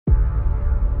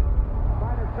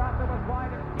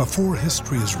Before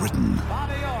history is written,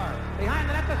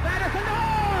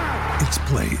 it's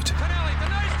played.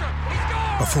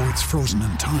 Before it's frozen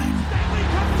in time,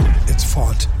 it's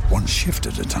fought one shift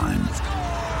at a time.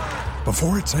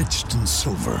 Before it's etched in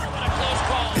silver,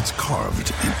 it's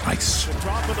carved in ice.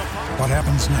 What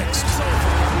happens next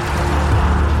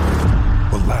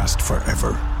will last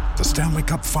forever. The Stanley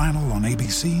Cup Final on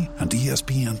ABC and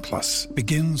ESPN Plus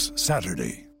begins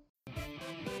Saturday.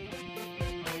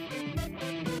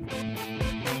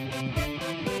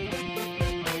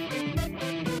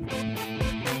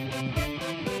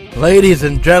 Ladies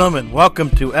and gentlemen, welcome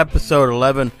to episode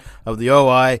 11 of the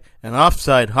OI and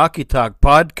Offside Hockey Talk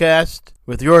podcast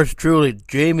with yours truly,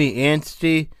 Jamie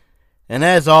Anstey. And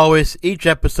as always, each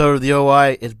episode of the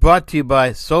OI is brought to you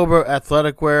by Sober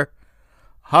Athletic Wear.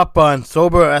 Hop on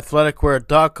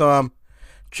soberathleticwear.com.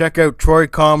 Check out Troy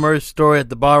Calmer's story at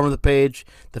the bottom of the page,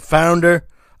 the founder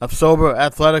of Sober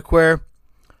Athletic Wear,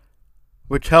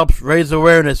 which helps raise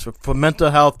awareness for mental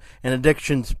health and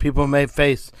addictions people may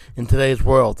face in today's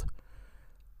world.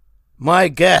 My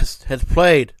guest has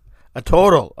played a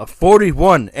total of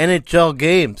 41 NHL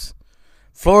games.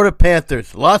 Florida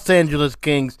Panthers, Los Angeles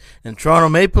Kings, and Toronto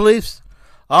Maple Leafs.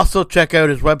 Also check out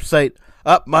his website,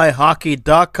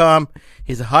 upmyhockey.com.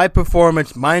 He's a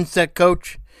high-performance mindset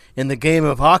coach in the game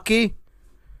of hockey.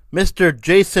 Mr.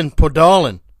 Jason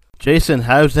Podollan. Jason,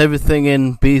 how's everything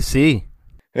in BC?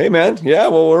 Hey, man. Yeah,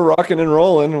 well, we're rocking and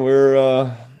rolling.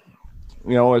 We're,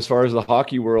 as far as the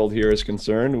hockey world here is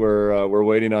concerned, we're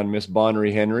waiting on Miss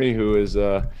Bonnery Henry, who is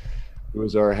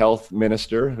our health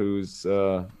minister, who's,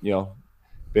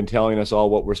 been telling us all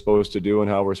what we're supposed to do and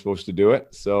how we're supposed to do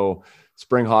it. So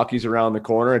spring hockey's around the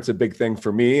corner. It's a big thing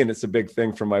for me, and it's a big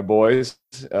thing for my boys.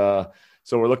 So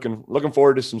we're looking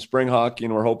forward to some spring hockey,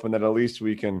 and we're hoping that at least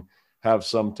we can have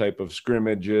some type of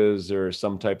scrimmages or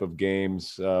some type of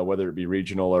games, whether it be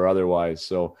regional or otherwise.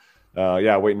 So,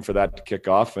 waiting for that to kick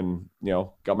off, and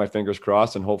got my fingers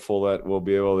crossed and hopeful that we'll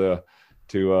be able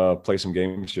to play some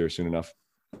games here soon enough.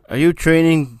 Are you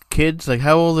training kids? Like,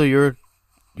 how old are your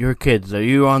kids? Are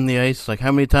you on the ice? Like,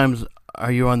 how many times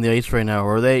are you on the ice right now?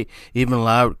 Or are they even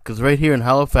allowed? Because right here in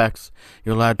Halifax,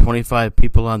 you're allowed 25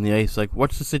 people on the ice. Like,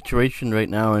 what's the situation right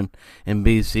now in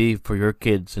BC for your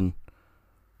kids? And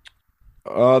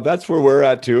that's where we're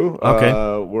at too. Okay.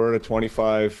 We're at a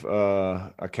 25,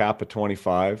 a cap of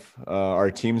 25.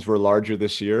 Our teams were larger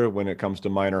this year when it comes to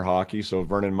minor hockey. So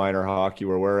Vernon Minor Hockey,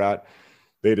 where we're at,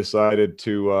 they decided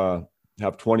to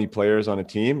have 20 players on a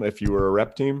team if you were a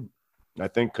rep team. I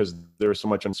think because there was so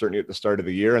much uncertainty at the start of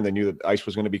the year, and they knew that ice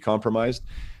was going to be compromised.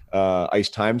 Ice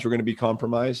times were going to be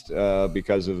compromised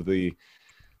because of the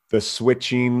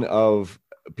switching of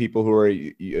people who are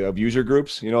of user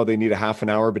groups. They need a half an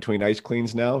hour between ice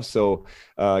cleans now. So,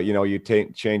 you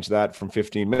change that from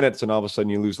 15 minutes, and all of a sudden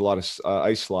you lose a lot of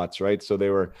ice slots, right? So they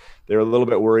were a little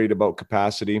bit worried about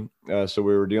capacity. So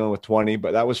we were dealing with 20,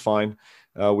 but that was fine.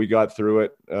 We got through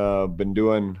it.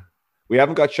 We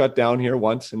haven't got shut down here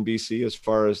once in BC as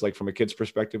far as like from a kid's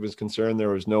perspective is concerned. There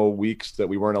was no weeks that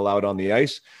we weren't allowed on the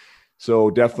ice. So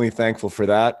definitely thankful for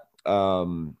that.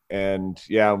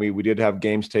 We did have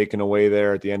games taken away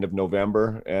there at the end of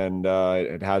November, and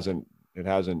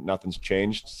nothing's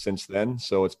changed since then.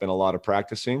 So it's been a lot of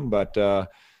practicing, but the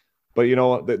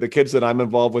kids that I'm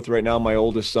involved with right now, my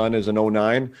oldest son is an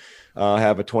 09. I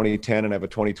have a 2010 and I have a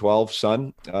 2012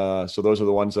 son. So those are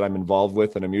the ones that I'm involved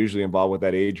with, and I'm usually involved with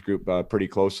that age group pretty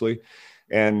closely.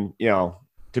 And,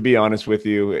 to be honest with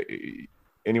you,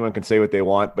 anyone can say what they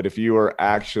want, but if you are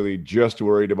actually just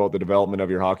worried about the development of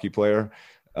your hockey player,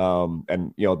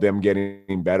 and them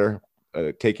getting better,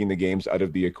 taking the games out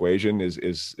of the equation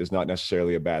is not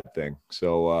necessarily a bad thing.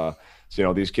 So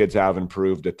these kids have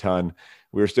improved a ton.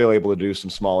 We were still able to do some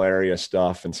small area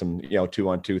stuff and some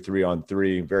 2-on-2,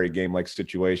 3-on-3, very game-like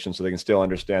situations, so they can still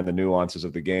understand the nuances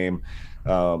of the game.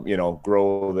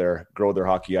 Grow their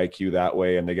hockey IQ that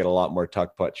way, and they get a lot more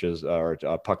puck touches,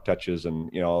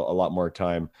 and a lot more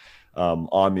time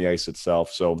on the ice itself.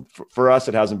 So for us,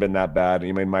 it hasn't been that bad.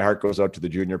 I mean, my heart goes out to the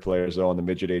junior players though, and the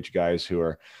midget age guys who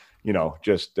are,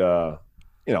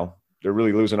 they're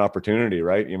really losing opportunity,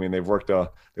 right? I mean, they've worked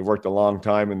a long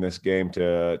time in this game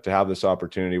to have this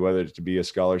opportunity, whether it's to be a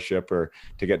scholarship or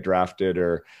to get drafted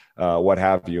or what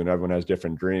have you. And everyone has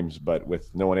different dreams, but with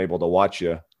no one able to watch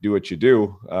you do what you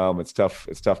do, it's tough.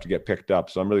 It's tough to get picked up.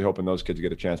 So I'm really hoping those kids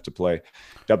get a chance to play.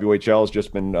 WHL has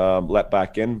just been let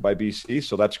back in by BC,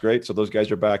 so that's great. So those guys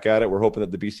are back at it. We're hoping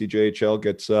that the BCJHL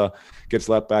gets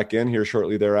let back in here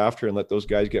shortly thereafter, and let those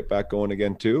guys get back going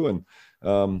again too. And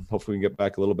hopefully we can get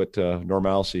back a little bit to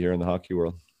normalcy here in the hockey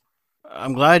world.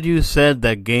 I'm glad you said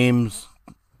that games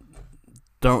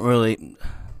don't really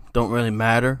don't really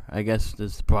matter, I guess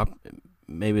is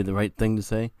maybe the right thing to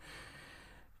say.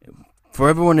 For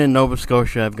everyone in Nova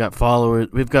Scotia, we've got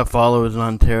followers in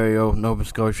Ontario, Nova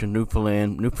Scotia,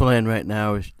 Newfoundland. Newfoundland right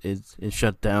now is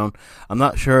shut down. I'm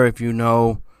not sure if you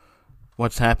know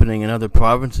what's happening in other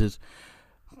provinces,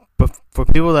 but for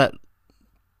people that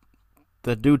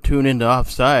do tune into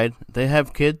Offside, they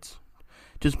have kids.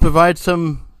 Just provide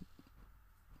something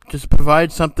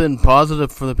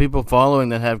positive for the people following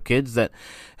that have kids that,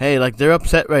 hey, like they're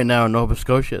upset right now in Nova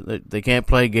Scotia. They can't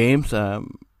play games.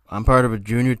 I'm part of a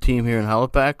junior team here in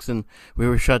Halifax, and we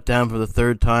were shut down for the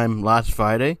third time last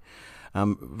Friday.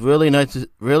 Really nice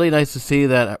to see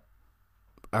that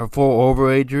our 4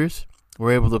 overagers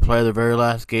were able to play their very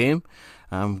last game,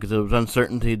 because there was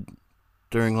uncertainty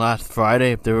during last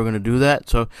Friday if they were going to do that.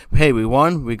 So hey, we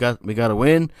won. We got a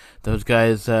win. Those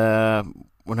guys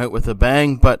went out with a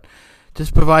bang, but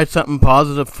just provide something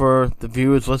positive for the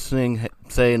viewers listening,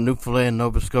 say in Newfoundland,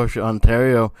 Nova Scotia,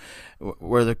 Ontario,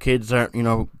 where the kids aren't,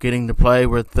 getting to play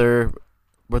with their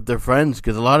friends,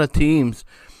 because a lot of teams,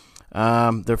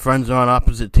 their friends are on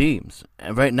opposite teams,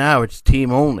 and right now it's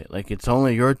team only. Like, it's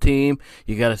only your team.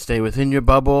 You got to stay within your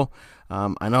bubble.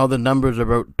 I know the numbers are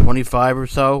about 25 or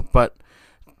so, but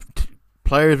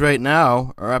players right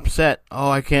now are upset. Oh,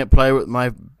 I can't play with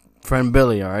my friend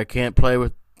Billy, or I can't play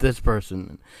with this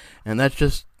person, and that's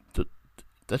just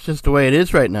the way it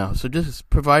is right now. So just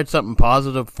provide something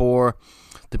positive for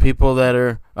the people that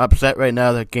are upset right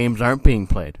now that games aren't being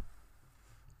played.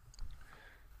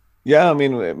 Yeah, I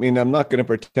mean, I'm not going to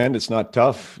pretend it's not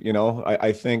tough.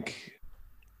 I think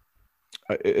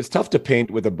it's tough to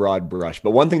paint with a broad brush.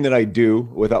 But one thing that I do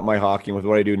without my hockey and with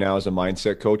what I do now as a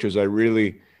mindset coach is I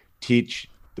really teach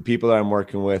the people that I'm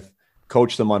working with,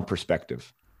 coach them on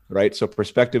perspective, right? So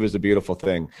perspective is a beautiful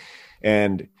thing.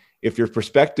 And if your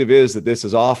perspective is that this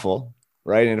is awful,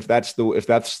 right? And if that's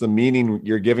the meaning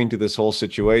you're giving to this whole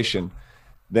situation,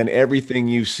 then everything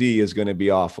you see is going to be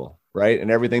awful, right?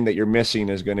 And everything that you're missing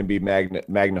is going to be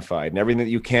magnified, and everything that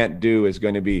you can't do is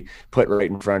going to be put right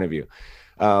in front of you.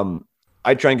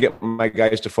 I try and get my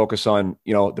guys to focus on,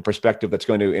 the perspective that's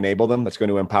going to enable them, that's going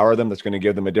to empower them, that's going to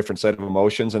give them a different set of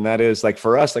emotions. And that is, like,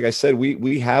 for us, like I said,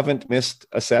 we haven't missed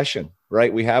a session,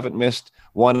 right? We haven't missed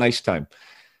one ice time.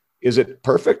 Is it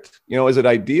perfect? Is it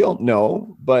ideal?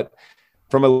 No. But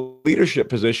from a leadership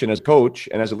position as coach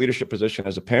and as a leadership position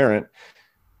as a parent,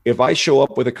 if I show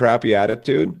up with a crappy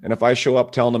attitude, and if I show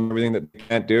up telling them everything that they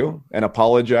can't do and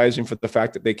apologizing for the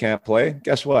fact that they can't play,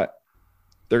 guess what?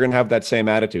 They're going to have that same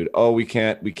attitude. Oh, we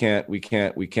can't,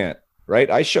 right?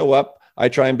 I show up, I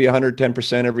try and be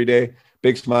 110% every day,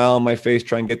 big smile on my face,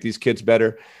 try and get these kids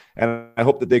better. And I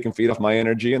hope that they can feed off my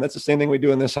energy. And that's the same thing we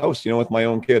do in this house, with my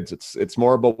own kids. It's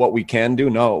more about what we can do,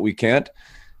 not what we can't.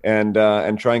 And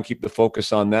try and keep the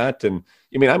focus on that. And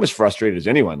I'm as frustrated as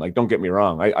anyone. Like, don't get me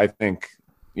wrong. I think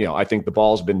the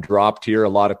ball's been dropped here a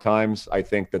lot of times. I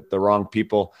think that the wrong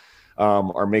people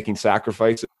are making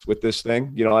sacrifices with this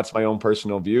thing. That's my own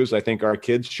personal views. I think our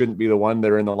kids shouldn't be the one that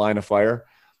are in the line of fire.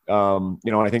 And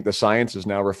I think the science is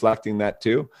now reflecting that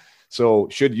too. So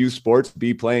should youth sports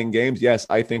be playing games? Yes,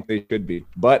 I think they should be,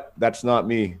 but that's not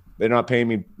me. They're not paying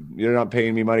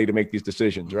me money to make these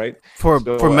decisions, right?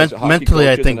 Mentally,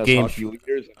 I think games, hockey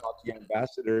leaders and hockey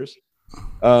ambassadors,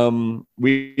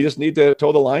 we just need to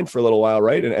toe the line for a little while,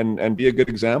 right? And be a good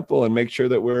example and make sure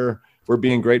that we're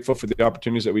being grateful for the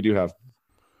opportunities that we do have.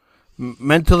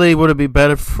 Mentally, would it be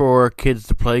better for kids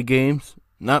to play games?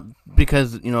 Not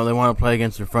because, they want to play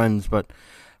against their friends, but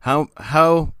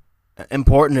how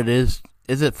important is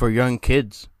it for young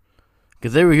kids?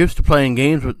 Because they were used to playing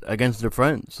games against their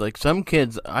friends. Like, some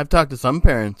kids, I've talked to some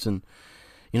parents, and,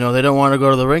 they don't want to go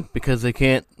to the rink because they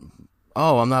can't,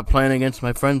 I'm not playing against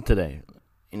my friend today.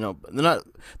 They're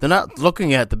not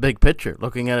looking at the big picture,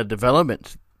 looking at a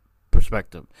development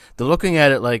perspective. They're looking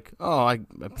at it like, my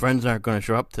friends aren't going to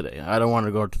show up today. I don't want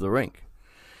to go to the rink.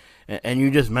 And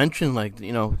you just mentioned, like,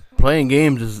 playing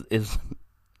games is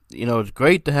it's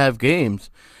great to have games,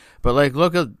 but, like,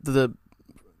 look at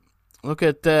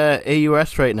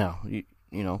AUS right now.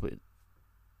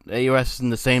 AUS is in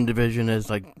the same division as,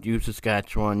 like, U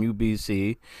Saskatchewan,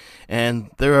 UBC,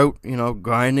 and they're out,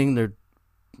 grinding. They're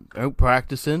out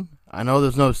practicing. I know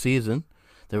there's no season.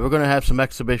 They were going to have some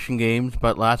exhibition games,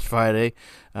 but last Friday,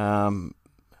 the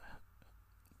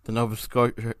Nova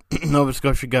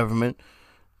Scotia government,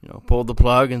 pulled the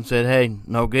plug and said, "Hey,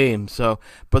 no games." So,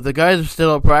 but the guys are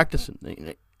still out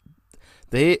practicing.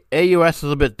 The AUS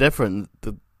is a bit different.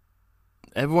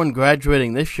 Everyone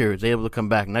graduating this year is able to come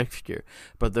back next year,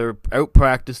 but they're out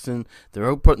practicing. They're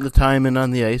out putting the time in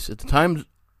on the ice. If the time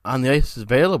on the ice is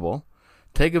available,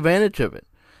 take advantage of it.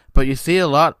 But you see a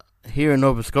lot here in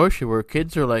Nova Scotia where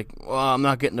kids are like, well, I'm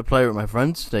not getting to play with my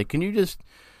friends today. Can you just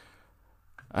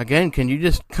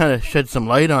kind of shed some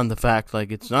light on the fact,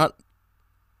 like, it's not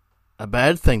a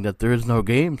bad thing that there is no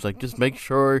games. Like, just make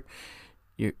sure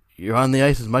you're on the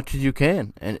ice as much as you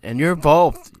can, and you're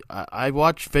involved. I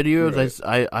watch videos.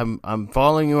 Right. I'm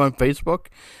following you on Facebook,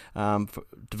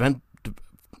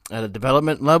 at a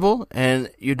development level, and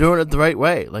you're doing it the right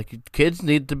way. Like, kids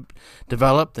need to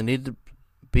develop. They need to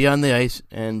be on the ice,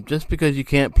 and just because you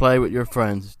can't play with your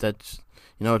friends, that's,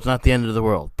 it's not the end of the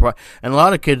world. And a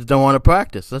lot of kids don't want to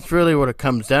practice. That's really what it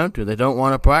comes down to. They don't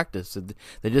want to practice.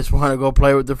 They just want to go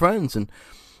play with their friends, and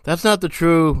that's not the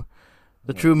true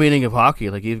meaning of hockey.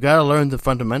 Like, you've got to learn the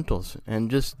fundamentals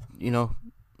and just,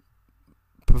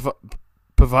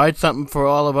 provide something for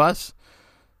all of us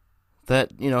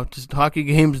that, just hockey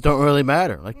games don't really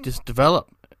matter. Like, just develop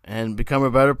and become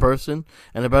a better person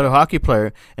and a better hockey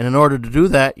player. And in order to do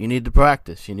that, you need to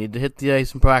practice. You need to hit the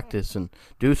ice and practice and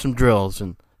do some drills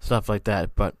and stuff like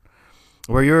that. But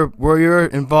where you're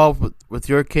involved with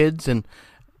your kids and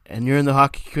you're in the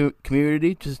hockey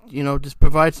community, just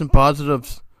provide some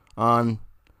positives on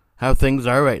how things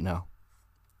are right now.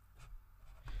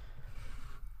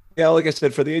 Yeah, like I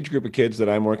said, for the age group of kids that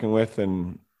I'm working with,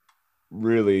 and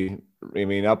really, I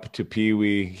mean, up to Pee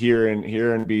Wee here in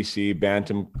BC,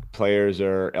 Bantam players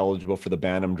are eligible for the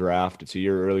Bantam draft. It's a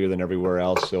year earlier than everywhere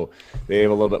else, so they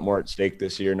have a little bit more at stake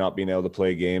this year, not being able to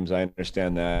play games. I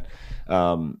understand that.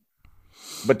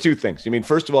 But two things. I mean,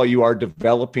 first of all, you are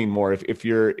developing more. If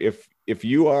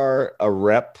you are a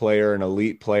rep player, an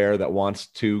elite player that wants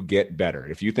to get better,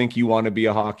 if you think you want to be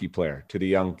a hockey player, to the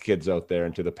young kids out there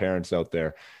and to the parents out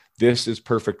there, this is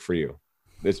perfect for you.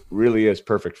 This really is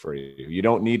perfect for you. You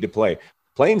don't need to play.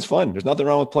 Playing's fun. There's nothing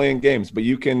wrong with playing games, but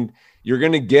you're going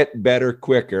to get better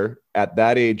quicker at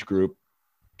that age group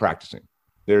practicing.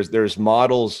 There's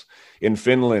models in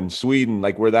Finland, Sweden,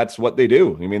 like, where that's what they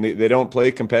do. I mean, they don't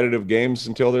play competitive games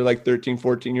until they're like 13,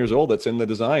 14 years old. That's in the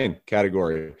design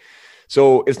category.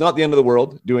 So it's not the end of the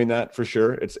world doing that, for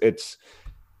sure. It's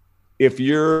if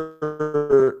you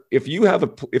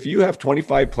have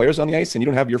 25 players on the ice and you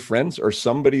don't have your friends or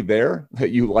somebody there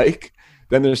that you like,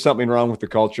 then there's something wrong with the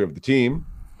culture of the team.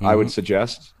 Mm-hmm. I would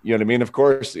suggest, you know what I mean? Of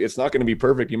course, it's not going to be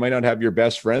perfect. You might not have your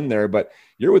best friend there, but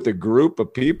you're with a group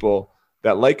of people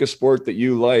that like a sport that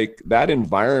you like. That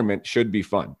environment should be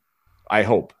fun. I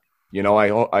hope,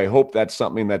 I hope that's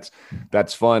something that's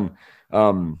fun.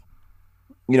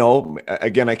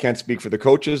 Again, I can't speak for the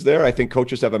coaches there. I think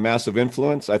coaches have a massive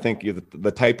influence. I think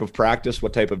the type of practice,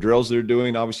 what type of drills they're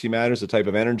doing obviously matters, the type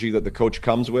of energy that the coach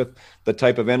comes with, the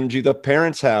type of energy the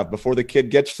parents have before the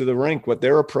kid gets to the rink, what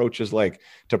their approach is like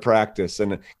to practice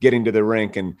and getting to the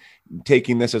rink and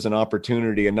taking this as an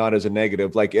opportunity and not as a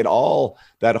negative. Like, that whole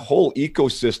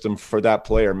ecosystem for that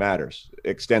player matters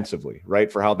extensively, right?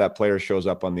 For how that player shows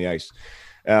up on the ice.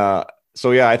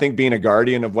 So yeah, I think being a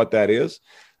guardian of what that is.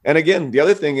 And again, the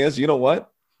other thing is, you know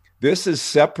what? This is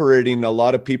separating a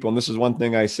lot of people. And this is one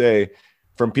thing I say,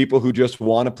 from people who just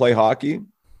want to play hockey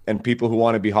and people who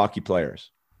want to be hockey players.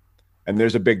 And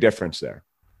there's a big difference there,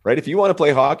 right? If you want to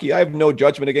play hockey, I have no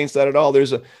judgment against that at all.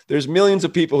 There's millions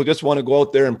of people who just want to go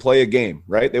out there and play a game,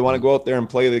 right? They want to go out there and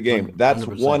play the game. That's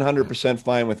 100%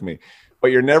 fine with me. But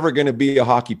you're never going to be a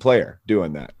hockey player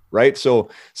doing that, right? So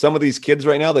some of these kids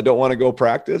right now that don't want to go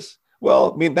practice,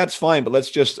 well, I mean, that's fine, but let's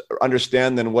just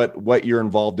understand then what you're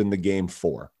involved in the game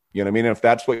for. You know what I mean? If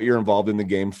that's what you're involved in the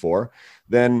game for,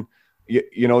 then,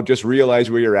 just realize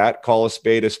where you're at, call a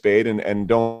spade, and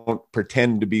don't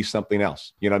pretend to be something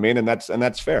else. You know what I mean? And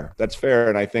that's fair. That's fair.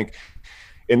 And I think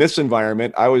in this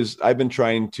environment, I've been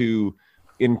trying to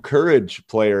encourage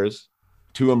players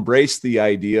to embrace the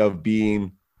idea of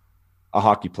being a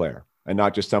hockey player and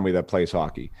not just somebody that plays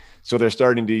hockey. So they're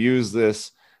starting to use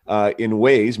this in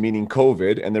ways, meaning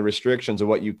COVID and the restrictions of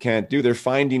what you can't do. They're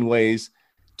finding ways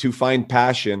to find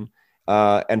passion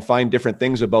and find different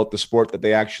things about the sport that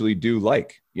they actually do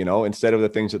like, instead of the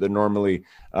things that they're normally,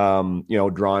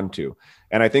 drawn to.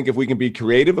 And I think if we can be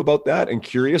creative about that and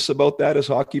curious about that as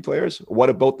hockey players, what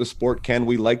about the sport can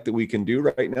we like that we can do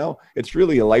right now? It's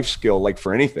really a life skill, like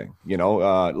for anything,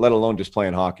 let alone just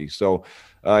playing hockey. So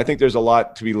I think there's a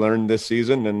lot to be learned this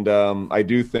season. And I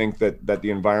do think that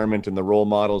the environment and the role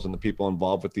models and the people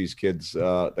involved with these kids,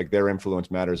 like their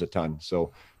influence matters a ton.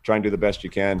 So try and do the best you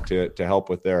can to help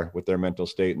with their mental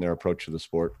state and their approach to the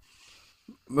sport.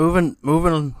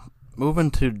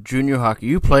 Moving to junior hockey.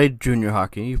 You played junior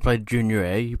hockey. You played junior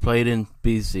A. You played in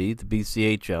BC, the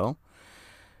BCHL.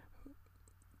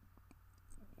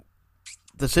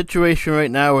 The situation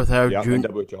right now with our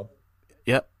NWHL.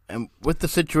 Yep. And with the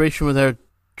situation with our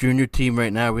junior team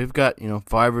right now, we've got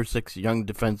 5 or 6 young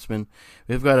defensemen.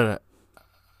 We've got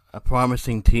a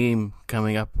promising team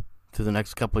coming up to the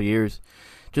next couple of years.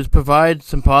 Just provide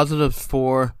some positives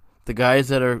for the guys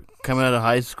that are coming out of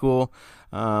high school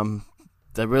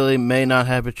that really may not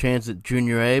have a chance at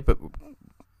junior A, but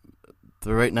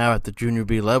they're right now at the junior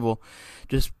B level.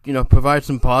 Just provide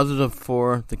some positive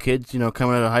for the kids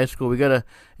coming out of high school. We got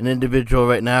an individual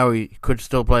right now. He could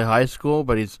still play high school,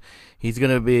 but he's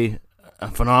going to be a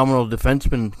phenomenal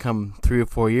defenseman come 3 or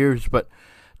 4 years. But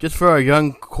just for our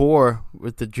young core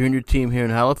with the junior team here in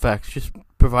Halifax, just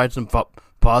provide some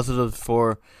positives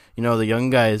for the young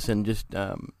guys, and just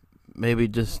maybe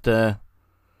just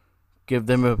give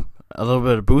them a little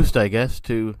bit of boost, I guess.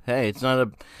 To hey, it's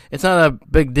not a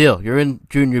big deal. You're in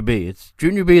junior B.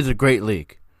 Junior B is a great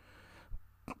league.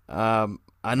 I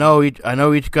know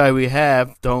each guy we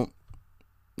have don't.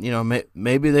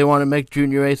 Maybe they want to make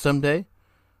junior A someday,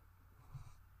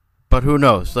 but who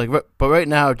knows? But right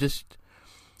now, just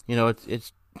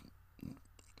it's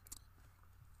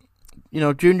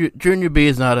junior B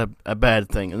is not a bad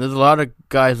thing. And there's a lot of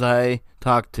guys I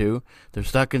talk to, they're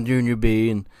stuck in junior B,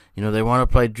 and they want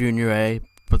to play junior A,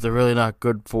 but they're really not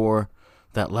good for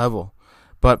that level.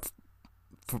 But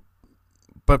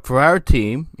for our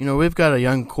team, we've got a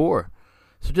young core,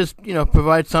 so just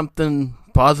provide something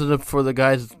positive for the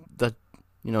guys that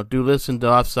do listen to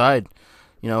Offside.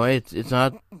 Hey, it's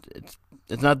not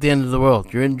the end of the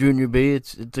world. You're in junior B.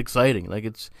 It's exciting. Like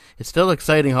it's still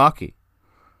exciting hockey.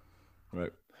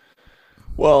 Right.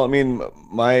 Well, I mean,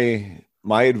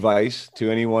 my advice to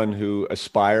anyone who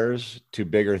aspires to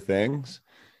bigger things,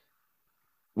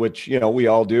 which, we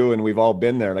all do, and we've all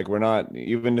been there. Like, we're not,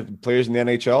 even if players in the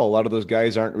NHL, a lot of those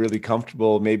guys aren't really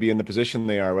comfortable maybe in the position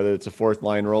they are, whether it's a fourth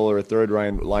line role or a third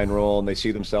line role, and they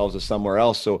see themselves as somewhere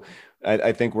else. So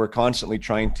I think we're constantly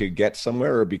trying to get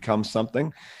somewhere or become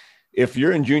something. If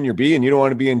you're in junior B and you don't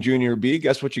want to be in junior B,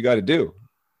 guess what you got to do?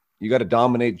 You got to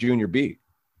dominate junior B.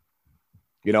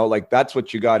 That's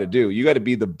what you got to do. You got to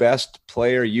be the best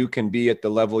player you can be at the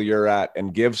level you're at,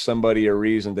 and give somebody a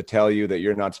reason to tell you that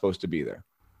you're not supposed to be there.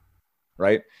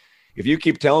 Right? If you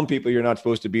keep telling people you're not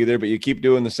supposed to be there, but you keep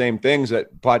doing the same things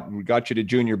that got you to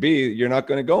junior B, you're not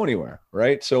going to go anywhere.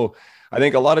 Right? So I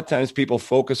think a lot of times people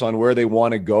focus on where they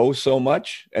want to go so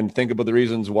much and think about the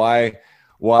reasons why,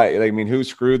 who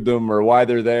screwed them, or why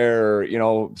they're there,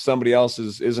 or, somebody else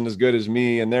isn't as good as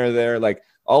me and they're there. Like,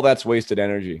 all that's wasted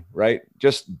energy, right?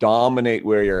 Just dominate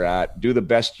where you're at. Do the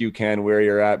best you can where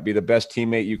you're at. Be the best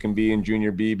teammate you can be in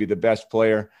junior B. Be the best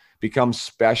player. Become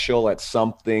special at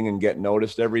something and get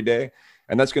noticed every day.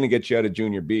 And that's going to get you out of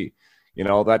junior B.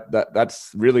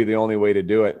 That's really the only way to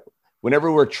do it.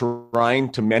 Whenever we're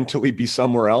trying to mentally be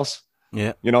somewhere else,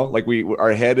 yeah,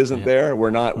 our head isn't there.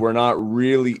 We're not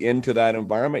really into that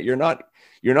environment. You're not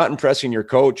impressing your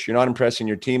coach. You're not impressing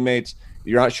your teammates.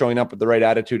 You're not showing up with the right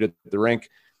attitude at the rink.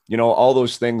 All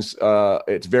those things,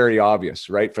 it's very obvious,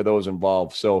 right, for those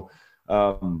involved. So,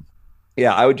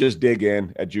 I would just dig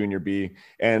in at junior B.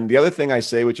 And the other thing I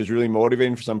say, which is really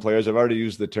motivating for some players, I've already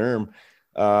used the term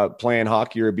playing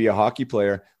hockey or be a hockey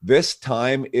player. This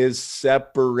time is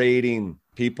separating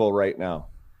people right now,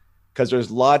 because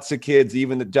there's lots of kids,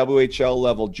 even the WHL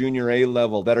level, junior A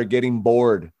level, that are getting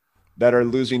bored, that are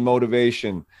losing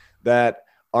motivation, that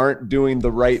aren't doing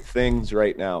the right things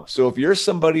right now. So if you're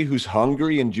somebody who's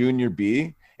hungry in junior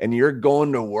B and you're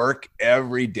going to work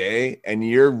every day and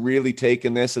you're really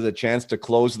taking this as a chance to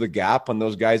close the gap on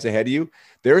those guys ahead of you,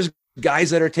 there's guys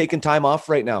that are taking time off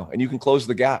right now and you can close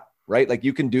the gap, right? Like,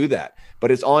 you can do that,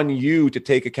 but it's on you to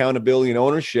take accountability and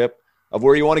ownership of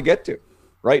where you want to get to,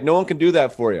 right? No one can do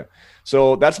that for you.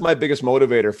 So that's my biggest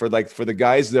motivator for the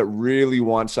guys that really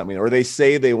want something, or they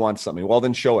say they want something. Well,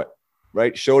 then show it.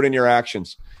 Right? Show it in your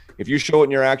actions. If you show it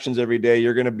in your actions every day,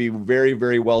 you're going to be very,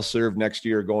 very well served next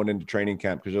year going into training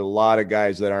camp, because there's a lot of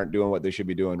guys that aren't doing what they should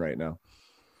be doing right now.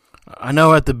 I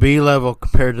know at the B level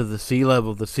compared to the C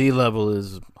level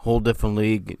is a whole different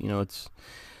league. There's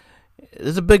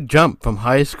a big jump from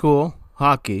high school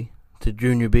hockey to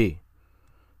junior B.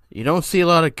 You don't see a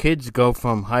lot of kids go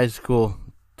from high school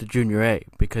to junior A,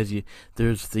 because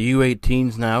there's the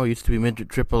U18s now. It used to be midget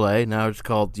AAA. Now it's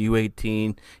called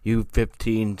U18,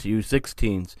 U15 to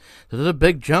U16s. So there's a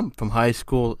big jump from high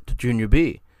school to junior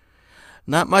B.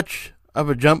 Not much of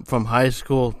a jump from high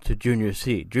school to junior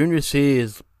C. Junior C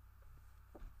is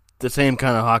the same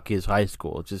kind of hockey as high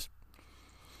school. It's just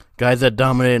guys that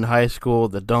dominate in high school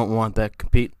that don't want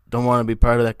to be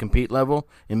part of that compete level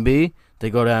in B. They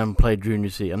go down and play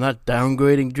junior C. I'm not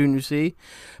downgrading junior C,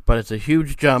 but it's a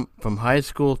huge jump from high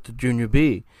school to junior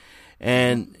B.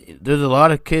 And there's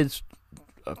a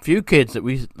few kids that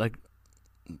we like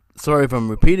sorry if I'm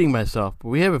repeating myself, but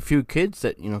we have a few kids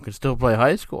that, can still play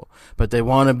high school, but they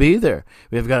want to be there.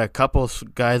 We've got a couple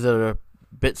guys that are a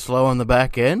bit slow on the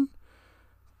back end,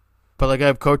 but like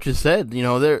I've coaches said, they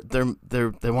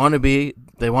want to be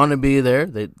there.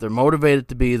 They're motivated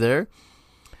to be there,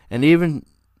 and even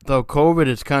though COVID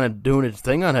is kind of doing its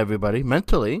thing on everybody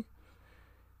mentally,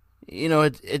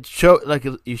 it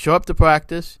you show up to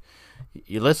practice,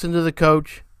 you listen to the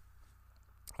coach,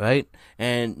 right,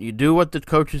 and you do what the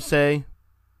coaches say,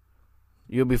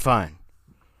 you'll be fine.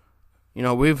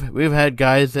 We've had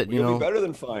guys that you'll be better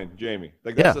than fine, Jamie.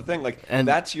 Like that's the thing. Like, and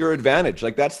that's your advantage.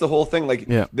 Like that's the whole thing. Like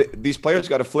these players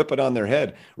got to flip it on their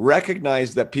head.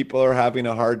 Recognize that people are having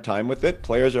a hard time with it.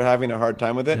 Players are having a hard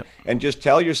time with it, and just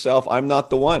tell yourself, I'm not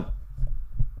the one.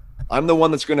 I'm the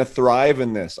one that's going to thrive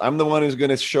in this. I'm the one who's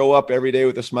going to show up every day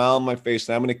with a smile on my face,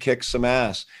 and I'm going to kick some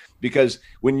ass. Because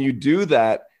when you do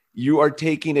that, you are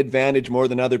taking advantage more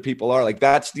than other people are. Like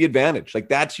that's the advantage. Like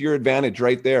that's your advantage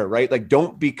right there, right? Like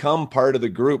don't become part of the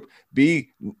group. Be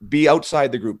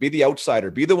outside the group. Be the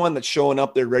outsider. Be the one that's showing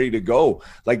up there ready to go.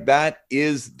 Like that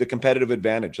is the competitive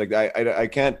advantage. Like I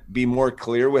can't be more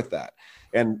clear with that.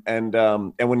 And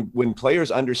when players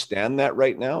understand that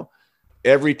right now,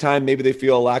 every time maybe they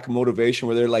feel a lack of motivation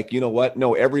where they're like, you know what?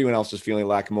 No, everyone else is feeling a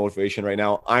lack of motivation right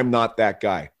now. I'm not that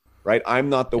guy, right? I'm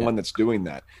not the one that's doing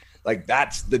that. Like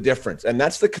that's the difference. And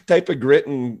that's the type of grit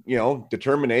and,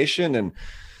 determination and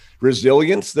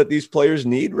resilience that these players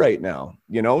need right now,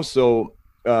 So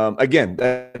again,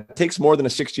 that takes more than a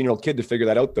 16-year-old kid to figure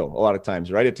that out though. A lot of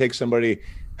times, right? It takes somebody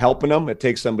helping them. It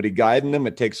takes somebody guiding them.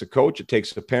 It takes a coach. It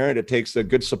takes a parent. It takes a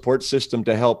good support system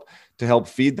to help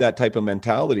feed that type of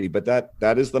mentality. But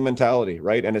that is the mentality,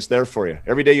 right? And it's there for you.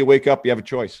 Every day you wake up, you have a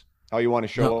choice. How you want to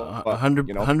show up,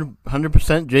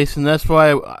 100%, Jason. That's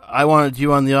why I wanted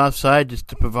you on the offside, just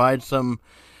to provide some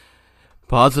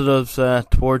positives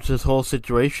towards this whole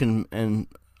situation. And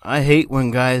I hate when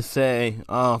guys say,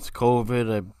 "Oh, it's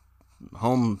COVID. I'm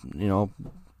home."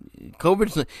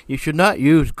 COVID. You should not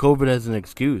use COVID as an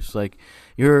excuse. Like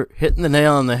you're hitting the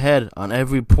nail on the head on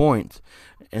every point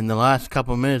in the last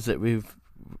couple of minutes that we've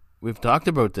talked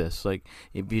about this. Like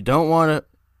if you don't want to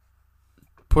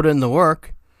put in the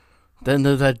work, then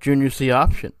there's that Junior C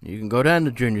option. You can go down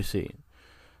to Junior C.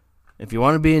 If you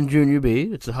want to be in Junior B,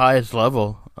 it's the highest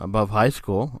level above high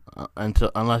school,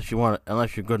 unless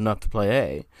you're good enough to play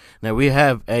A. Now we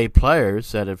have A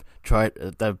players that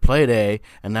have played A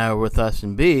and now are with us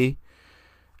in B,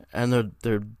 and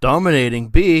they're dominating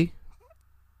B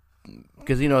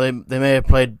because they may have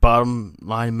played bottom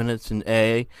line minutes in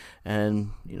A,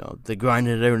 and they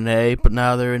grinded it out in A, but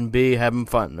now they're in B having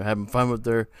fun. They're having fun with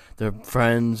their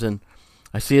friends, and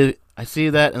I see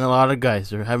that in a lot of guys.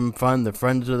 They're having fun. Their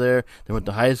friends are there. They went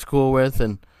to high school with,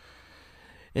 and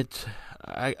it's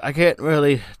I can't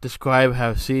really describe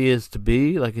how C is to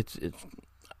be. Like it's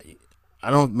I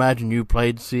don't imagine you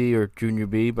played C or Junior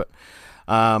B, but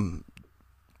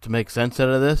to make sense out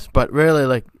of this. But really,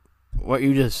 like what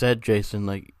you just said, Jason,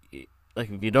 like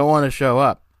if you don't want to show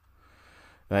up,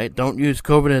 right? Don't use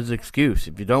COVID as an excuse.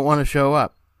 If you don't want to show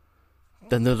up,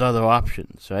 then there's other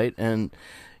options, right? And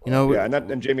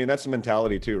and Jamie, that's the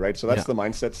mentality too, right? So that's the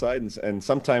mindset side, and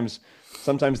sometimes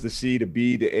the C to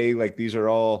B to A, like these are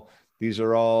all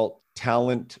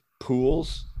talent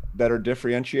pools that are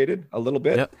differentiated a little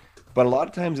bit. Yep. But a lot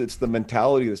of times it's the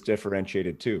mentality that's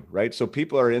differentiated too, right? So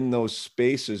people are in those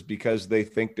spaces because they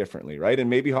think differently, right? And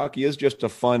maybe hockey is just a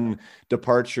fun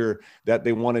departure that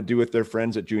they want to do with their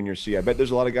friends at Junior C. I bet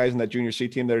there's a lot of guys in that Junior C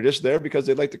team that are just there because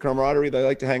they like the camaraderie, they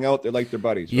like to hang out, they like their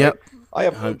buddies. Yep. Right? I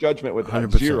have no judgment with that,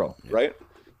 0, right?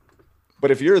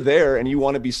 But if you're there and you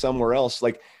want to be somewhere else,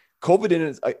 like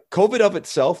COVID of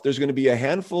itself, there's going to be a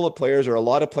handful of players or a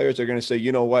lot of players that are going to say,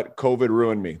 you know what, COVID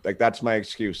ruined me. Like that's my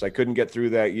excuse. I couldn't get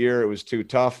through that year. It was too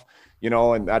tough,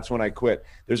 and that's when I quit.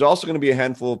 There's also going to be a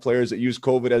handful of players that use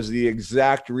COVID as the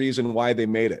exact reason why they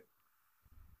made it.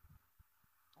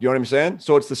 You know what I'm saying?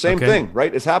 So it's the same thing,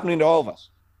 right? It's happening to all of us.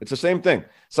 It's the same thing.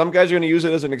 Some guys are going to use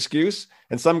it as an excuse,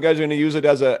 and some guys are going to use it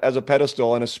as a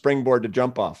pedestal and a springboard to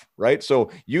jump off, right?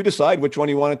 So you decide which one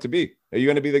you want it to be. Are you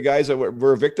going to be the guys that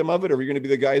were a victim of it, or are you going to be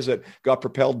the guys that got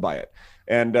propelled by it?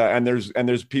 And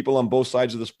there's people on both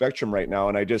sides of the spectrum right now,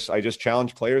 and I just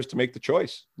challenge players to make the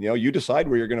choice. You decide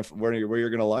where you're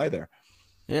gonna lie there.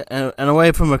 Yeah, and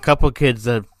away from a couple of kids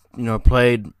that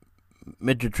played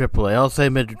midget AAA. I'll say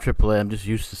midget AAA. I'm just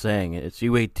used to saying it. It's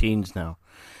U18s now.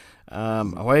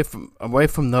 Away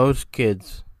from those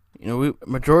kids,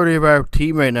 majority of our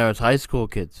team right now is high school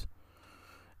kids,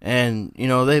 and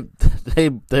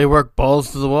they work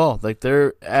balls to the wall. Like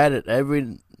they're at it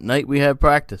every night we have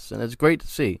practice, and it's great to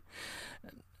see.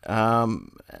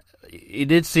 you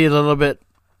did see a little bit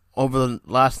over the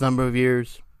last number of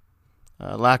years.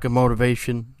 Lack of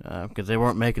motivation because they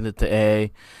weren't making it to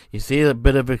A. You see a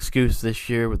bit of excuse this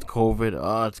year with COVID.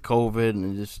 Oh, it's COVID,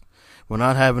 and just we're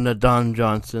not having a Don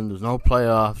Johnson. There's no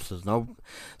playoffs. There's no.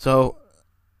 So,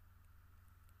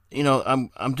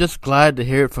 I'm just glad to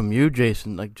hear it from you,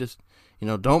 Jason. Like, just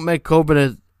don't make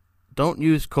don't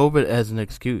use COVID as an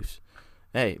excuse.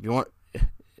 Hey,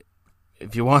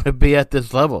 if you want to be at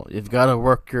this level, you've got to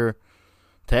work your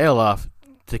tail off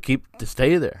to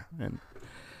stay there. And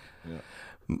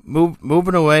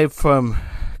moving away from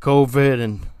COVID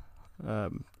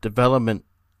and development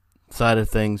side of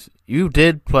things, you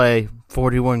did play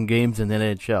 41 games in the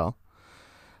NHL.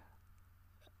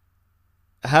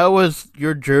 How was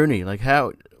your journey? Like,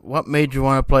 what made you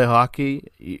want to play hockey?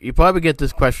 You probably get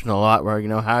this question a lot, where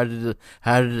how did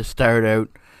it start out?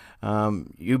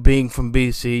 You being from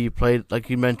BC, you played, like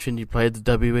you mentioned, you played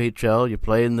the WHL, you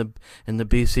played in the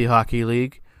BC Hockey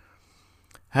League.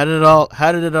 How did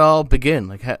it all begin?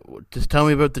 Like, just tell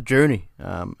me about the journey.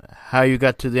 How you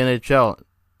got to the NHL.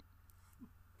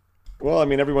 Well, I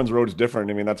mean, everyone's road is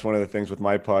different. I mean, that's one of the things with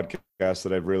my podcast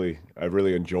that I've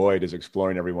really enjoyed is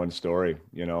exploring everyone's story.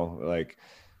 Like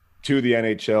to the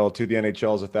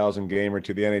NHL as a 1,000 gamer,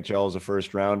 to the NHL as a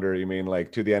first rounder. You mean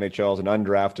like to the NHL as an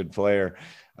undrafted player.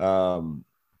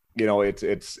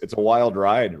 It's a wild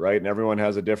ride, right? And everyone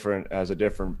has a different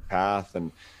path,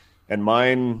 and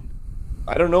mine.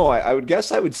 I don't know. I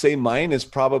would say mine is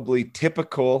probably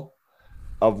typical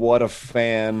of what a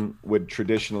fan would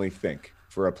traditionally think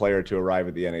for a player to arrive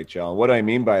at the NHL. And what I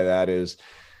mean by that is,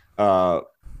 I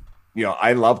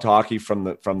loved hockey from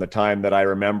the time that I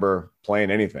remember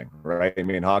playing anything, right? I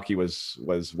mean, hockey was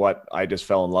what I just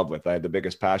fell in love with. I had the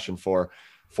biggest passion for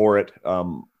it.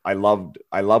 I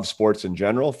love sports in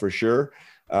general, for sure.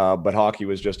 But hockey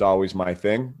was just always my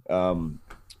thing. And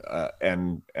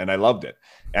I loved it.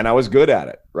 And I was good at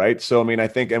it, right? So, I mean, I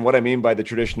think, and what I mean by the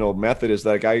traditional method is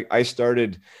like I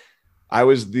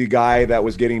was the guy that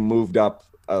was getting moved up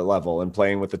a level and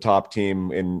playing with the top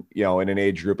team in an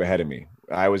age group ahead of me.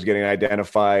 I was getting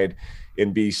identified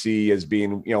in BC as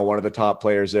being, one of the top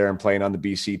players there and playing on the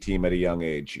BC team at a young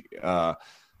age. I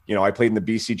played in the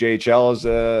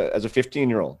BCJHL as a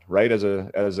 15-year-old, right? As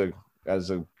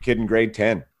a kid in grade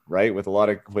 10. Right. With a lot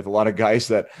of guys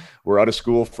that were out of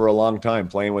school for a long time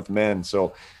playing with men.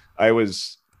 So I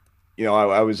was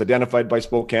identified by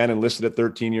Spokane and listed at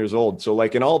 13 years old. So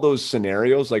like in all those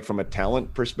scenarios, like from a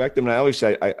talent perspective, and I always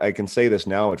say, I can say this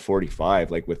now at 45,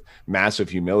 like with massive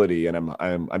humility. And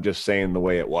I'm just saying the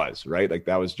way it was, right? Like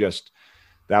that was just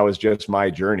my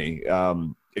journey.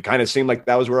 It kind of seemed like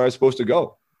that was where I was supposed to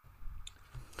go.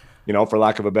 For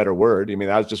lack of a better word. I mean,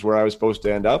 that was just where I was supposed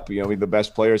to end up. The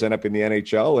best players end up in the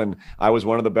NHL, and I was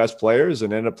one of the best players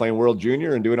and ended up playing World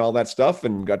Junior and doing all that stuff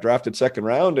and got drafted second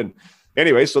round. And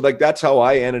anyway, so like that's how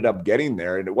I ended up getting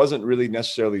there. And it wasn't really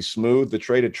necessarily smooth. The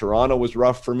trade to Toronto was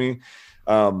rough for me.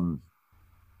 At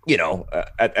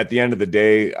the end of the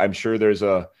day, I'm sure there's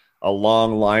a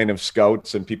long line of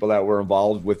scouts and people that were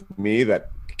involved with me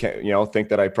that think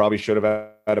that I probably should have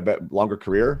had a bit longer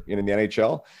career in the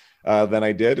NHL. Than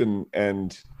I did,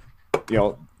 and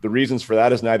the reasons for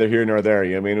that is neither here nor there.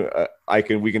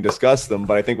 We can discuss them,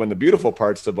 but I think one of the beautiful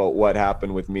parts about what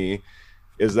happened with me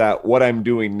is that what I'm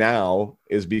doing now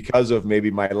is because of maybe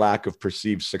my lack of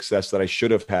perceived success that I should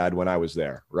have had when I was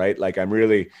there, right? Like I'm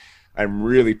really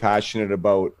passionate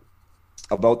about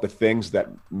the things that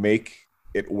make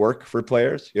it work for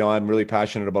players. I'm really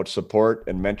passionate about support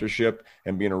and mentorship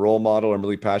and being a role model. I'm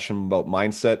really passionate about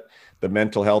mindset, the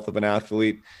mental health of an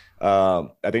athlete.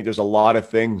 I think there's a lot of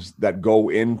things that go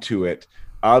into it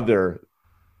other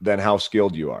than how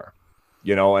skilled you are,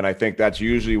 and I think that's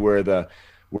usually where the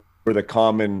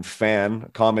common fan,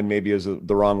 common maybe is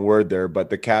the wrong word there, but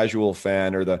the casual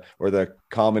fan or the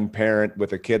common parent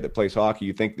with a kid that plays hockey,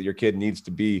 you think that your kid needs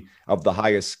to be of the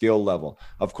highest skill level.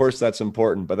 Of course that's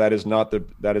important, but that is not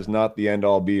the end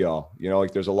all be all.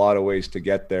 Like there's a lot of ways to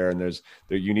get there, and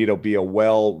you need to be a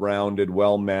well-rounded,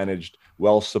 well-managed,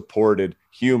 well-supported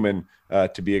human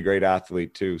to be a great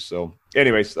athlete too. So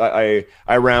anyways, I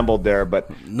rambled there, but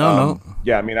no.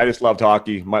 Yeah, I mean, I just loved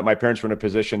hockey. My parents were in a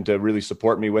position to really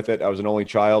support me with it. I was an only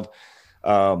child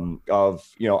of,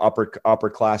 upper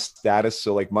class status.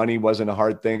 So like money wasn't a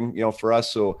hard thing, for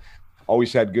us. So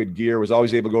always had good gear, was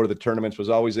always able to go to the tournaments, was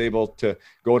always able to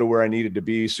go to where I needed to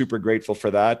be. Super grateful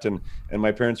for that. And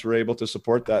my parents were able to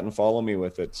support that and follow me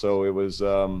with it. So it was,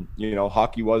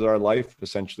 hockey was our life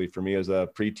essentially for me as a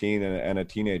preteen and a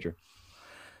teenager.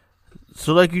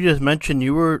 So like you just mentioned,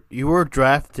 you were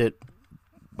drafted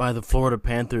by the Florida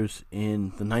Panthers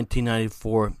in the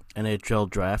 1994 NHL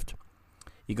draft.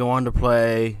 you go on to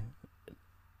play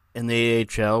in the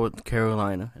AHL with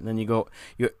Carolina, and then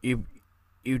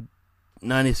you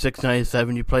 96,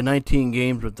 97, you play 19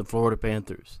 games with the Florida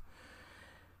Panthers.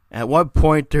 At what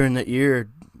point during that year,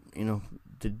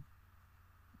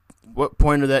 what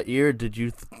point of that year did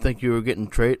you think you were getting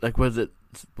traded? Like, was it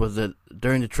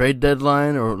during the trade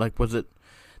deadline, or like was it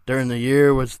during the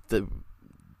year? Was the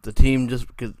team just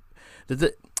because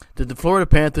did the Florida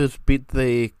Panthers beat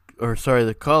the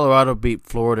Colorado beat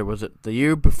Florida? Was it the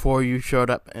year before you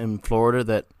showed up in Florida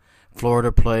that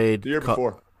Florida played? The year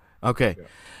before. Okay. Yeah.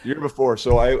 The year before.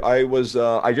 So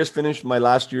I just finished my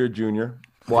last year junior.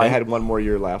 Well, I had one more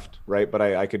year left, right? But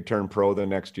I could turn pro the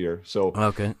next year. So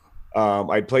okay.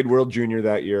 I played World Junior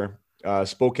that year.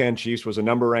 Spokane Chiefs was a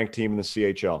number-ranked team in the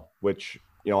CHL, which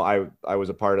I was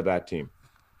a part of that team,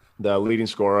 the leading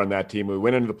scorer on that team. We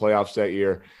went into the playoffs that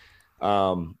year.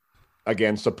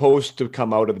 Again, supposed to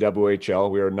come out of the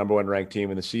WHL. We were a number one ranked team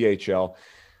in the CHL.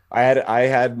 I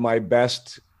had my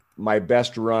best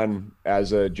run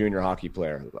as a junior hockey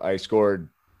player. I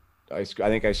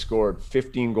think I scored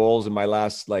 15 goals in my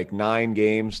last 9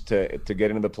 games to get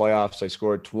into the playoffs. I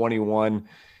scored 21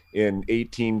 in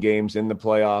 18 games in the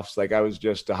playoffs. I was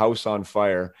just a house on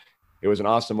fire. It was an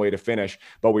awesome way to finish,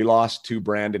 but we lost to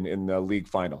Brandon in the league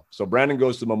final. So Brandon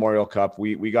goes to the Memorial Cup.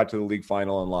 We got to the league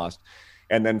final and lost.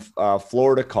 And then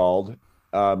Florida called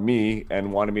me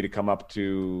and wanted me to come up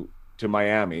to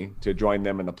Miami to join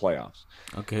them in the playoffs.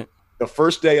 Okay. The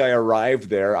first day I arrived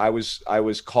there, I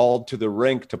was called to the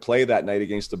rink to play that night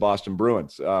against the Boston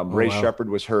Bruins. Ray Shepard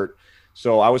was hurt.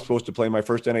 So I was supposed to play my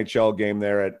first NHL game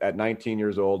there at 19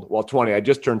 years old. Well, 20. I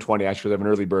just turned 20, actually. I have an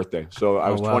early birthday. So I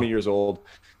was 20 years old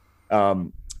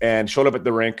and showed up at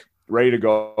the rink, ready to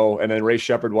go. And then Ray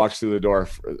Shepard walks through the door.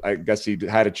 I guess he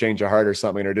had a change of heart or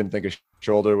something, or didn't think his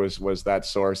shoulder was that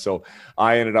sore. So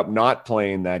I ended up not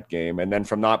playing that game. And then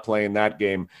from not playing that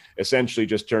game, essentially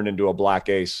just turned into a black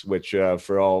ace, which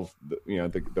for all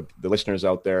the listeners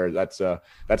out there, that's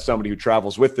somebody who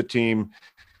travels with the team,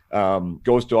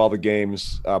 goes to all the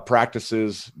games,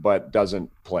 practices, but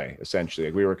doesn't play. Essentially,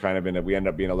 we ended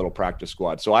up being a little practice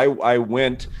squad. So I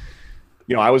went,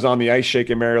 I was on the ice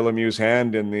shaking Mario Lemieux's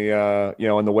hand in the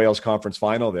in the Wales Conference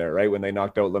Final there, right, when they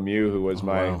knocked out Lemieux, who was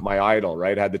my idol,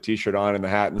 right? Had the T-shirt on and the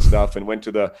hat and stuff, and went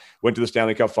to the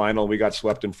Stanley Cup Final. We got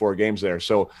swept in 4 games there.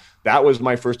 So that was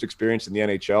my first experience in the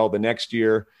NHL. The next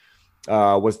year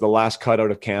was the last cut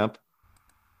out of camp.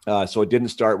 So it didn't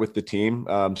start with the team,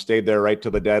 stayed there right to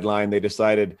the deadline. They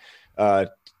decided, I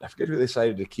forget who they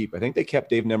decided to keep. I think they kept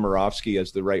Dave Nemirovsky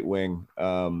as the right wing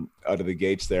out of the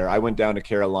gates there. I went down to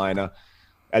Carolina.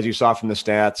 As you saw from the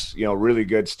stats, really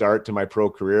good start to my pro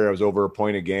career. I was over a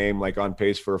point a game, on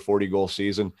pace for a 40-goal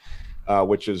season,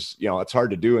 which is, it's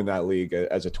hard to do in that league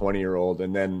as a 20-year-old.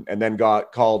 And then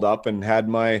got called up and had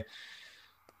my, I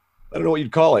don't know what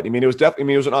you'd call it. It was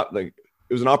definitely,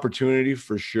 it was an opportunity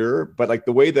for sure, but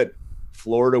the way that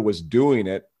Florida was doing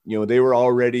it,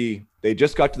 they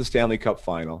just got to the Stanley Cup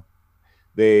Final.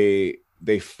 They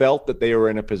felt that they were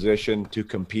in a position to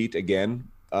compete again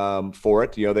for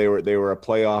it. They were a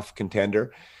playoff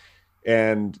contender.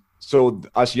 And so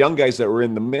us young guys that were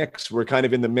in the mix were kind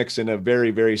of in the mix in a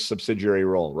very, very subsidiary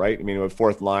role, right? With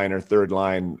fourth line or third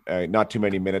line, not too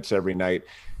many minutes every night.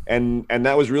 And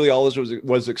that was really all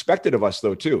was expected of us,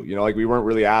 though, too. We weren't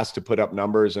really asked to put up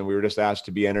numbers, and we were just asked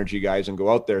to be energy guys and go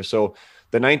out there. So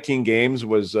the 19 games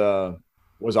was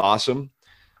awesome,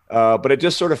 but it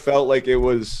just sort of felt like it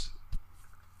was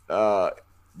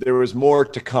there was more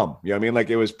to come.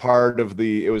 It was part of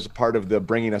the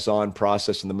bringing us on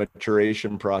process and the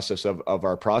maturation process of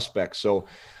our prospects. So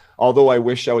although I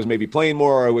wish I was maybe playing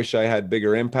more, or I wish I had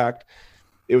bigger impact,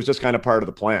 it was just kind of part of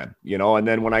the plan, And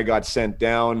then when I got sent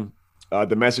down,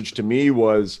 the message to me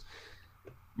was,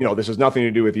 this has nothing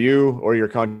to do with you or your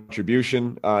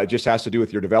contribution. It just has to do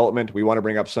with your development. We want to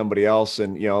bring up somebody else,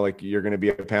 and you're going to be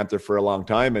a Panther for a long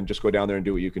time, and just go down there and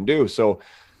do what you can do. So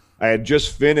I had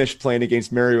just finished playing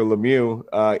against Mario Lemieux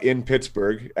in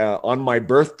Pittsburgh on my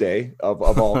birthday of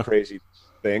all crazy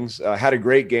things. Had a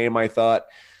great game, I thought.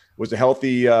 Was a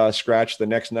healthy scratch the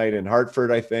next night in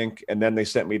Hartford, I think. And then they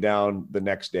sent me down the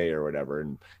next day or whatever.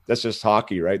 And that's just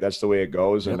hockey, right? That's the way it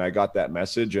goes. Yep. And I got that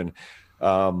message. And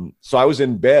so I was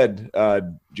in bed,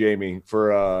 Jamie,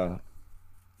 for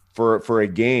a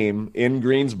game in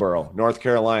Greensboro, North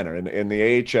Carolina, in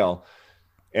the AHL.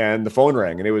 And the phone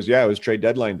rang, and it was trade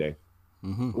deadline day,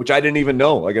 which I didn't even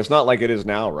know. It's not like it is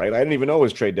now, right? I didn't even know it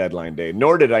was trade deadline day,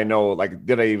 nor did I know,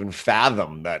 did I even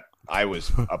fathom that I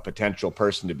was a potential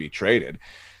person to be traded.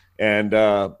 And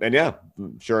yeah,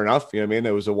 sure enough,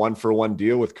 it was a 1-for-1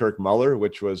 deal with Kirk Muller,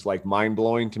 which was mind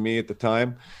blowing to me at the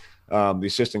time. the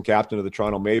assistant captain of the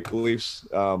Toronto Maple Leafs.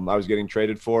 I was getting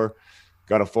traded for.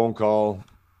 Got a phone call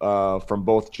from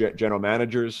both general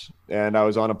managers, and I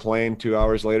was on a plane 2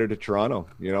 hours later to Toronto.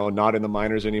 Not in the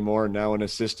minors anymore, now in a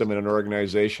system and an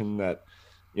organization that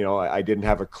I didn't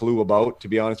have a clue about, to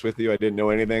be honest with you. I didn't know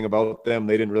anything about them.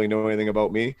 They didn't really know anything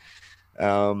about me.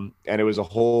 And it was a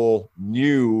whole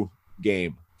new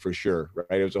game for sure,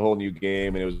 right? It was a whole new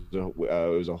game, and it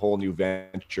was a whole new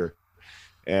venture.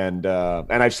 And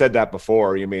I've said that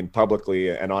before, publicly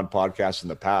and on podcasts in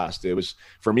the past. It was,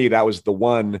 for me, that was the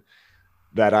one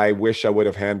that I wish I would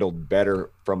have handled better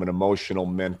from an emotional,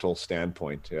 mental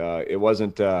standpoint. It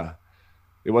wasn't a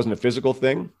physical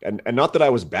thing, and not that I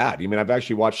was bad. I've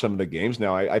actually watched some of the games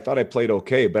now. I thought I played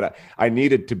okay, but I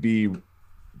needed to be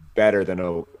better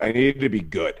I needed to be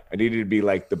good. I needed to be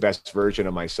like the best version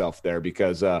of myself there,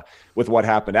 because with what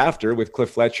happened after, with Cliff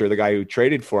Fletcher, the guy who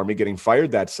traded for me, getting fired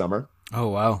that summer. Oh,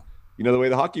 wow. The way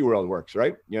the hockey world works,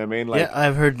 right? You know what I mean? Yeah,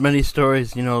 I've heard many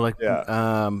stories, we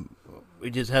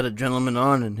just had a gentleman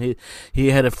on, and he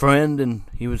had a friend, and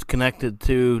he was connected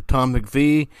to Tom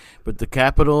McVie with the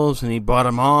Capitals, and he brought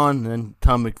him on, and then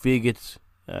Tom McVie gets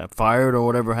fired or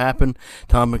whatever happened.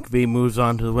 Tom McVie moves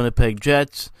on to the Winnipeg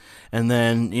Jets, and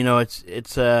then when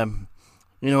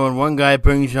one guy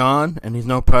brings you on and he's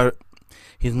no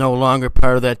longer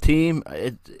part of that team.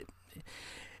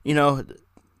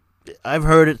 I've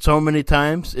heard it so many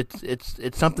times.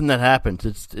 It's something that happens.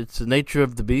 It's the nature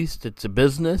of the beast. It's a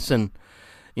business, and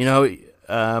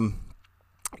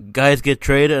guys get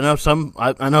traded.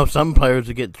 I know some players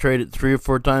that get traded 3 or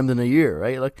 4 times in a year,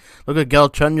 right? Like, look at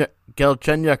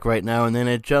Galchenyuk right now in the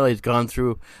NHL. He's gone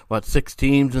through 6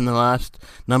 teams in the last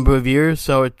number of years.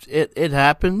 So it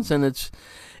happens, and it's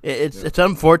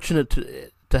unfortunate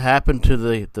to happen to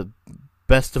the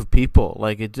best of people.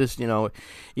 Like, it just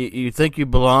you think you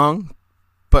belong,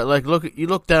 but like you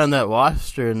look down that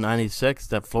roster in '96,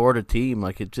 that Florida team.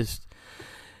 Like, it just,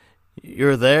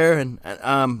 you're there,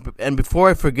 and before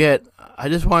I forget, I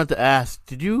just wanted to ask: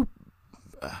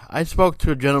 I spoke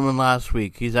to a gentleman last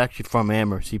week. He's actually from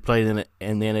Amherst. He played in the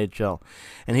NHL,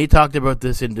 and he talked about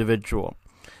this individual.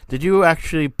 Did you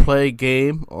actually play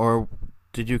game, or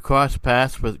did you cross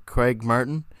paths with Craig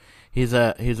Martin? He's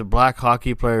a black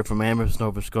hockey player from Amherst,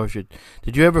 Nova Scotia.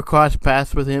 Did you ever cross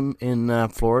paths with him in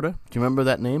Florida? Do you remember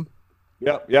that name?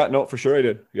 Yeah, no, for sure I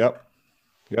did. Yep.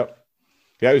 Yeah,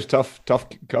 he was tough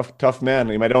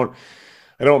man. I don't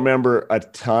remember a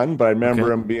ton, but I remember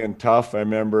him being tough. I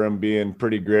remember him being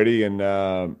pretty gritty and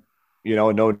no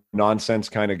nonsense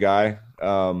kind of guy.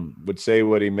 Would say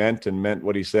what he meant and meant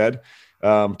what he said.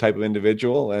 Type of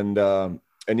individual. And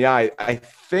yeah, I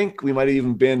think we might have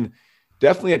even been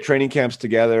definitely at training camps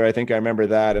together. I think I remember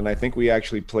that. And I think we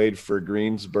actually played for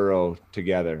Greensboro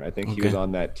together. I think he was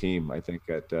on that team, I think,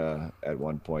 at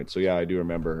one point. So yeah, I do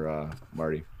remember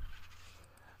Marty.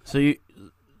 So you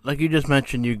just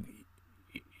mentioned, you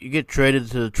get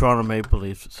traded to the Toronto Maple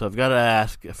Leafs. So I've got to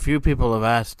ask, a few people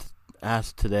have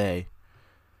asked today.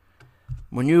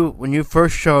 When you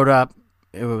first showed up,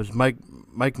 it was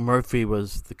Mike Murphy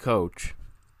was the coach.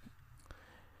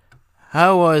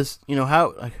 How was,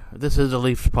 this is a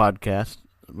Leafs podcast.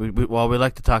 We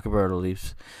like to talk about the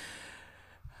Leafs.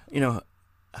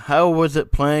 How was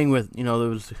it playing with, there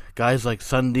was guys like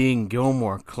Sundin,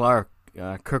 Gilmore, Clark,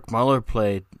 Kirk Muller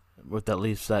played with the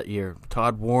Leafs that year.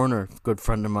 Todd Warner, good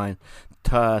friend of mine.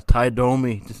 Ty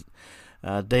Domi,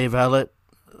 Dave Ellett.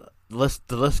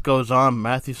 The list goes on.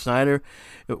 Matthew Snyder.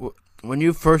 When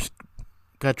you first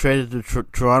got traded to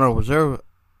Toronto, was there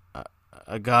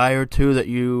a guy or two that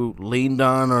you leaned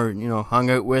on or hung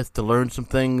out with to learn some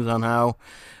things on how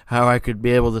I could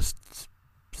be able to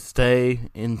stay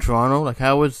in Toronto? Like,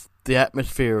 how was the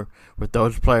atmosphere with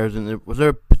those players? And was there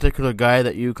a particular guy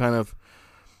that you kind of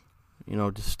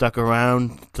just stuck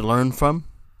around to learn from?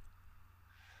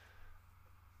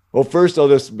 Well, first I'll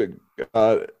just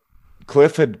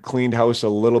Cliff had cleaned house a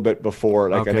little bit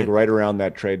before, I think right around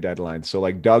that trade deadline. So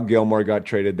like Doug Gilmore got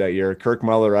traded that year. Kirk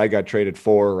Muller, I got traded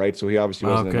for, right? So he obviously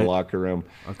wasn't in the locker room.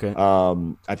 Okay.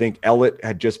 I think Ellett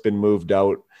had just been moved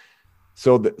out.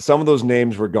 So some of those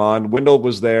names were gone. Wendell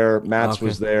was there. Matz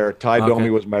was there. Ty Domi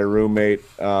was my roommate.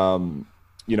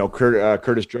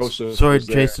 Curtis Joseph. Sorry,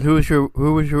 Jason. Who was your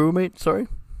roommate? Sorry.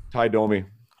 Ty Domi.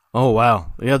 Oh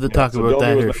wow, we have to talk about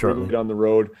that here shortly. Down the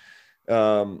road.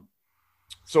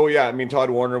 So yeah, Todd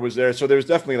Warner was there. So there's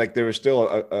definitely there was still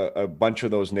a bunch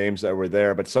of those names that were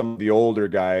there, but some of the older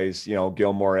guys,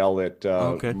 Gilmore,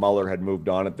 Ellett, Muller had moved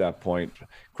on at that point.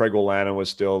 Craig O'Lannon was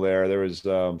still there. There was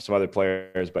some other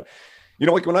players, but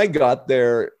when I got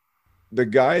there, the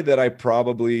guy that I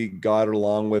probably got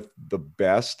along with the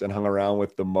best and hung around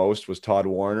with the most was Todd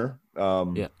Warner.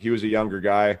 Yeah. He was a younger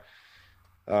guy.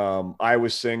 I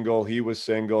was single. He was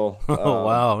single. Oh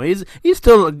wow, he's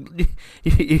still.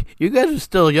 You guys are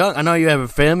still young. I know you have a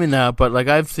family now, but like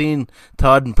I've seen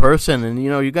Todd in person, and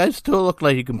you guys still look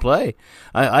like you can play.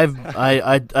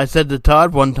 I said to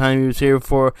Todd one time he was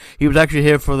actually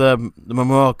here for the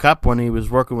Memorial Cup when he was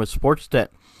working with Sportsnet.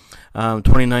 The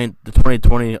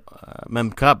 2020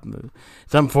 Mem Cup.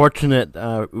 It's unfortunate.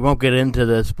 We won't get into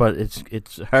this, but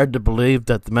it's hard to believe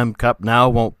that the Mem Cup now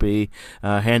won't be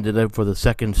handed out for the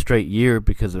second straight year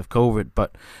because of COVID.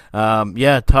 But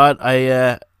Todd,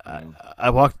 I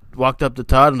walked up to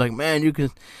Todd and like, man,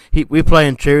 we play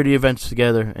in charity events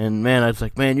together, and man, I was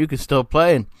like, man, you can still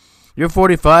play, and you're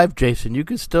 45, Jason. You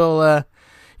can still.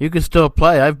 You can still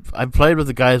play. I've played with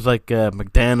the guys like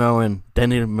McDano and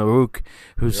Denny Marouk,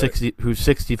 who's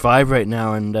 65 right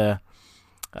now, and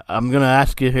I'm gonna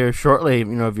ask you here shortly,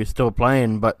 if you're still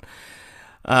playing. But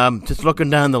just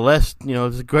looking down the list,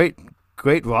 it's a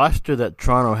great roster that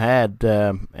Toronto had,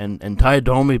 and Ty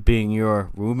Domi being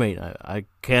your roommate. I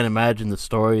can't imagine the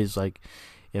stories like.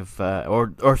 And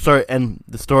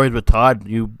the stories with Todd,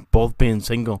 you both being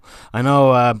single. I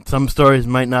know some stories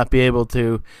might not be able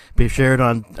to be shared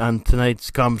on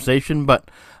tonight's conversation, but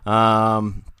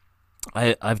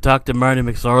I've talked to Marty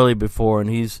McSorley before, and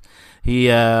he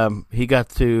got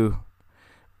to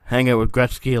hang out with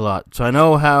Gretzky a lot. So I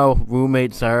know how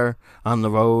roommates are on the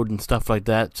road and stuff like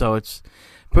that. So it's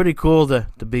pretty cool to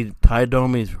be Ty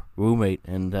Domi's roommate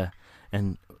and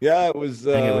it was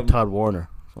hang out with Todd Warner.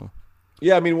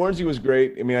 Yeah, I mean, Warnsey was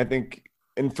great. I mean, I think,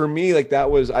 and for me, like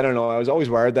that was, I don't know, I was always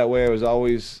wired that way. I was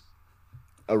always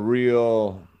a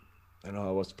real, I don't know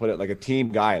how else to put it, like a team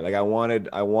guy. Like I wanted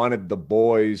the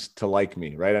boys to like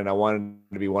me, right? And I wanted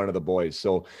to be one of the boys.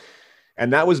 So,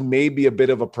 and that was maybe a bit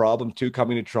of a problem too,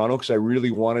 coming to Toronto, because I really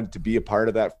wanted to be a part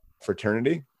of that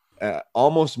fraternity,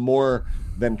 almost more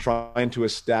than trying to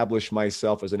establish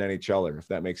myself as an NHLer, if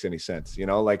that makes any sense.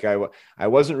 Like I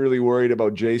wasn't really worried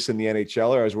about Jason, the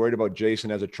NHLer. I was worried about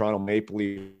Jason as a Toronto Maple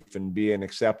Leaf and being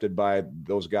accepted by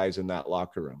those guys in that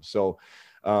locker room. So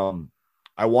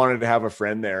I wanted to have a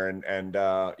friend there, and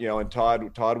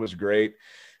Todd was great.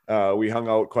 We hung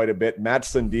out quite a bit. Matt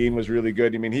Sundin was really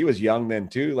good. I mean, he was young then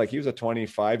too. Like he was a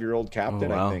 25-year-old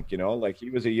captain, I think, like he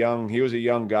was a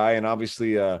young guy, and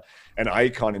obviously an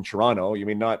icon in Toronto. I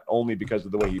mean, not only because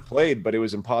of the way he played, but it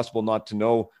was impossible not to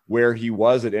know where he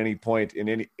was at any point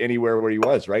in anywhere where he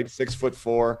was, right?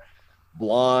 6'4",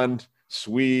 blonde,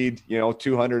 Swede,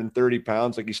 230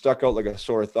 pounds. Like he stuck out like a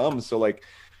sore thumb. So like,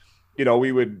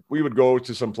 we would go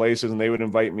to some places and they would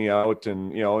invite me out,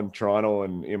 and, in Toronto.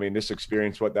 And I mean, this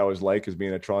experience, what that was like as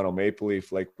being a Toronto Maple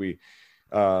Leaf, like we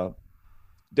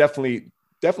definitely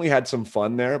had some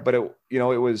fun there, but it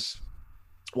was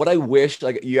what I wish,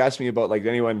 like you asked me about, like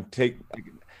anyone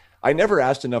I never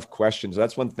asked enough questions.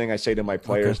 That's one thing I say to my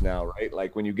players now, right?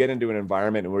 Like when you get into an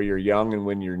environment where you're young and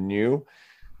when you're new,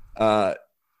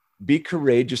 be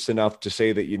courageous enough to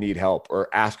say that you need help or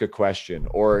ask a question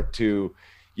or to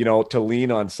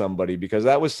lean on somebody, because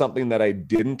that was something that I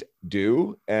didn't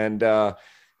do. And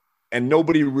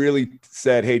nobody really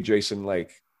said, hey, Jason,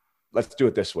 like, let's do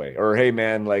it this way. Or, hey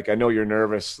man, like, I know you're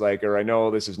nervous, like, or I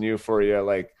know this is new for you.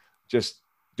 Like, just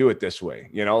do it this way,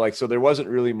 like, so there wasn't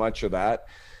really much of that.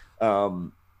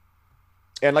 And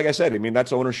like I said, I mean,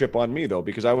 that's ownership on me though,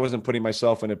 because I wasn't putting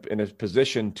myself in a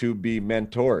position to be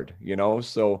mentored,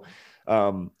 so,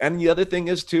 and the other thing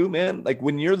is too, man, like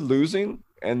when you're losing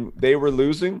and they were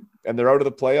losing and they're out of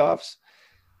the playoffs,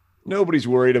 nobody's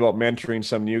worried about mentoring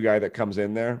some new guy that comes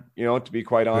in there, to be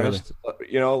quite honest.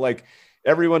 Really? Like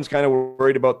everyone's kind of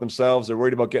worried about themselves. They're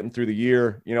worried about getting through the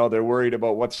year. They're worried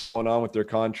about what's going on with their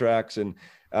contracts. And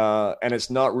it's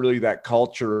not really that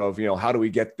culture of, how do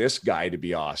we get this guy to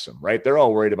be awesome, right? They're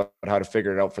all worried about how to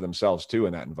figure it out for themselves too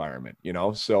in that environment,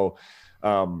 So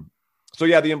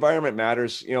yeah, the environment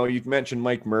matters. You've mentioned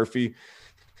Mike Murphy.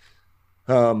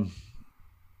 I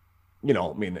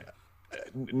mean,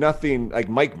 nothing like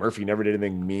Mike Murphy never did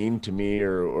anything mean to me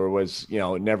or was,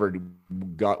 never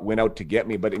went out to get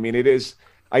me. But I mean,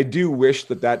 I do wish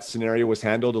that scenario was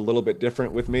handled a little bit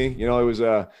different with me. It was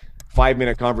a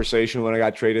 5-minute conversation when I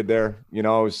got traded there. I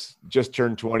was just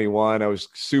turned 21. I was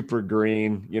super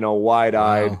green,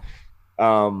 wide-eyed,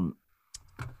 and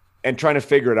trying to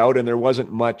figure it out. And there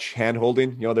wasn't much hand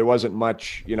holding, there wasn't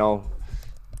much,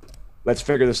 let's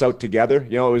figure this out together.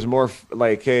 It was more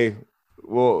like, hey,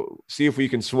 we'll see if we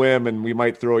can swim and we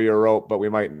might throw you a rope, but we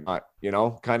might not,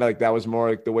 kind of like that was more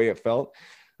like the way it felt.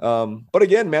 But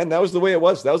again, man, that was the way it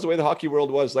was. That was the way the hockey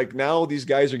world was. Like now these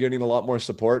guys are getting a lot more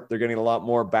support. They're getting a lot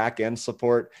more back end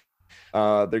support.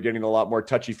 They're getting a lot more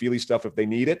touchy feely stuff if they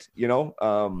need it,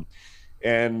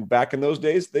 and back in those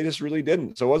days, they just really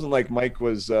didn't. So it wasn't like Mike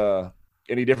was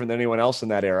any different than anyone else in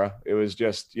that era. It was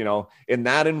just, in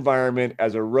that environment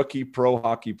as a rookie pro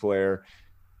hockey player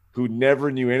who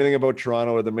never knew anything about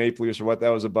Toronto or the Maple Leafs or what that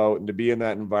was about, and to be in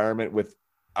that environment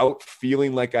without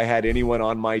feeling like I had anyone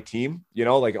on my team,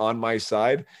 like on my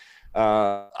side,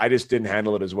 I just didn't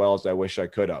handle it as well as I wish I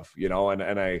could have,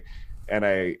 and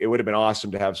it would have been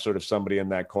awesome to have sort of somebody in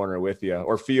that corner with you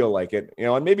or feel like it,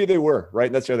 and maybe they were, right.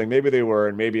 And that's the other thing. Maybe they were,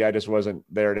 and maybe I just wasn't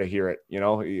there to hear it.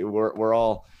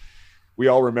 We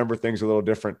all remember things a little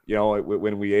different,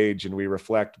 when we age and we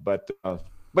reflect, but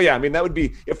yeah, I mean, that would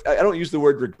be, if I don't use the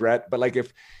word regret, but like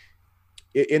if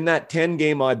in that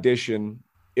 10-game audition,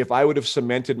 if I would have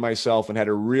cemented myself and had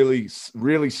a really,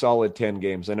 really solid 10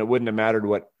 games, then it wouldn't have mattered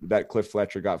what that Cliff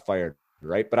Fletcher got fired.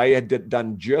 Right. But I had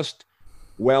done just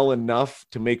well enough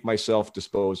to make myself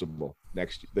disposable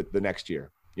the next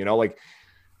year, like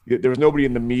there was nobody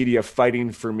in the media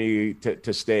fighting for me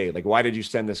to stay. Like, why did you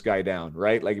send this guy down?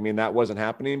 Right. Like, I mean, that wasn't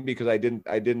happening because I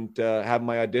didn't have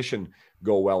my audition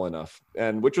go well enough,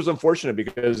 and which was unfortunate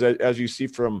because as you see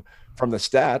from the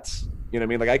stats,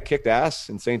 like I kicked ass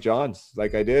in St. John's,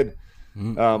 like I did,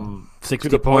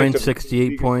 60 points,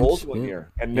 68 points one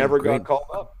year, and never got called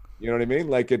up. You know what I mean?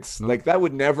 Like like that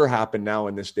would never happen now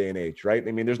in this day and age, right?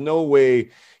 I mean, there's no way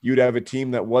you'd have a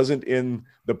team that wasn't in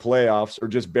the playoffs or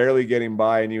just barely getting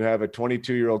by, and you have a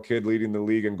 22-year-old kid leading the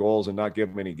league in goals and not give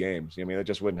him any games. I mean, that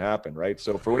just wouldn't happen, right?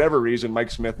 So for whatever reason, Mike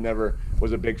Smith never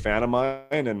was a big fan of mine,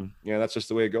 and that's just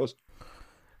the way it goes.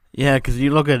 Yeah, because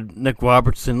you look at Nick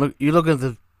Robertson, you look at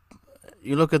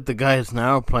the guys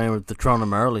now playing with the Toronto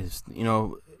Marlies.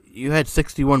 You had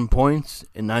 61 points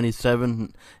in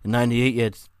 97, in 98 you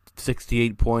had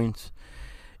 68 points.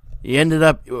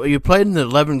 You played in the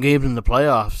 11 games in the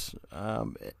playoffs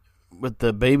with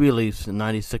the Baby Leafs in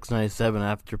 96, 97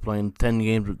 after playing 10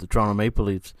 games with the Toronto Maple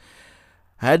Leafs.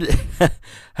 How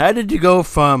did you go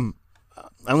from...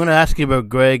 I'm going to ask you about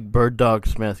Greg Bird Dog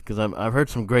Smith because I've heard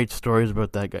some great stories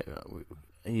about that guy.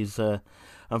 He's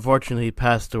unfortunately he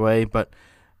passed away, but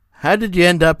how did you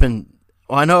end up in...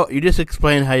 Well, I know you just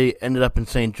explained how you ended up in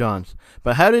St. John's,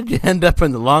 but how did you end up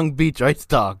in the Long Beach Ice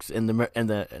Dogs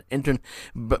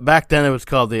But back then it was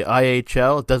called the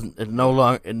IHL.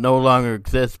 It no longer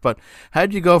exists. But how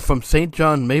did you go from St.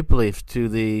 John Maple Leafs to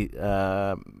the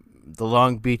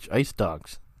Long Beach Ice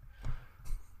Dogs?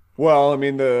 Well, I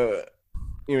mean to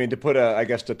put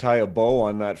to tie a bow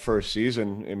on that first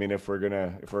season. I mean, if we're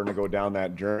gonna go down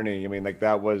that journey, I mean, like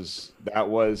that was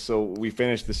so we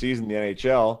finished the season in the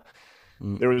NHL.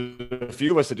 There was a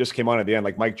few of us that just came on at the end,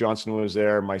 like Mike Johnson was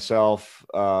there, myself.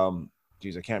 I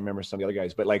can't remember some of the other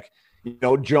guys, but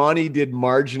Johnny did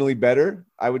marginally better,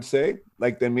 I would say,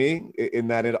 than me in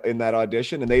that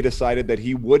audition. And they decided that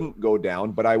he wouldn't go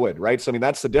down, but I would, right? So, I mean,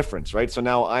 that's the difference, right? So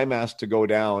now I'm asked to go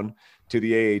down to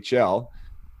the AHL.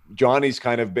 Johnny's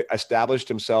kind of established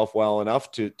himself well enough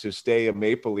to stay a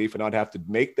Maple Leaf and not have to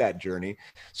make that journey.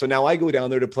 So now I go down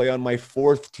there to play on my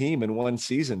fourth team in one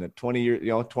season at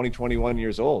 21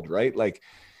 years old, right? Like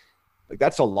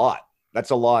that's a lot. That's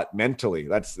a lot mentally.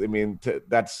 That's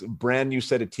brand new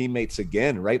set of teammates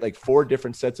again, right? Like 4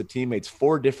 different sets of teammates,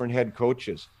 4 different head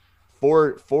coaches,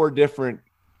 four different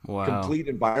complete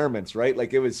environments, right?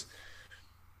 Like it was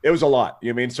a lot.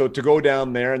 So to go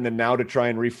down there and then now to try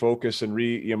and refocus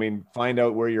and find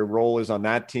out where your role is on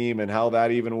that team and how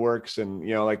that even works. And,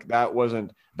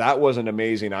 that wasn't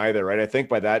amazing either. Right. I think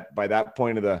by that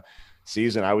point of the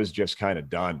season, I was just kind of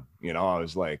done. I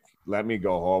was like, let me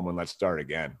go home and let's start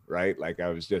again. Right. Like I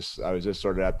was just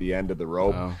sort of at the end of the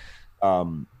rope.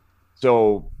 Wow.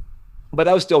 But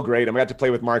that was still great. I got to play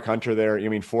with Mark Hunter there.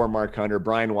 For Mark Hunter,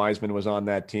 Brian Wiseman was on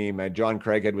that team. John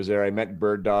Craighead was there. I met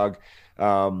Bird Dog.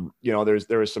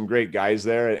 There was some great guys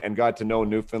there and got to know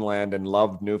Newfoundland and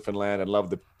loved Newfoundland and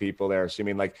loved the people there. So,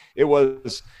 it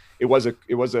was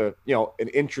an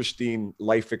interesting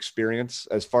life experience.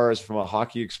 As far as from a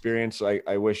hockey experience,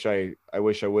 I wish I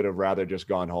would have rather just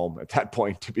gone home at that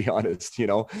point, to be honest. It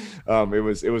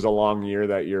was a long year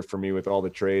that year for me with all the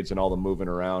trades and all the moving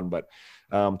around. But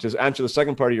to answer the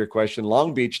second part of your question,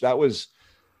 Long Beach, that was,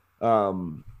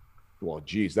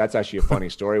 that's actually a funny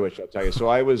story, which I'll tell you. So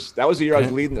that was the year I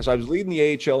was leading. So I was leading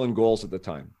the AHL in goals at the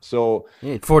time. So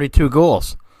you had 42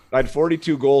 goals. I had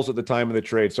 42 goals at the time of the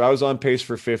trade. So I was on pace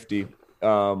for 50.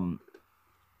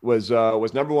 Was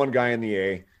number one guy in the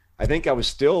A. I think I was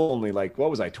still only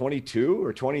 22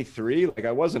 or 23? Like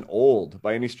I wasn't old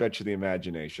by any stretch of the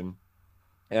imagination.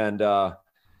 And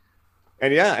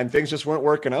and things just weren't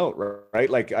working out, right?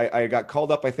 Like I got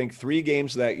called up, I think 3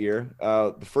 games that year.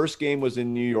 The first game was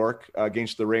in New York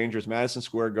against the Rangers, Madison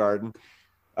Square Garden.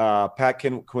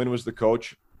 Quinn was the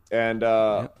coach, and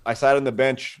I sat on the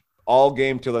bench all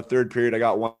game till the third period. I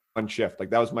got one shift. Like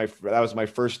that was my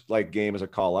first like game as a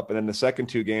call up, and then the second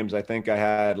 2 games, I think I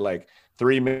had like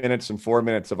 3 minutes and 4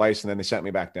 minutes of ice, and then they sent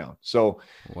me back down. So,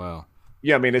 wow,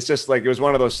 yeah, I mean, it's just like it was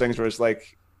one of those things where it's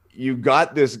like, you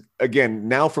got this again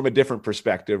now from a different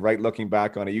perspective, right? Looking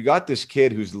back on it, you got this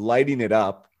kid who's lighting it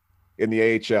up in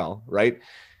the AHL, right?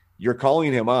 You're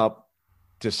calling him up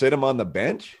to sit him on the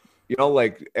bench,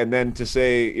 like, and then to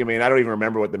say, I mean, I don't even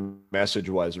remember what the message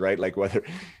was, right? Like whether,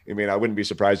 I mean, I wouldn't be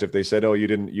surprised if they said, "Oh, you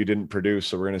didn't produce,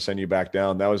 so we're going to send you back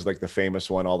down." That was like the famous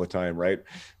one all the time, right?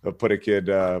 Put a kid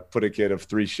of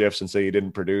 3 shifts and say you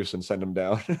didn't produce and send him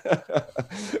down.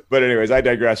 But anyways, I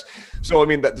digress. So I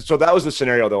mean, that was the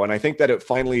scenario though, and I think that it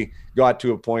finally got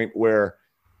to a point where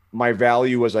my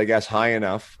value was, I guess, high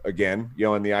enough again,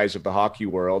 in the eyes of the hockey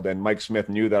world. And Mike Smith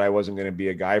knew that I wasn't going to be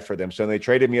a guy for them. So they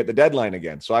traded me at the deadline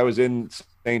again. So I was in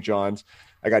St. John's.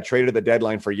 I got traded at the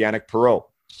deadline for Yannick Perreault.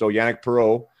 So Yannick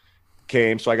Perreault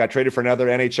came. So I got traded for another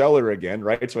NHLer again,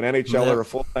 right? So an NHLer, a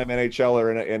full-time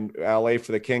NHLer in LA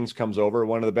for the Kings comes over,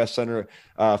 one of the best center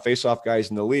face-off guys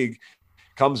in the league,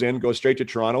 comes in, goes straight to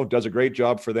Toronto, does a great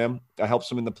job for them, helps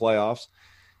them in the playoffs.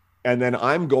 And then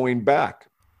I'm going back.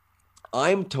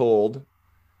 I'm told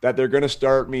that they're going to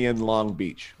start me in Long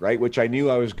Beach, right? Which I knew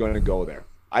I was going to go there.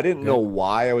 I didn't know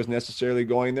why I was necessarily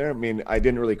going there. I mean, I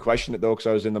didn't really question it though, because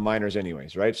I was in the minors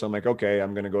anyways, right? So I'm like, okay,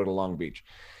 I'm going to go to Long Beach.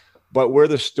 But where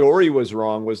the story was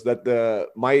wrong was that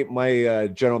my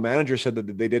general manager said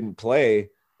that they didn't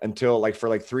play until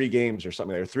for 3 games or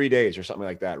something, or 3 days or something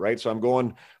like that, right? So I'm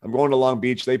going to Long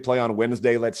Beach. They play on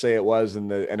Wednesday, let's say it was,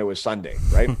 and it was Sunday,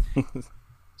 right?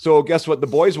 So guess what the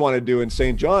boys want to do in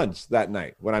St. John's that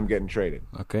night when I'm getting traded?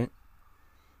 Okay.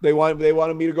 They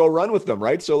wanted me to go run with them,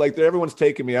 right? So everyone's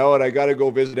taking me out. I got to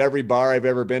go visit every bar I've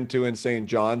ever been to in St.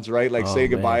 John's, right? Say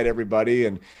goodbye to everybody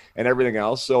and everything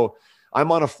else. So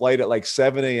I'm on a flight at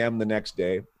 7 a.m. the next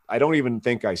day. I don't even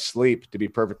think I sleep, to be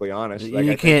perfectly honest.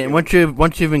 You can't. Once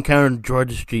you've encountered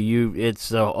Georgia Street,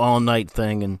 it's an all night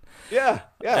thing, and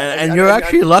and you're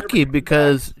actually lucky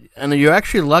because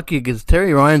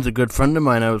Terry Ryan's a good friend of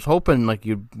mine. I was hoping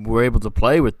you were able to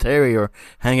play with Terry or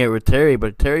hang out with Terry,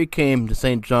 but Terry came to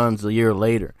St. John's a year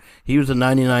later. He was a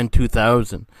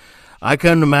 99-2000. I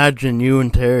couldn't imagine you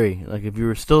and Terry, if you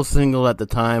were still single at the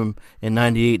time in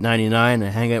 98, 99,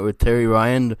 and hang out with Terry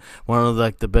Ryan, one of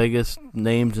the biggest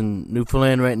names in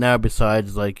Newfoundland right now,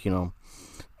 besides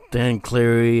Dan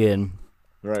Cleary and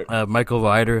Michael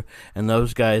Ryder and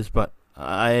those guys. But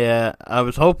I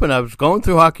was hoping, I was going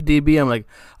through Hockey DB. I'm like,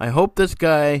 I hope this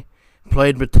guy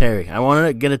played with Terry. I wanted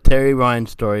to get a Terry Ryan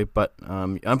story, but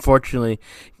unfortunately,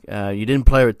 you didn't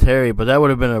play with Terry. But that would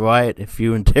have been a riot if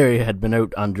you and Terry had been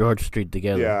out on George Street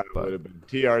together. Yeah, it would have been.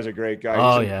 TR is a great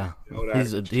guy.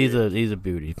 He's a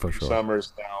beauty for sure.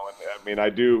 Summers now, and I mean,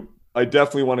 I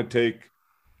definitely want to take.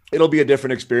 It'll be a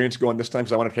different experience going this time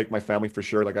because I want to take my family for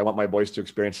sure. I want my boys to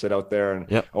experience it out there, and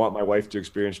I want my wife to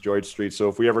experience George Street. So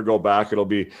if we ever go back, it'll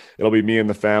be me and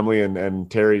the family.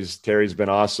 And Terry's been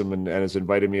awesome and has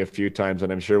invited me a few times,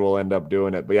 and I'm sure we'll end up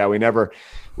doing it. But yeah, we never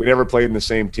played in the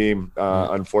same team,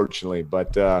 unfortunately.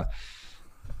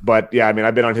 But yeah, I mean,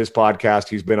 I've been on his podcast.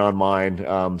 He's been on mine.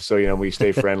 So, we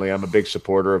stay friendly. I'm a big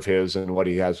supporter of his and what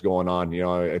he has going on.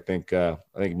 I think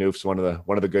Noof's one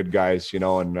of the good guys, and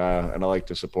I like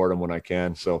to support him when I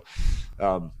can. So,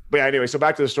 but yeah, anyway, so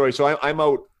back to the story. So I'm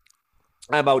out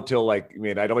till I don't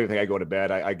even think I go to bed.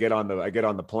 I get on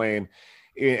the plane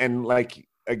and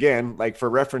again, for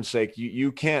reference sake,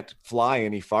 you can't fly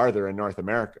any farther in North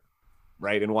America.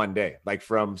 Right, in one day,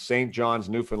 from St. John's,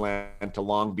 Newfoundland to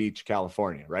Long Beach,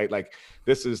 California, right?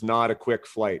 This is not a quick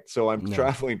flight. So I'm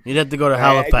traveling. You'd have to go to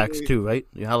Halifax too, right?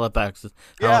 Halifax.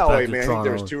 I think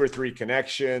there's 2 or 3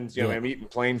 connections. I'm eating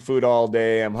plain food all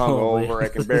day. I'm hungover. I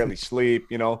can barely sleep.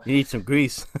 You eat some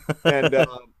grease.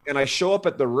 And I show up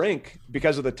at the rink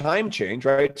because of the time change,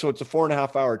 right? So it's a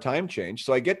 4.5-hour time change.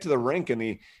 So I get to the rink in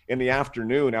the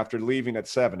afternoon after leaving at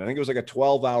 7. I think it was a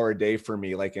 12-hour day for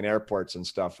me, in airports and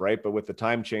stuff, right? But with the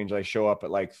time change, I show up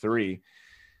at 3.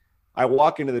 I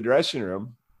walk into the dressing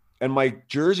room and my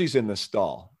jersey's in the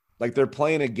stall. They're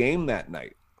playing a game that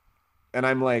night. And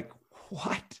I'm like,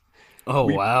 what? Oh,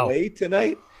 wow. Play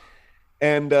tonight?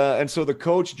 And so the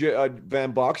coach,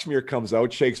 Van Boxmeer, comes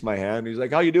out, shakes my hand. He's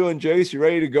like, how you doing, Jace? You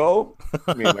ready to go?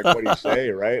 I mean, what do you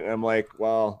say, right? And I'm like,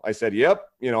 well, I said, yep.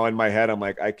 In my head, I'm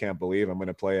like, I can't believe I'm going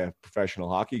to play a professional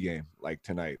hockey game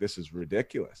tonight. This is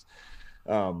ridiculous.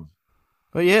 Well,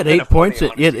 you had 8 points. You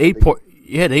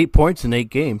you had 8 points in 8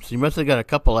 games. You must have got a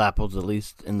couple apples at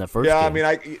least in the first game. Yeah, I mean,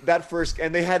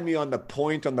 and they had me on the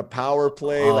point on the power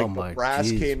play. Oh, like my Brass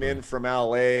geez, came man. in from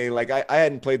LA. Like I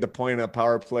hadn't played the point on the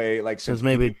power play like since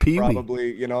maybe Pee-wee.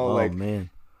 probably, Oh, man.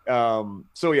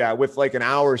 So yeah, with like an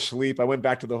hour's sleep, I went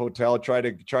back to the hotel, try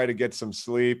to get some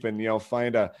sleep and,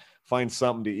 find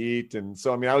something to eat. And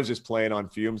so, I mean, I was just playing on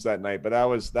fumes that night, but that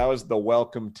was the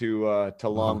welcome to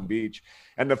Long Beach.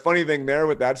 And the funny thing there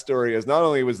with that story is not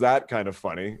only was that kind of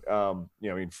funny,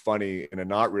 funny in a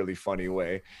not really funny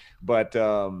way, but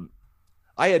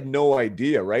I had no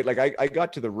idea, right? Like I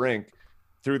got to the rink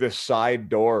through the side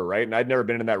door, right? And I'd never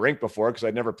been in that rink before because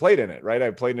I'd never played in it, right?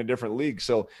 I played in a different league.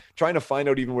 So trying to find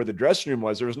out even where the dressing room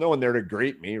was, there was no one there to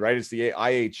greet me, right? It's the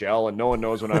IHL and no one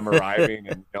knows when I'm arriving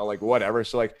and, like whatever.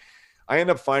 So like I end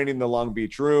up finding the Long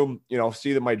Beach room,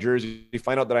 see that my jersey,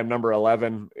 find out that I'm number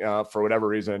 11 for whatever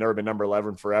reason. I've never been number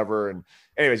 11 forever. And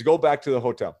anyways, go back to the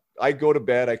hotel. I go to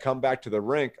bed. I come back to the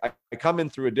rink. I come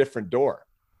in through a different door.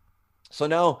 So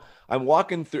now I'm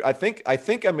walking through, I think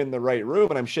I'm in the right room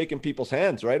and I'm shaking people's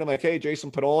hands, right? I'm like, hey,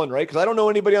 Jason Podollan, right? Because I don't know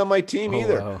anybody on my team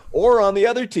either. Wow. Or on the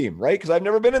other team, right? Because I've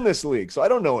never been in this league. So I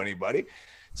don't know anybody.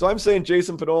 So I'm saying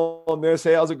Jason Podollan this,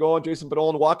 hey, how's it going? Jason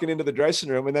Podollan, walking into the dressing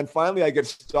room. And then finally I get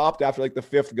stopped after like the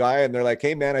 5th guy. And they're like,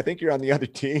 hey man, I think you're on the other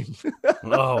team.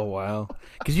 Oh, wow.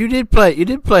 Because you did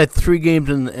play 3 games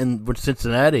with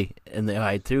Cincinnati in the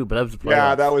I too, but that was the playoffs.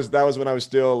 Yeah, that was when I was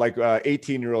still like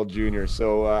 18-year-old junior.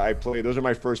 So I played, those are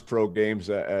my first pro games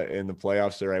in the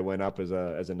playoffs there. I went up as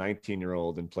a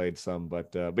 19-year-old and played some,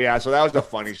 but yeah, so that was a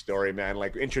funny story, man.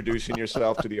 Like introducing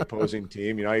yourself to the opposing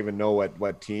team. You don't even know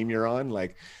what team you're on.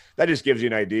 Like that just gives you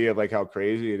an idea of like how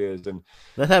crazy it is. And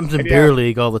that happens in beer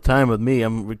league all the time with me.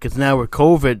 Because now with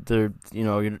COVID, you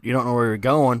don't know where you're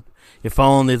going. You're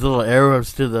following these little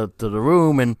arrows to the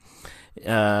room, and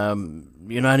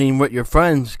you're not even with your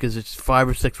friends because it's 5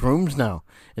 or 6 rooms now.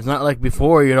 It's not like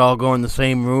before you'd all go in the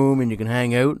same room and you can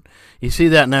hang out. You see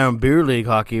that now in beer league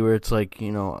hockey where it's like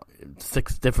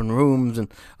 6 different rooms,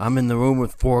 and I'm in the room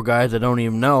with 4 guys I don't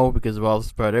even know because they're all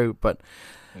spread out. But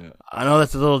yeah. I know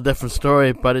that's a little different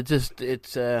story, but it's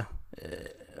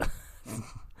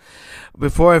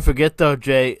before I forget though,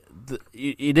 Jay,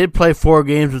 you did play 4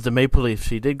 games with the Maple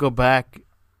Leafs. You did go back.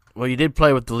 Well, you did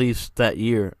play with the Leafs that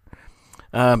year.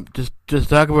 Just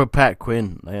talk about Pat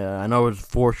Quinn. I know it was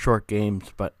 4 short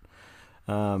games, but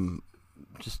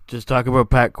just talk about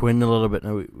Pat Quinn a little bit.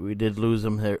 Now, we did lose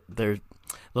him there a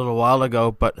little while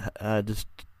ago, but just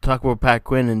talk about Pat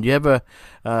Quinn. And do you have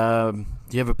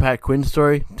a Pat Quinn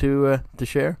story to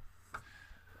share?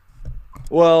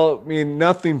 Well, I mean,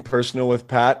 nothing personal with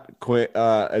Pat Quinn,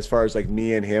 as far as like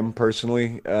me and him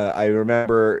personally. I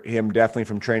remember him definitely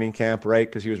from training camp, right?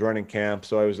 Because he was running camp,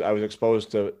 so I was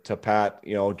exposed to Pat,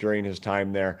 during his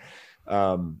time there.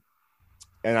 And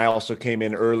I also came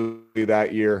in early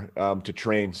that year to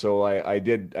train, so I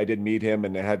did meet him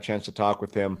and I had a chance to talk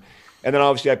with him. And then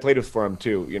obviously I played for him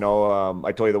too.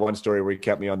 I told you the one story where he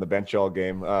kept me on the bench all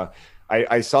game.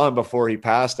 I saw him before he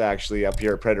passed, actually, up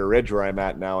here at Predator Ridge, where I'm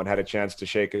at now, and had a chance to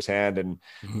shake his hand and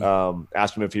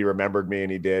asked him if he remembered me,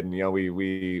 and he did. And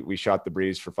we shot the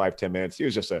breeze for 5-10 minutes. He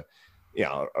was just a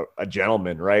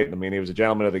gentleman, right? I mean, he was a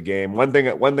gentleman of the game. One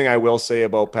thing I will say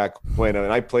about Pat Quinn, and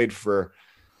I played for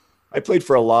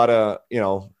a lot of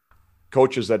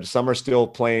coaches that some are still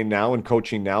playing now and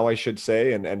coaching now, I should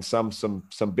say, and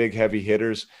some big heavy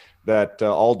hitters that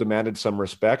all demanded some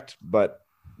respect, but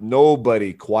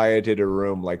nobody quieted a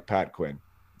room like Pat Quinn.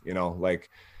 Like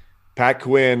Pat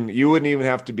Quinn, you wouldn't even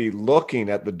have to be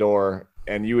looking at the door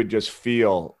and you would just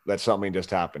feel that something just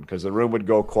happened because the room would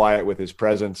go quiet with his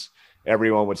presence.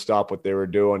 Everyone would stop what they were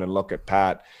doing and look at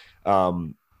Pat.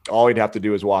 All he'd have to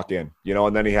do is walk in,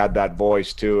 and then he had that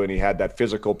voice too, and he had that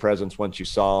physical presence once you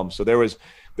saw him. So there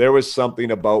was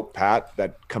something about Pat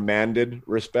that commanded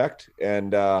respect.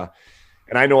 And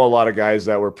I know a lot of guys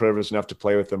that were privileged enough to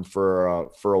play with him for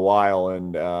a while,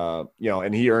 and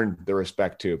and he earned the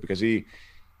respect too because he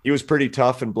was pretty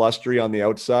tough and blustery on the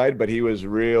outside, but he was a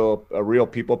real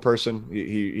people person.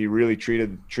 He really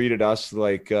treated us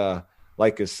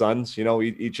like his sons,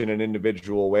 each in an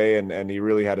individual way, and he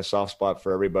really had a soft spot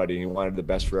for everybody. He wanted the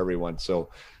best for everyone. So,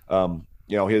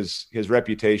 his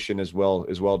reputation is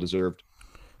well deserved.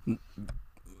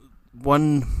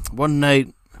 One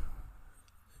night,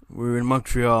 we were in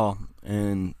Montreal,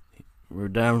 and we were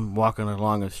down walking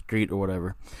along a street or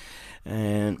whatever,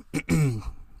 and it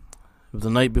was the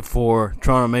night before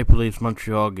Toronto Maple Leafs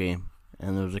Montreal game,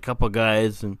 and there was a couple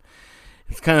guys, and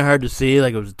it was kind of hard to see,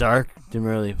 like it was dark, didn't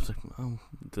really, it was like,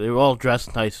 they were all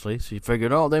dressed nicely, so you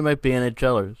figured, they might be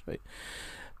NHLers, right?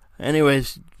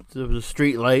 Anyways, there was a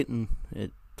street light, and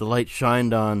the light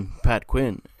shined on Pat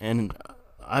Quinn, and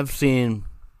I've seen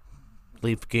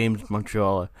Leaf games in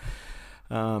Montreal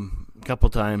a couple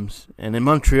times, and in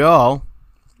Montreal,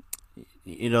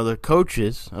 the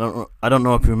coaches. I don't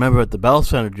know if you remember at the Bell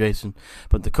Center, Jason,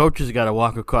 but the coaches got to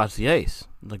walk across the ice.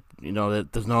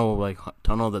 There's no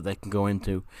tunnel that they can go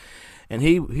into, and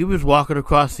he was walking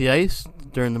across the ice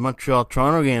during the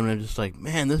Montreal-Toronto game, and I'm just like,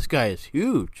 man, this guy is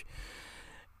huge.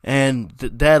 And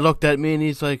Dad looked at me and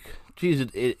he's like, geez,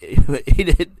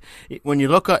 when you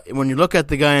look at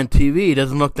the guy on TV, he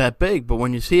doesn't look that big, but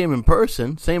when you see him in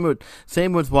person, same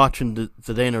with watching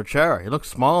Zdeno Chara. He looks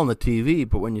small on the TV,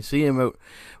 but when you see him out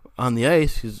on the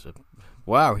ice, he's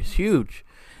huge.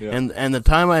 Yeah. And the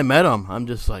time I met him, I'm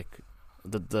just like,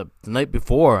 the night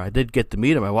before I did get to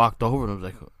meet him, I walked over and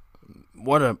I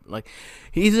was like,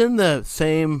 he's in the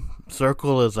same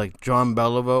circle as John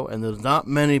Beliveau, and there's not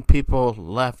many people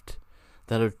left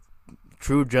that are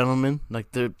true gentlemen.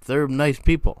 They're nice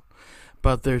people,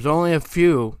 but there's only a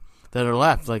few that are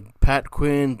left, like Pat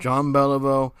Quinn, John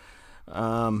Beliveau.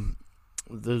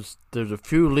 There's a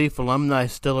few Leaf alumni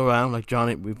still around, like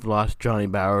Johnny. We've lost Johnny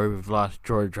Bauer. We've lost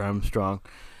George Armstrong.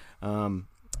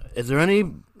 Is there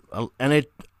any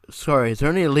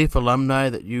Leaf alumni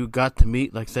that you got to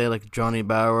meet, like Johnny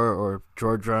Bauer or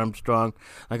George Armstrong?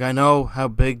 I know how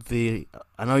big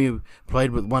I know you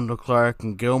played with Wendell Clark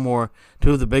and Gilmore,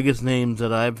 two of the biggest names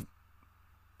that I've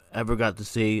ever got to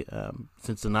see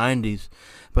since the 90s.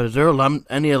 But is there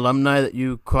any alumni that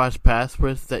you crossed paths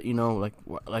with that,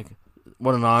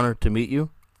 what an honor to meet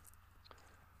you?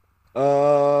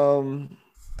 Well,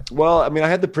 I mean, I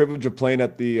had the privilege of playing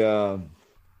at the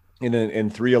in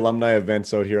 3 alumni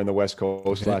events out here on the West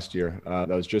Coast last year. That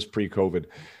was just pre-COVID.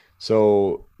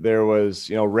 So there was,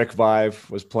 Rick Vive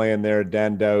was playing there,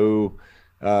 Dan Daou,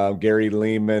 Gary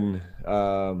Lehman,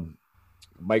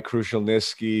 Mike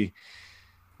Krushelnyski,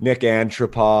 Nick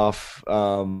Antropoff.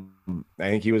 I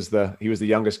think he was the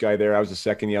youngest guy there. I was the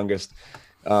second youngest.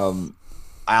 Al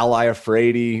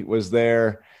Iafrate was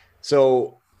there.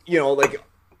 So,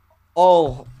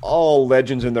 all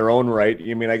legends in their own right.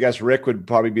 I mean, I guess Rick would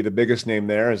probably be the biggest name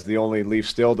there, as the only Leaf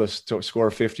still to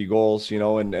score 50 goals,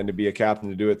 and to be a captain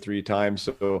to do it 3 times.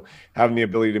 So having the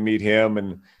ability to meet him,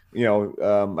 and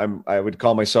I would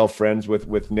call myself friends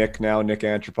with Nick now. Nick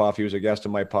Antropoff, he was a guest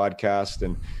on my podcast,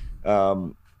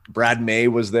 and Brad May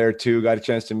was there too. Got a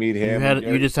chance to meet him.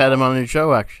 You just had him on your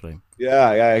show, actually.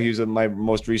 Yeah, he was my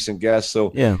most recent guest.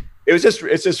 So yeah. It's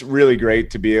just really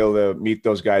great to be able to meet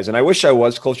those guys. And I wish I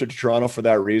was closer to Toronto for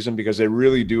that reason, because they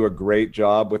really do a great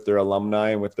job with their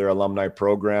alumni and with their alumni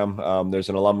program. There's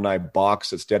an alumni box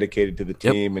that's dedicated to the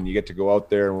team, and you get to go out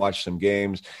there and watch some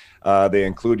games. They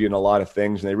include you in a lot of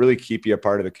things, and they really keep you a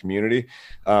part of the community.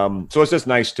 So it's just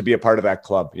nice to be a part of that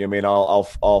club. I mean,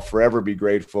 I'll forever be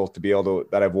grateful to be able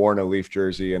that I've worn a Leaf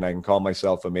jersey, and I can call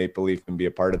myself a Maple Leaf and be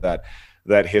a part of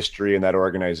that history and that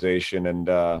organization, and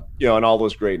and all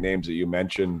those great names that you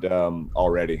mentioned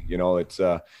already.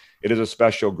 It is a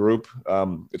special group.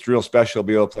 It's real special to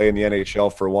be able to play in the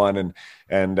NHL for one,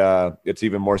 and it's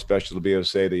even more special to be able to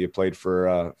say that you played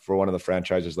for one of the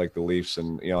franchises like the Leafs,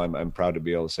 and I'm proud to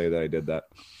be able to say that I did that.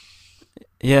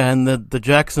 Yeah, and the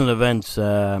Jackson events,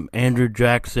 Andrew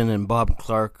Jackson and Bob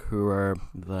Clark, who are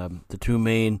the two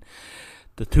main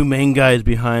guys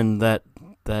behind that.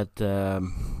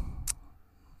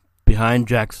 Behind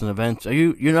Jackson events.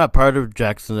 You're not part of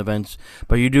Jackson events,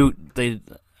 but you do.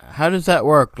 How does that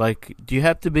work? Do you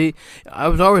have to be? I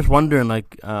was always wondering. I've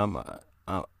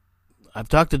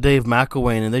talked to Dave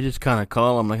McElwain, and they just kind of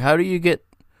call him. How do you get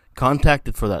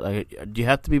contacted for that? Do you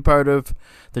have to be part of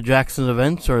the Jackson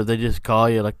events, or they just call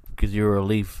you because you're a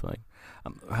Leaf?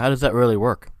 How does that really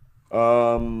work?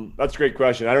 That's a great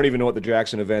question. I don't even know what the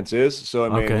Jackson events is, so I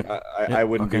mean, I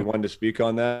wouldn't be one to speak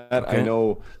on that.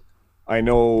 Okay. I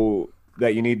know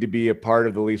that you need to be a part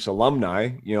of the Leafs alumni,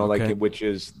 which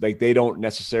is they don't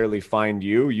necessarily find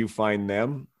you find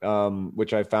them,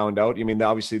 which I found out. I mean,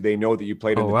 obviously they know that you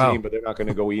played in the team, but they're not going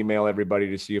to go email everybody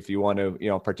to see if you want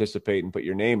to, participate and put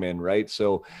your name in. Right.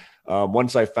 So,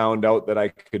 once I found out that I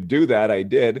could do that, I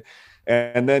did.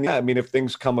 And then, I mean, if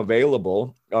things come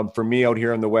available, for me out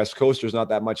here on the West Coast, there's not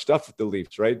that much stuff with the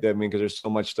Leafs, right? I mean, because there's so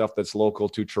much stuff that's local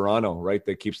to Toronto, right?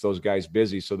 That keeps those guys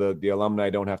busy, so the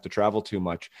alumni don't have to travel too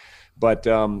much. But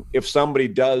if somebody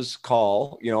does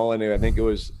call, and I think it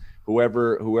was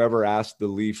whoever asked the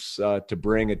Leafs to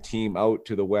bring a team out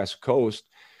to the West Coast,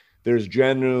 there's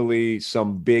generally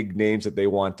some big names that they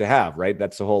want to have, right?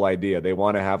 That's the whole idea. They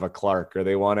want to have a Clark, or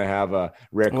they want to have a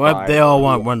Rick. Well, they all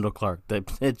want Wendell Clark.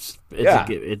 It's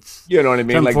you know what I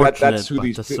mean? Like that's who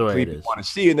these people want to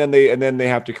see, and then they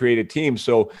have to create a team.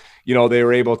 So, they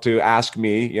were able to ask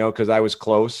me, because I was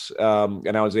close,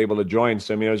 and I was able to join.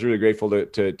 So, I mean, I was really grateful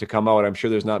to come out. I'm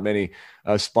sure there's not many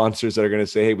sponsors that are going to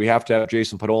say, hey, we have to have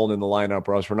Jason Podollan in the lineup,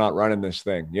 or else we're not running this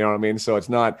thing. You know what I mean? So it's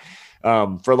not.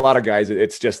 For a lot of guys,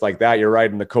 it's just like that. You're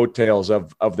riding the coattails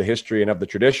of the history and of the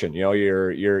tradition.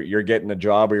 You're getting a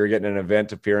job, or you're getting an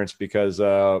event appearance because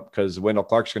Wendell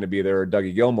Clark's going to be there, or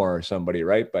Dougie Gilmore or somebody,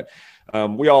 right? But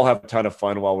we all have a ton of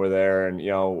fun while we're there, and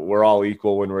we're all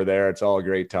equal when we're there. It's all a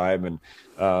great time, and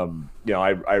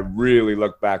I really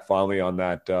look back fondly on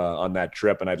that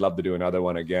trip, and I'd love to do another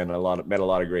one again. Met a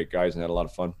lot of great guys and had a lot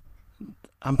of fun.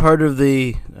 I'm part of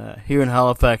the, here in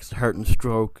Halifax, Heart and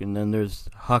Stroke, and then there's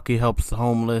Hockey Helps the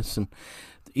Homeless, and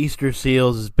the Easter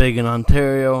Seals is big in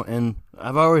Ontario, and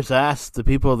I've always asked the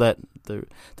people that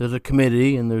there's a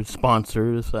committee and there's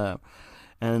sponsors,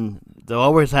 and they're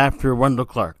always after Wendell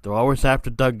Clark. They're always after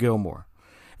Doug Gilmore.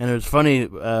 And it was funny,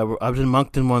 I was in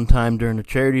Moncton one time during a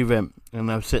charity event,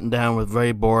 and I was sitting down with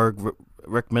Ray Borg,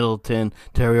 Rick Middleton,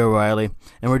 Terry O'Reilly,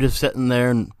 and we're just sitting there,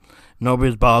 and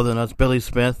nobody's bothering us, Billy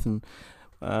Smith, and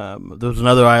there was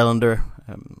another Islander,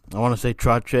 I want to say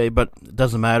Trotche, but it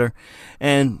doesn't matter.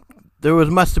 And there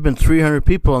must have been 300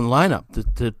 people in the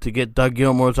lineup to get Doug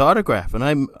Gilmore's autograph.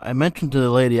 And I mentioned to the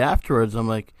lady afterwards, I'm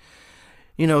like,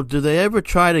 do they ever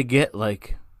try to get,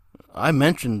 like, I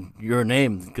mentioned your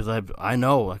name because I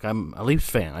know, like, I'm a Leafs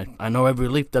fan. I know every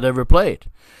Leaf that ever played.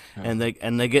 Yeah.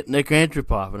 And they get Nick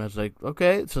Antropov. And I was like,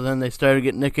 okay. So then they started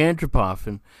getting Nick Antropov,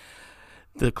 and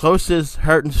the closest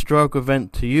Heart and Stroke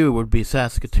event to you would be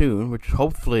Saskatoon, which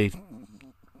hopefully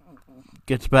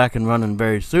gets back and running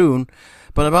very soon.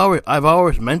 But I've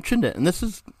always mentioned it, and this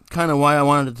is kind of why I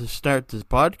wanted to start this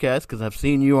podcast, because I've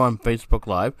seen you on Facebook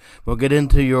Live. We'll get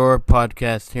into your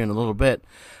podcast here in a little bit,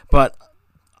 but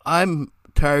I'm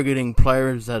targeting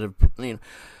players that have,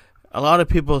 a lot of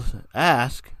people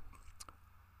ask,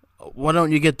 why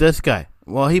don't you get this guy?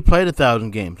 Well, he played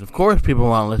 1,000 games. Of course people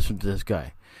want to listen to this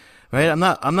guy. Right,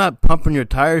 I'm not pumping your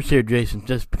tires here, Jason,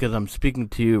 just because I'm speaking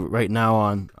to you right now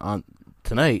on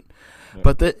tonight. Yeah.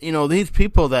 But these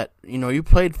people that you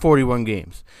played 41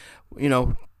 games.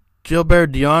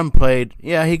 Gilbert Dion played.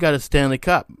 Yeah, he got a Stanley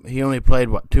Cup. He only played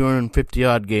 250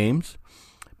 odd games,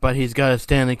 but he's got a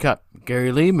Stanley Cup.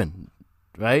 Gary Lehman,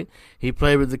 right? He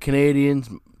played with the Canadians.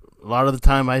 A lot of the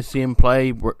time I see him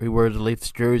play, he wears a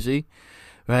Leafs jersey,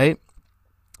 right?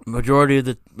 Majority of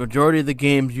the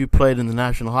games you played in the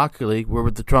National Hockey League were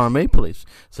with the Toronto Maple Leafs.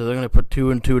 So they're going to put 2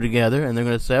 and 2 together, and they're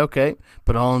going to say, okay,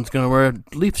 Podollan's going to wear a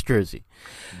Leafs jersey.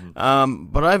 Mm-hmm.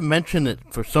 But I've mentioned it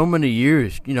for so many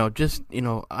years.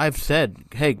 I've said,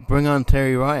 hey, bring on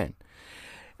Terry Ryan.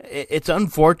 It's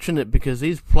unfortunate because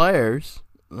these players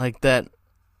like that,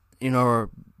 are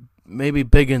maybe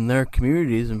big in their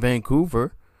communities in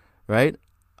Vancouver, right?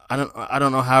 I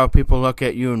don't know how people look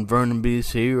at you in Vernon,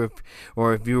 BC,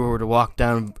 or if you were to walk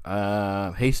down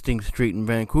Hastings Street in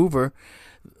Vancouver,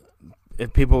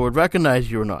 if people would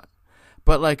recognize you or not.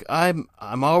 But like I'm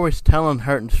always telling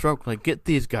Heart and Stroke, like, get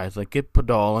these guys, like get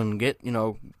Podollan, get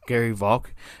Gary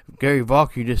Volk. Gary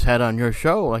Volk you just had on your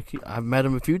show, like I've met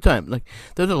him a few times. Like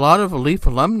there's a lot of Leaf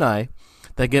alumni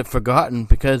that get forgotten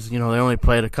because they only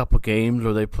played a couple games,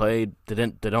 or they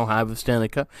don't have a Stanley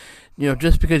Cup.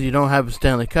 Just because you don't have a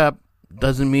Stanley Cup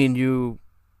doesn't mean you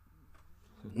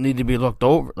need to be looked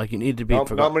over. Like you need to be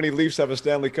forgotten. Not many Leafs have a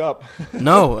Stanley Cup.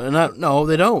 No,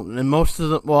 they don't. And most of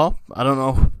them, well, I don't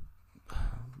know.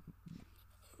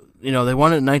 They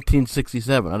won it in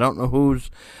 1967. I don't know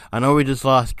I know we just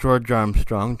lost George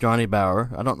Armstrong, Johnny Bauer.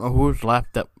 I don't know who's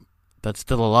left that's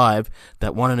still alive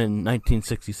that won it in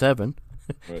 1967.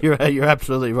 Right. You're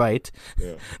absolutely right.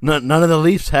 Yeah. None of the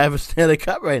Leafs have a Stanley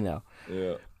Cup right now.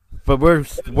 Yeah. But we're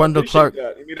Wendell Clark.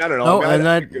 I don't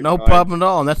know. No problem at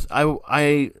all. And that's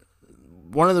I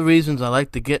one of the reasons I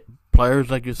like to get players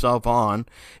like yourself on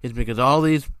is because all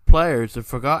these players are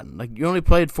forgotten. Like you only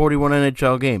played 41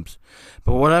 NHL games,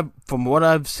 but from what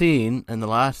I've seen in the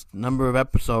last number of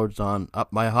episodes on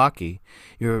Up My Hockey,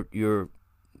 you're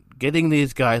getting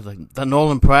these guys like the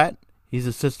Nolan Pratt. He's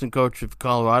assistant coach of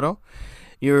Colorado.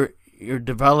 You're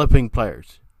developing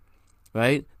players,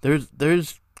 right?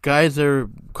 There's guys that are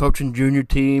coaching junior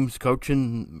teams,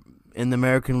 coaching in the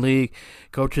American League,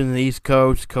 coaching in the East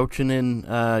Coast, coaching in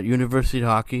university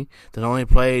hockey that only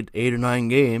played 8 or 9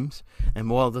 games. And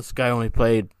this guy only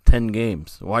played 10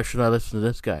 games. Why should I listen to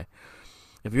this guy?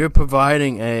 If you're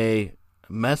providing a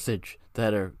message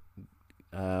that are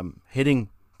hitting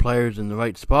players in the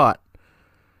right spot,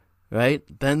 right?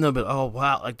 Then they'll be, oh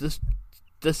wow, like this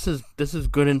is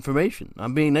good information.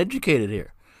 I'm being educated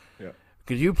here. Yeah.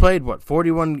 Because you played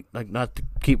 41, like, not to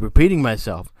keep repeating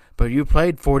myself, but you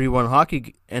played 41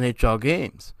 hockey NHL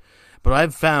games. But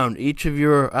I've found each of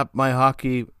your Up My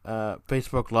Hockey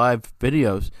Facebook Live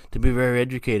videos to be very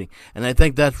educating, and I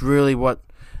think that's really what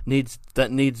needs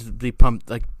to be pumped.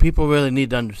 Like, people really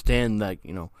need to understand that,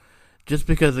 just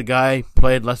because a guy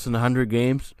played less than 100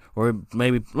 games, or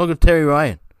maybe look at Terry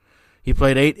Ryan, he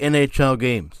played 8 NHL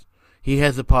games. He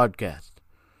has a podcast,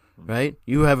 right?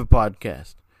 You have a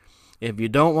podcast. If you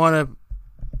don't want to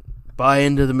buy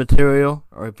into the material,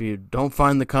 or if you don't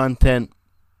find the content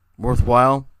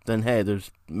worthwhile, then hey,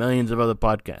 there's millions of other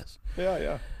podcasts.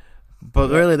 Yeah. But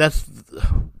really, that's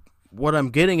what I'm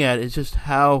getting at, is just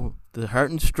how the Heart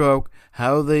and Stroke,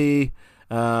 how the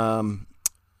Hockey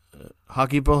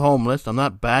for Homeless. I'm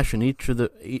not bashing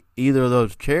either of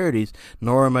those charities,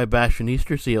 nor am I bashing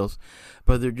Easter Seals,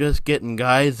 but they're just getting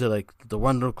guys that, like the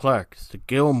Wendell Clarks, the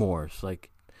Gilmores, I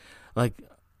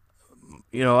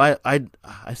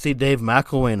see Dave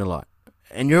McElwain a lot.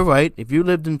 And you're right. If you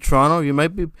lived in Toronto, you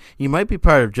might be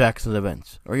part of Jackson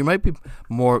events, or you might be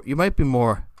more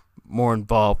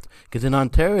involved. Because in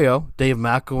Ontario, Dave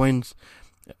McElwain's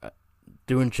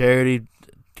doing charity.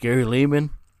 Gary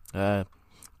Lehman,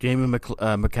 Jamie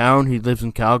McCown, he lives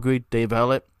in Calgary. Dave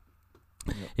Ellett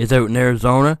is out in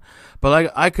Arizona.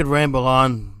 But I could ramble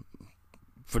on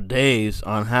for days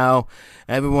on how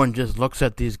everyone just looks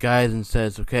at these guys and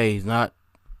says, okay, he's not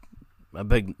a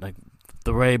big, like,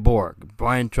 the Ray Borg,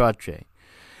 Brian Trottier,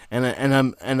 and I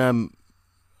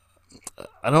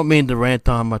don't mean to rant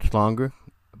on much longer,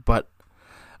 but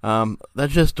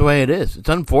that's just the way it is. It's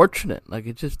unfortunate. Like,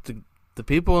 it's just the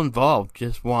people involved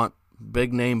just want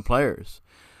big name players.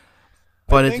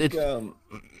 But I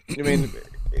mean,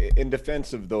 in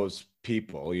defense of those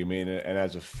people, you mean, and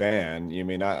as a fan, you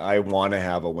mean, I want to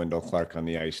have a Wendell Clark on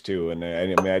the ice too, and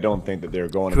I don't think that they're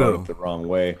going about it the wrong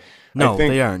way. No,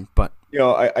 they aren't, but.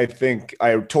 I think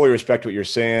I totally respect what you're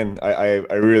saying. I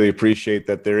really appreciate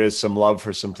that there is some love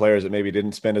for some players that maybe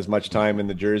didn't spend as much time in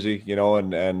the jersey,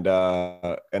 and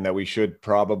that we should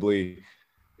probably,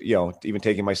 even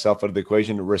taking myself out of the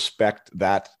equation, respect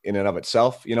that in and of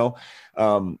itself.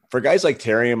 For guys like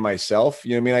Terry and myself,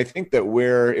 I think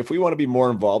that if we want to be more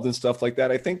involved in stuff like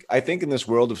that, I think in this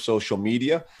world of social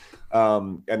media,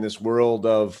 and this world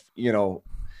of,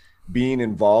 being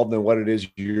involved in what it is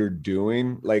you're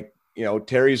doing, like,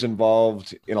 Terry's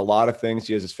involved in a lot of things.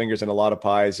 He has his fingers in a lot of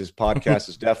pies. His podcast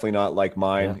is definitely not like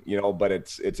mine, but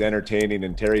it's entertaining,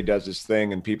 and Terry does his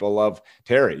thing and people love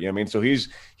Terry. So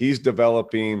he's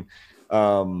developing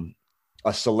a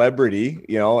celebrity,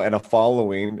 and a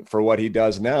following for what he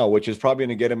does now, which is probably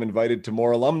going to get him invited to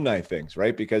more alumni things,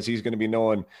 right? Because he's going to be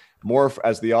known more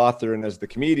as the author and as the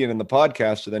comedian and the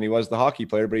podcaster than he was the hockey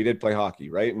player, but he did play hockey,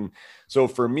 right? And so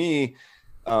for me,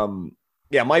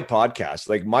 my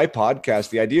podcast,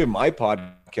 the idea of my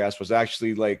podcast was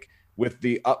actually like with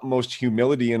the utmost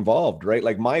humility involved, right?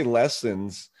 Like, my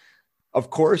lessons, of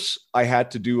course, I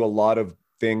had to do a lot of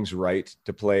things right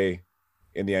to play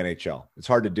in the NHL. It's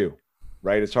hard to do,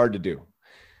 right? It's hard to do.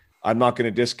 I'm not going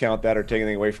to discount that or take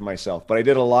anything away from myself, but I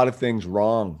did a lot of things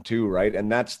wrong too, right?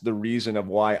 And that's the reason of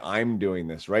why I'm doing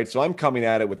this, right? So I'm coming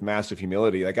at it with massive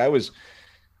humility. Like, I was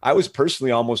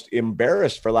personally almost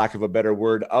embarrassed, for lack of a better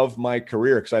word, of my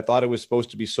career, because I thought it was supposed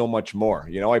to be so much more.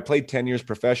 I played 10 years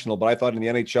professional, but I thought in the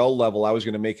NHL level, I was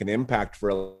going to make an impact for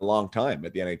a long time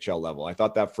at the NHL level. I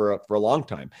thought that for a long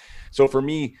time. So for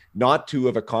me not to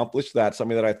have accomplished that,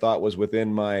 something that I thought was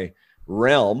within my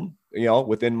realm,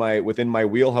 within my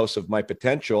wheelhouse of my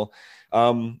potential,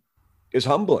 is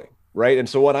humbling, right? And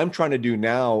so what I'm trying to do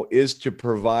now is to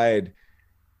provide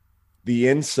the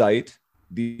insight,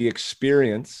 the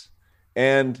experience,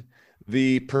 and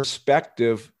the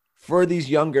perspective for these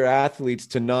younger athletes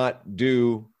to not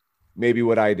do maybe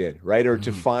what I did, right? Or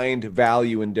to find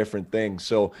value in different things.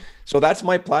 So that's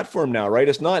my platform now, right?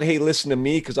 It's not, hey, listen to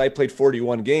me because I played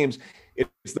 41 games.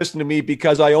 It's listen to me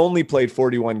because I only played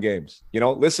 41 games.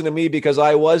 Listen to me because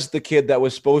I was the kid that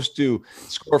was supposed to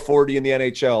score 40 in the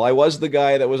NHL. I was the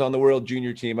guy that was on the World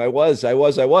Junior team. I was,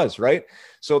 right?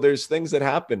 So there's things that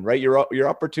happen, right? Your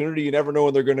opportunity, you never know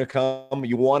when they're going to come.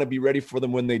 You want to be ready for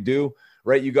them when they do,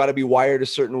 right? You got to be wired a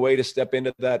certain way to step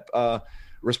into that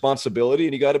responsibility,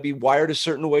 and you got to be wired a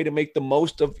certain way to make the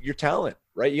most of your talent,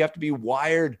 right? You have to be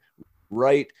wired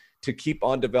right to keep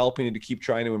on developing and to keep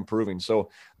trying to improving. So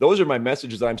those are my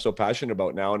messages that I'm so passionate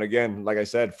about now. And again, like I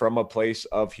said, from a place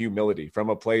of humility,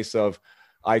 from a place of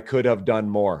I could have done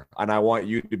more, and I want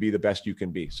you to be the best you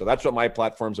can be. So that's what my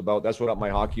platform's about. That's what my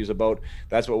hockey is about.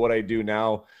 That's what I do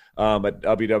now at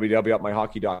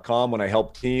www.myhockey.com when I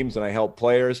help teams and I help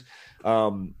players.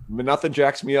 Nothing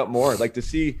jacks me up more. Like to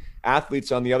see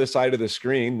athletes on the other side of the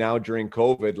screen now during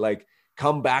COVID, like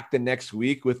come back the next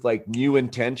week with like new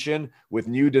intention, with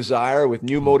new desire, with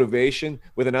new motivation,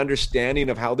 with an understanding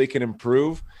of how they can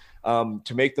improve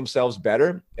to make themselves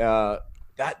better.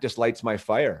 That just lights my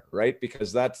fire, right?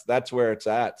 Because that's where it's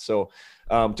at. So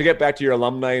to get back to your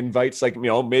alumni invites, like,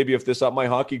 maybe if this Up My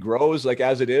Hockey grows like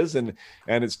as it is and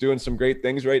it's doing some great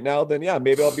things right now, then yeah,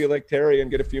 maybe I'll be like Terry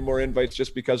and get a few more invites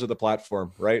just because of the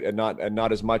platform, right? And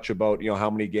not as much about, how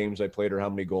many games I played or how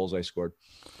many goals I scored.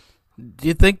 Do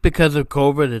you think because of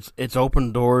COVID, it's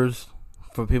opened doors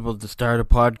for people to start a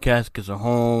podcast because they're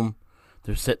home,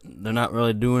 they're not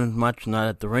really doing much, not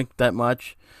at the rink that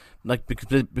much, like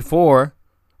because before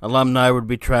alumni would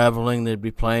be traveling, they'd be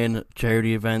playing at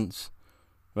charity events,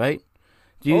 right?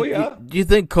 Do you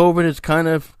think COVID has kind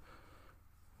of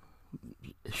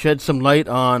shed some light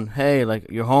on, hey, like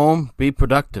you're home, be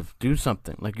productive, do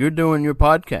something, like you're doing your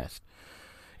podcast?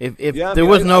 If there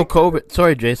was no COVID,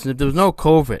 sorry, Jason, if there was no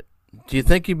COVID, do you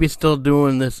think you'd be still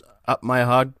doing this Up My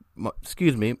Hockey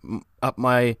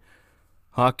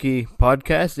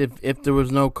podcast if there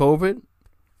was no COVID?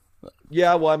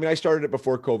 Yeah, well, I mean, I started it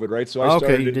before COVID, right? So I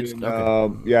started it in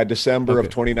December of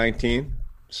 2019.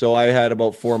 So I had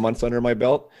about 4 months under my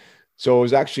belt. So it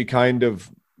was actually kind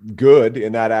of good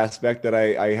in that aspect that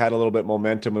I had a little bit of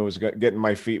momentum and was getting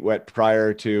my feet wet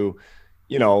prior to,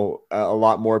 a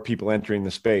lot more people entering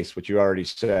the space, which you already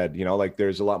said, like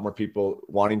there's a lot more people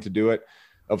wanting to do it.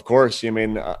 Of course, I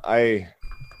mean, I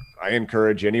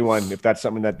encourage anyone, if that's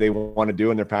something that they want to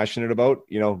do and they're passionate about,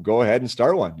 go ahead and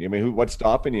start one. I mean, what's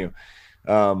stopping you?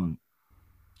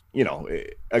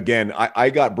 Again, I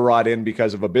got brought in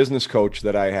because of a business coach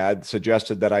that I had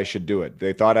suggested that I should do it.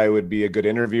 They thought I would be a good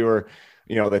interviewer.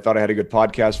 They thought I had a good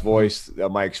podcast voice,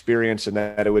 my experience, and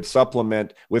that it would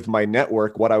supplement with my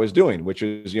network what I was doing, which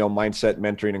is, mindset,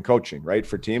 mentoring, and coaching, right,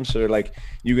 for teams. So they're like,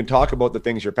 you can talk about the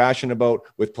things you're passionate about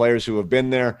with players who have been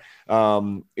there.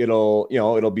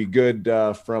 It'll be good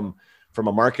from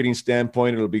a marketing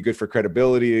standpoint. It'll be good for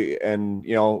credibility and,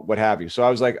 what have you. So I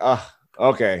was like,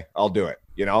 okay, I'll do it.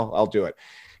 I'll do it.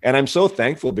 And I'm so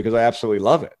thankful because I absolutely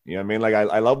love it. I mean? Like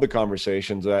I love the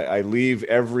conversations. I leave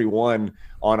everyone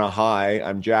on a high.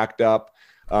 I'm jacked up.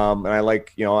 And I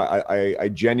like, I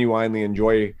genuinely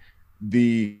enjoy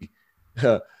the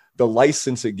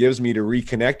license it gives me to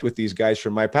reconnect with these guys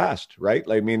from my past. Right.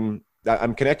 Like, I mean,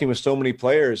 I'm connecting with so many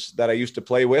players that I used to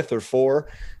play with or for.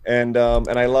 And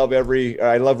I love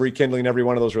rekindling every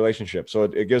one of those relationships. So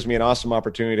it gives me an awesome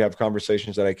opportunity to have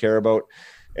conversations that I care about.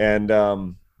 And,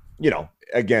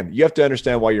 again, you have to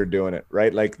understand why you're doing it,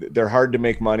 right? Like they're hard to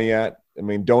make money at. I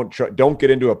mean, don't get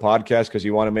into a podcast because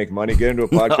you want to make money. Get into a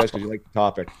podcast because you like the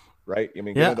topic, right? I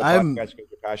mean, get into a podcast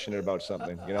because you're passionate about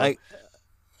something, I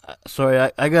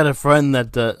got a friend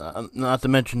that, not to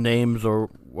mention names or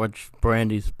which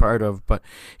brand he's part of, but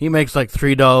he makes like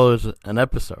 $3 an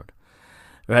episode,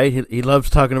 right? He loves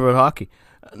talking about hockey.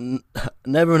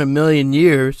 Never in a million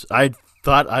years I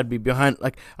thought I'd be behind.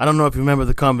 Like, I don't know if you remember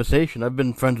the conversation. I've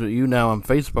been friends with you now on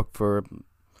Facebook for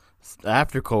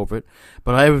after COVID,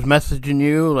 but I was messaging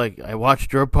you, like, I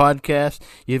watched your podcast.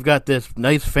 You've got this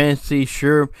nice fancy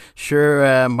sure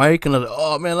mic, and I was like,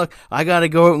 oh man, look, I gotta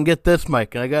go out and get this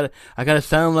mic, and I gotta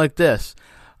sound like this.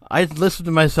 I listened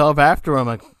to myself after. I'm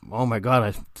like, oh my god,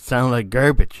 I sound like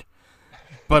garbage.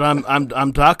 But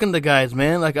I'm talking to guys,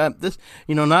 man. Like this,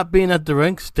 not being at the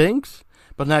rink stinks.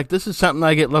 But like this is something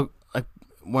I get. Look, like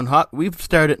when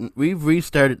we've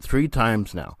restarted 3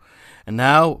 times now, and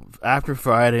now after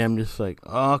Friday, I'm just like,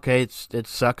 oh, okay, it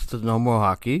sucks to no more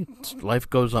hockey. Life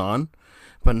goes on,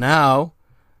 but now,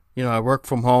 I work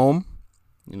from home.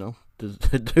 Do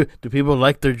people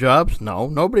like their jobs? No,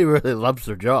 nobody really loves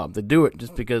their job. They do it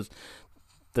just because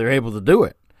they're able to do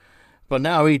it. But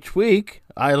now each week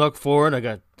I look forward. I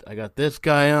got this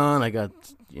guy on. I got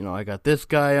this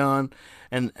guy on,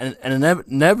 and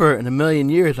never in a million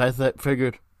years I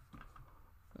figured.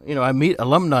 I meet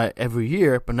alumni every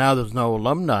year, but now there's no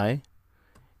alumni.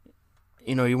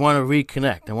 You want to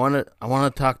reconnect. I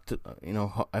want to talk to.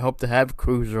 I hope to have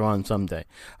Cruiser on someday.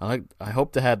 I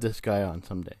hope to have this guy on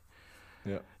someday.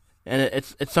 Yeah. And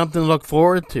it's something to look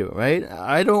forward to, right?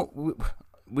 I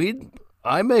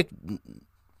make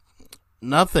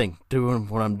nothing doing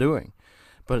what I'm doing,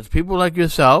 but it's people like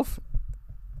yourself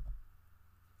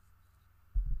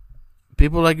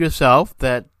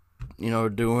that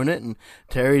doing it, and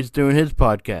Terry's doing his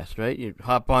podcast, right? You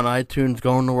hop on iTunes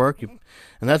going to work, and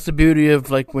that's the beauty of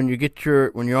like when you're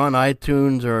on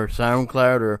iTunes or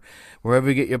SoundCloud or wherever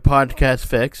you get your podcast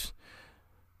fix,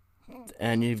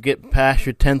 and you get past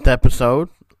your 10th episode.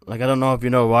 Like, I don't know if you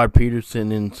know Rod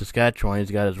Peterson in Saskatchewan.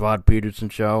 He's got his Rod Peterson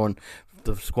show and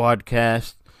the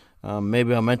Squadcast.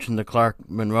 Maybe I'll mention the Clark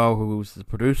Monroe, who's the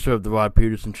producer of the Rod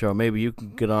Peterson show. Maybe you can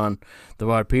get on the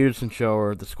Rod Peterson show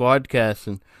or the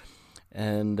Squadcast,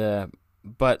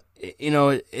 but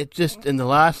it just in the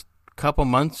last couple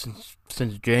months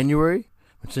since January,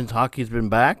 since hockey's been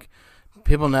back,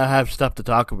 people now have stuff to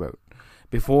talk about.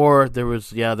 Before there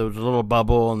was a little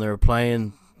bubble and they were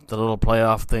playing the little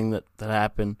playoff thing that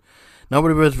happened.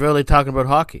 Nobody was really talking about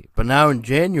hockey, but now in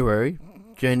January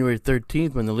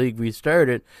 13th, when the league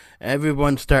restarted,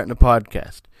 everyone's starting a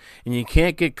podcast. And you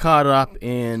can't get caught up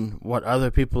in what other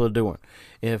people are doing.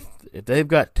 If they've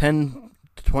got 10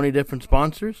 to 20 different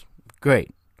sponsors,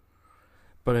 great.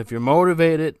 But if you're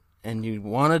motivated and you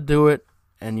want to do it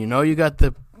and you got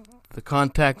the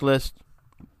contact list,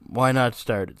 why not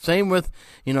start it? Same with,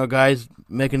 guys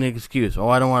making an excuse. Oh,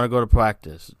 I don't want to go to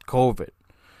practice. COVID.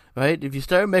 Right? If you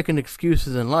start making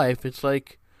excuses in life, it's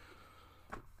like,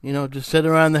 just sit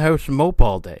around the house and mope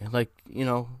all day. Like,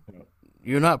 you're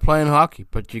not playing hockey,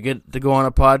 but you get to go on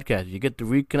a podcast. You get to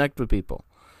reconnect with people,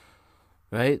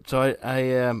 right? So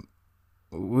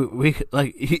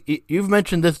you've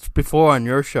mentioned this before on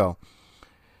your show.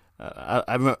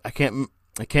 I can't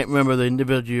remember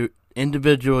the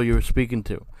individual you were speaking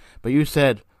to, but you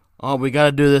said, "Oh, we got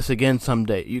to do this again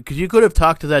someday." Because you could have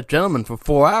talked to that gentleman for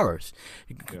 4 hours.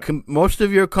 Yeah. Most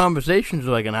of your conversations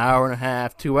are like an hour and a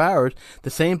half, 2 hours. The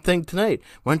same thing tonight.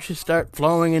 Once you start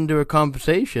flowing into a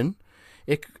conversation,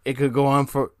 it could go on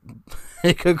for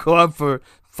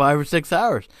 5 or 6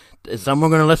 hours. Is someone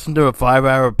going to listen to a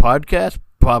 5-hour podcast?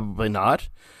 Probably not.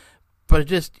 But it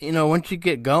just once you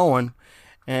get going,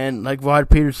 and like Rod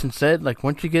Peterson said, like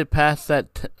once you get past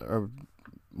that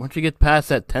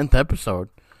 10th episode.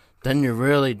 Then you're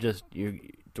really the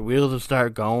wheels will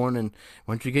start going, and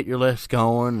once you get your list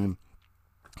going, and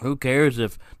who cares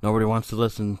if nobody wants to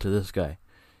listen to this guy?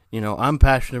 I'm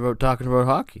passionate about talking about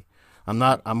hockey.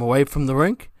 I'm away from the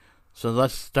rink, so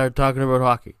let's start talking about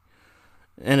hockey.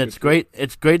 And it's great.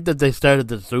 It's great that they started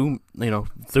the Zoom.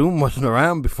 Zoom wasn't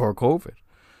around before COVID.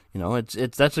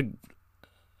 That's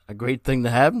a great thing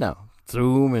to have now.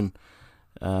 Zoom and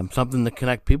something to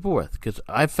connect people with. Because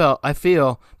I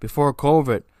feel before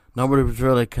COVID, nobody was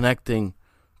really connecting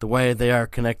the way they are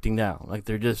connecting now. Like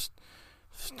they're just,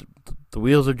 the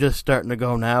wheels are just starting to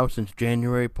go now since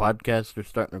January. Podcasts are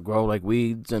starting to grow like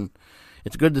weeds, and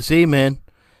it's good to see, man.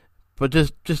 But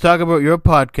just talk about your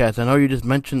podcast. I know you just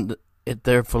mentioned it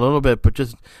there for a little bit, but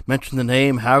just mention the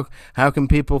name. How can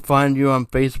people find you on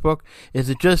Facebook? Is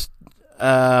it just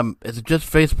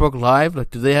Facebook Live?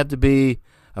 Like, do they have to be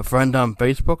a friend on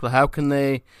Facebook? Like, how can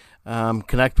they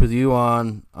connect with you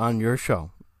on your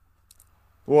show?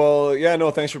 Well, yeah,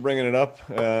 no, thanks for bringing it up.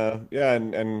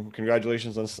 And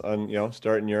congratulations on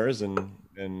starting yours and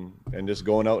just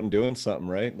going out and doing something,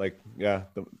 right? Like, yeah,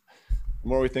 the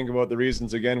more we think about the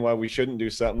reasons again why we shouldn't do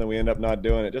something, then we end up not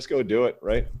doing it. Just go do it,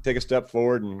 right? Take a step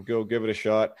forward and go give it a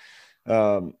shot.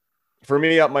 For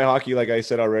me, up my hockey, like I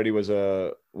said already, was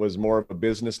more of a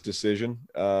business decision.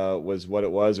 Was what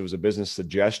it was. It was a business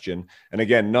suggestion, and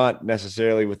again, not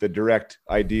necessarily with the direct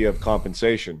idea of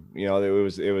compensation.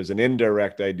 It was an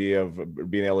indirect idea of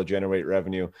being able to generate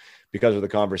revenue because of the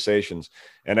conversations.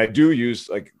 And I do use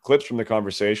like clips from the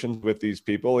conversations with these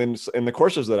people in the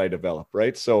courses that I develop,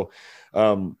 right? So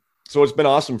it's been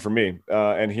awesome for me,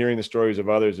 and hearing the stories of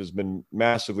others has been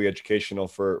massively educational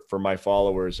for my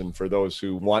followers and for those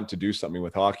who want to do something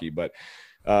with hockey. But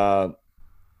Up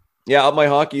My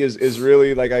Hockey is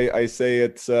really, like I say,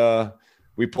 it's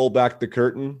we pull back the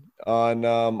curtain on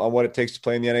what it takes to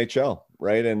play in the NHL,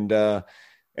 right?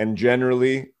 And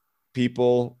generally,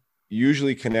 people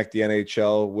usually connect the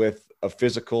NHL with a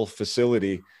physical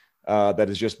facility that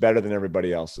is just better than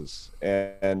everybody else's,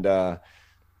 and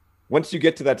once you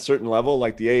get to that certain level,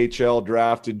 like the AHL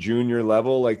drafted junior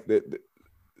level, like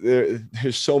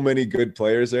there's so many good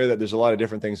players there that there's a lot of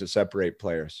different things that separate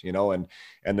players, and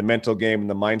the mental game and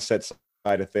the mindset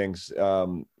side of things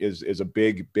is a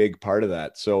big part of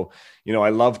that. So, I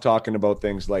love talking about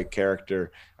things like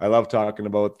character. I love talking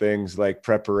about things like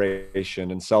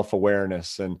preparation and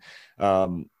self-awareness and,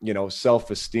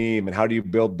 self-esteem, and how do you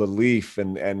build belief,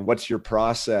 and what's your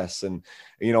process, and,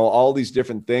 all these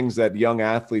different things that young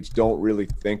athletes don't really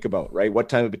think about, right? What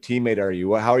type of a teammate are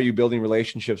you? How are you building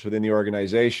relationships within the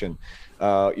organization?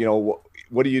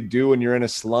 What do you do when you're in a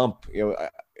slump?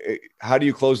 how do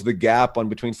you close the gap on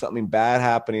between something bad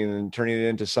happening and turning it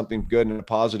into something good and a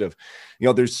positive?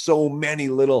 There's so many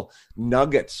little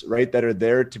nuggets, right, that are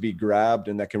there to be grabbed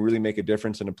and that can really make a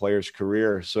difference in a player's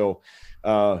career. So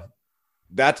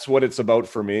that's what it's about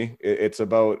for me. It's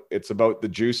about the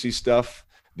juicy stuff,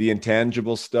 the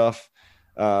intangible stuff,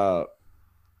 the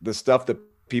stuff that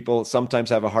people sometimes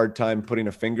have a hard time putting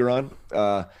a finger on,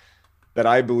 that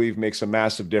I believe makes a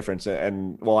massive difference.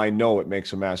 And well, I know it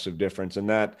makes a massive difference. And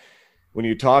that when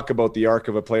you talk about the arc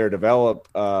of a player development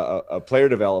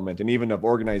and even of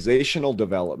organizational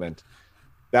development,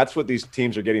 that's what these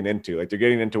teams are getting into. Like, they're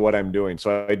getting into what I'm doing.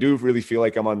 So I do really feel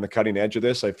like I'm on the cutting edge of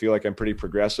this. I feel like I'm pretty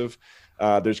progressive.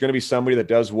 There's going to be somebody that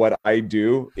does what I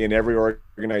do in every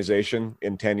organization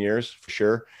in 10 years for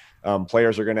sure.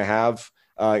 Players are going to have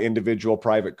individual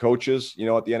private coaches,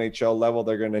 at the NHL level.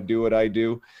 They're going to do what I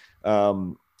do.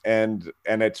 And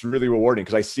it's really rewarding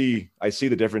because I see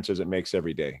the differences it makes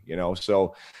every day,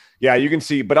 so yeah, you can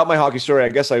see. But Up My Hockey, sorry, I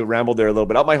guess I rambled there a little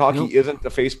bit. Up My Hockey isn't the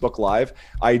Facebook Live.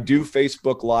 I do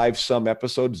Facebook Live some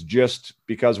episodes just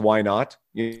because why not?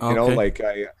 Like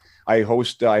I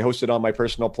host it on my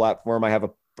personal platform. I have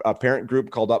a parent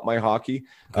group called Up My Hockey,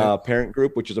 parent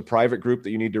group, which is a private group that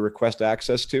you need to request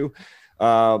access to.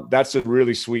 That's a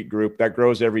really sweet group that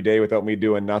grows every day without me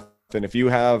doing nothing. And if you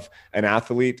have an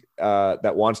athlete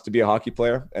that wants to be a hockey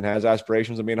player and has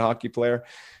aspirations of being a hockey player,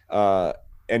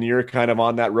 and you're kind of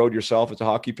on that road yourself as a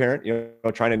hockey parent,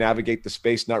 trying to navigate the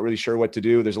space, not really sure what to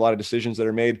do. There's a lot of decisions that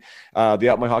are made. The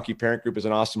Up My Hockey parent group is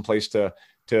an awesome place to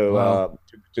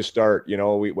start.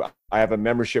 I have a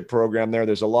membership program there.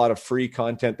 There's a lot of free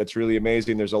content that's really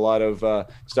amazing. There's a lot of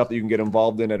stuff that you can get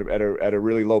involved in at a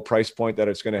really low price point that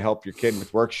it's going to help your kid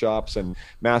with workshops and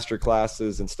master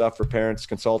classes and stuff for parents,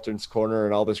 consultants corner,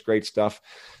 and all this great stuff.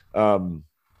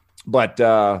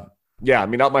 Yeah,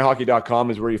 upmyhockey.com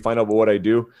is where you find out about what I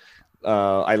do.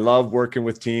 I love working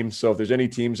with teams. So if there's any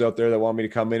teams out there that want me to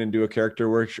come in and do a character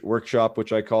workshop,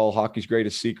 which I call Hockey's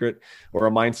Greatest Secret, or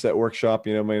a mindset workshop,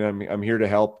 I'm here to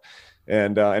help.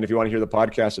 And if you want to hear the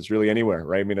podcast, it's really anywhere,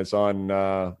 right? It's on,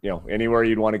 anywhere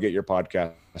you'd want to get your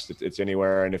podcast. It's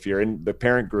anywhere. And if you're in the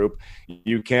parent group,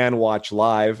 you can watch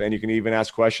live, and you can even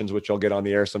ask questions, which I'll get on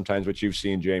the air sometimes, which you've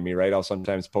seen, Jamie, right? I'll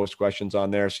sometimes post questions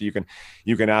on there. So you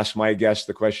can ask my guests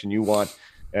the question you want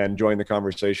and join the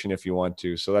conversation if you want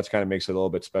to. So that's kind of makes it a little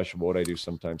bit special what I do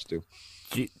sometimes too.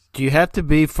 Do you have to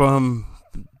be from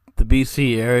the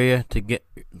BC area to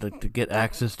get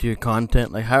access to your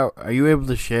content? Like, how are you able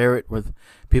to share it with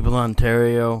people in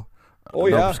Ontario,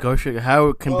 Nova Scotia?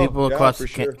 How can people across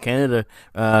Canada?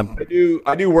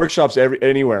 I do workshops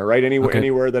anywhere, right?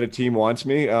 Anywhere that a team wants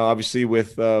me. Obviously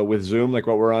with Zoom, like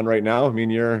what we're on right now.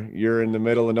 You're in the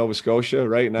middle of Nova Scotia,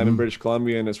 right? And I'm in British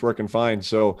Columbia, and it's working fine.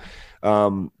 So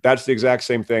that's the exact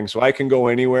same thing. So I can go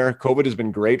anywhere. COVID has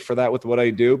been great for that with what I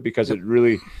do, because it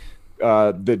really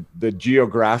the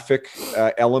geographic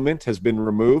element has been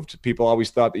removed. People always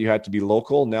thought that you had to be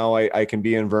local. Now I can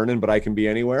be in Vernon, but I can be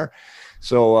anywhere.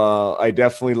 So I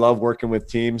definitely love working with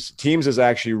teams. Teams is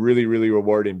actually really, really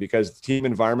rewarding, because the team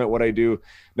environment, what I do,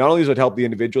 not only does it help the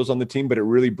individuals on the team, but it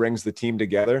really brings the team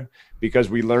together, because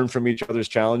we learn from each other's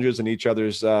challenges and each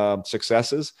other's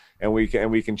successes, and we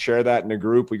can share that in a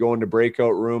group. We go into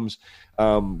breakout rooms.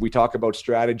 We talk about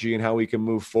strategy and how we can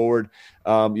move forward.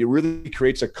 It really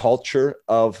creates a culture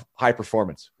of high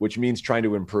performance, which means trying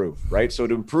to improve, right? So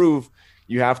to improve,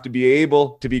 you have to be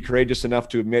able to be courageous enough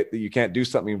to admit that you can't do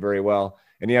something very well.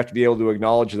 And you have to be able to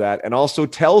acknowledge that, and also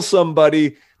tell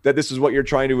somebody that this is what you're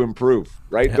trying to improve,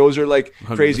 right? Yep. Those are like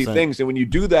 100%. Crazy things. And when you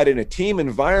do that in a team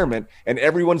environment and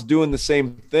everyone's doing the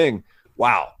same thing,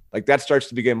 wow, like that starts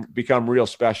to become real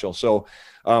special. So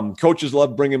coaches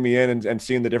love bringing me in and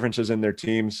seeing the differences in their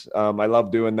teams. I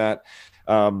love doing that.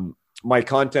 My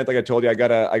content, like I told you, I got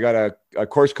a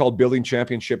course called Building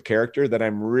Championship Character that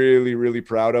I'm really, really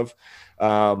proud of.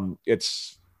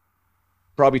 It's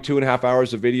probably 2.5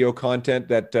 hours of video content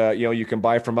that, you can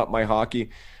buy from Up My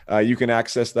Hockey. You can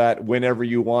access that whenever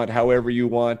you want, however you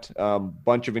want.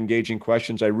 Bunch of engaging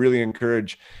questions. I really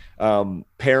encourage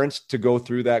parents to go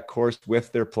through that course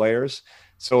with their players.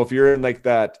 So if you're in like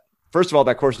that, first of all,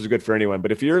 that course is good for anyone.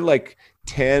 But if you're like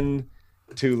 10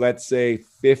 to, let's say,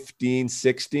 15,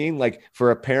 16, like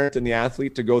for a parent and the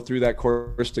athlete to go through that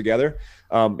course together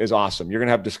is awesome. You're going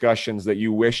to have discussions that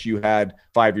you wish you had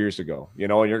 5 years ago,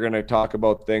 and you're going to talk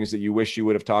about things that you wish you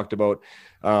would have talked about,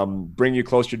 bring you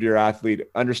closer to your athlete,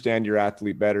 understand your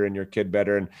athlete better and your kid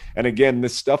better. And again,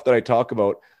 this stuff that I talk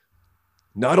about,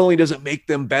 not only does it make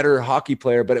them better hockey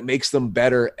player, but it makes them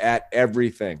better at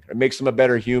everything. It makes them a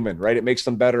better human, right? It makes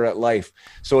them better at life.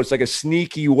 So it's like a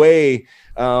sneaky way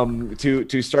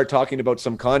to start talking about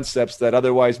some concepts that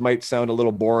otherwise might sound a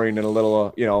little boring and a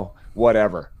little,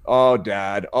 whatever. Oh,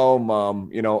 dad. Oh,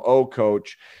 mom. Oh,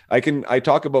 coach. I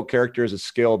talk about character as a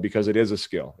skill because it is a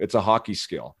skill. It's a hockey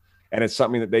skill. And it's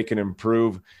something that they can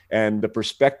improve. And the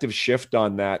perspective shift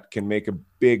on that can make a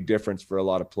big difference for a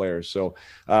lot of players. So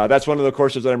that's one of the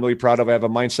courses that I'm really proud of. I have a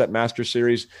Mindset Master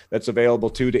Series that's available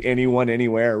to anyone,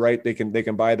 anywhere, right? They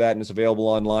can buy that, and it's available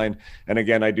online. And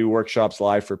again, I do workshops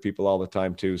live for people all the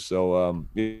time too. So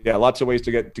lots of ways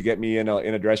to get me in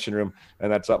a dressing room,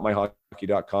 and that's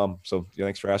upmyhockey.com. So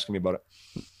thanks for asking me about it.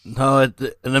 No, it's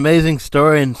an amazing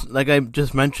story. And like I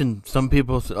just mentioned, some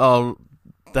people say, oh,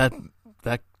 that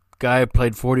guy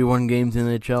played 41 games in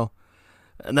the NHL.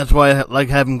 And that's why I like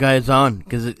having guys on,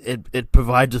 because it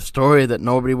provides a story that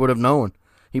nobody would have known.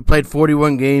 He played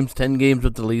 41 games, 10 games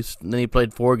with the Leafs, and then he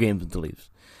played 4 games with the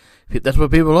Leafs. That's what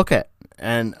people look at.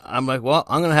 And I'm like, well,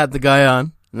 I'm going to have the guy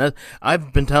on. And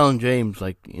I've been telling James,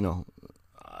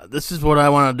 this is what I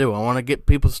want to do. I want to get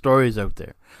people's stories out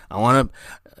there. And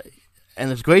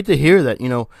it's great to hear that,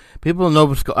 people in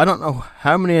Nova Scotia, I don't know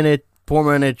how many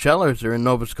former NHLers are in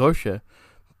Nova Scotia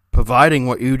providing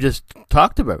what you just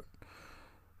talked about,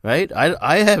 right?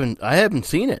 I haven't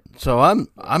seen it, so I'm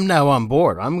now on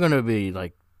board. I'm gonna be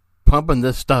pumping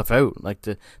this stuff out,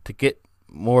 to get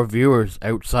more viewers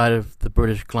outside of the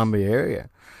British Columbia area.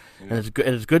 Yeah. And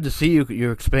it's good to see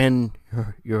you expand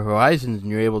your horizons,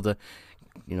 and you're able to,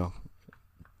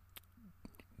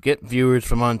 get viewers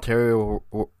from Ontario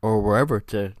or wherever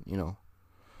to,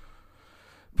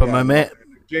 But my man.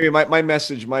 Jamie, my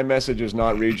message is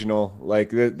not regional.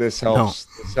 This helps.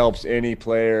 No. This helps any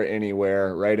player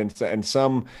anywhere, right? And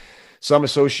some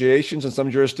associations and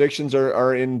some jurisdictions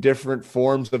are in different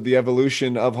forms of the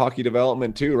evolution of hockey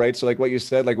development too, right? So what you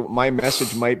said, my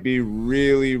message might be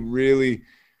really, really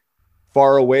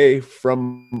far away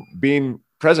from being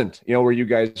present, where you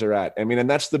guys are at. I mean, and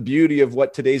that's the beauty of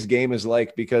what today's game is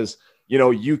like, because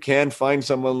you can find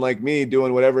someone like me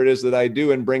doing whatever it is that I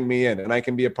do and bring me in, and I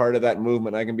can be a part of that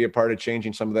movement. I can be a part of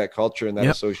changing some of that culture and that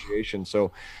association.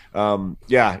 So, I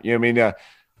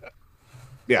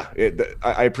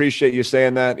appreciate you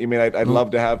saying that. I mean, I'd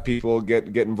love to have people get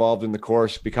involved in the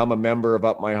course, become a member of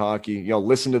Up My Hockey,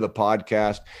 listen to the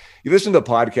podcast. You listen to the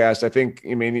podcast. I think,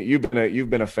 you've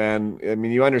been a fan. I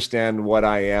mean, you understand what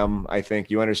I am. I think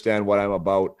you understand what I'm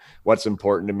about, what's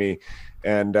important to me.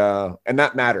 And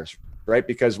that matters. Right.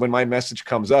 Because when my message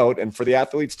comes out, and for the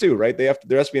athletes too, right, there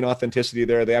has to be an authenticity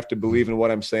there. They have to believe in what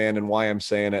I'm saying and why I'm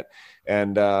saying it.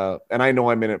 And I know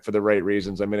I'm in it for the right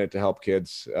reasons. I'm in it to help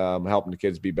kids, helping the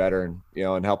kids be better, and,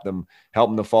 and help them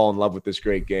to fall in love with this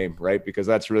great game. Right. Because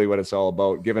that's really what it's all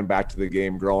about: giving back to the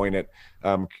game, growing it,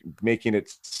 making it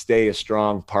stay a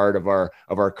strong part of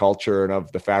our culture and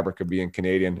of the fabric of being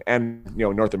Canadian and,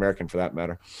 North American for that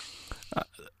matter.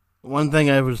 One thing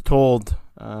I was told,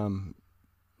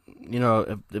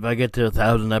 if I get to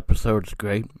 1,000 episodes,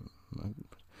 great.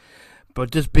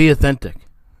 But just be authentic.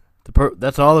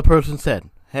 That's all the person said.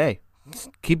 Hey,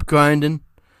 keep grinding.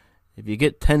 If you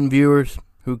get 10 viewers,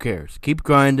 who cares? Keep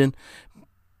grinding.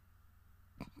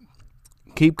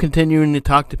 Keep continuing to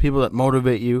talk to people that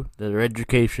motivate you, that are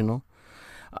educational.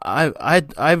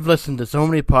 I've listened to so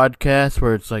many podcasts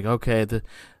where it's like, okay,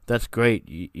 that's great.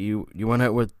 You went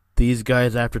out with these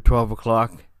guys after 12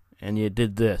 o'clock, and you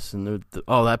did this, and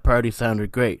that party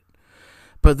sounded great.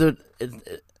 But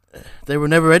they were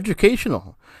never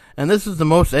educational. And this is the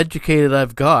most educated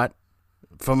I've got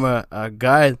from a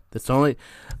guy that's only,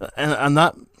 and I'm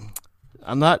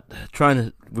not trying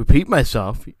to repeat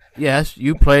myself. Yes,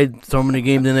 you played so many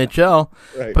games in NHL,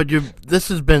 right. But this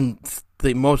has been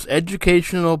the most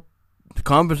educational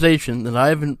conversation that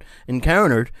I've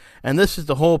encountered, and this is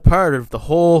the whole part of the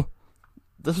whole.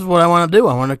 This is what I want to do.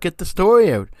 I want to get the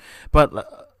story out. But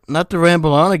not to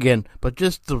ramble on again, but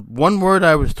just the one word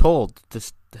I was told,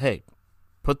 just, hey,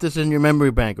 put this in your memory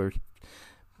bank or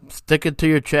stick it to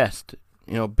your chest.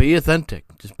 Be authentic.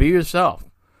 Just be yourself.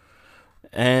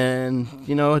 And,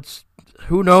 it's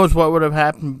who knows what would have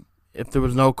happened if there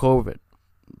was no COVID.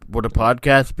 Would a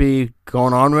podcast be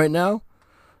going on right now?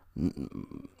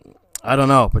 I don't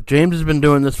know. But James has been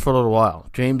doing this for a little while.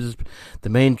 James is the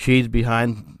main cheese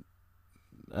behind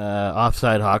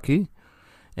Offside Hockey,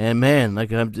 and man,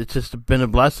 it's just been a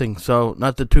blessing. So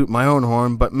not to toot my own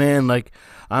horn, but man,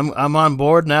 I'm on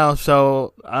board now.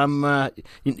 So I'm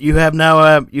you have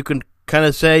now you can kind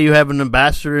of say you have an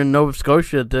ambassador in Nova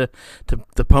Scotia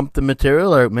to pump the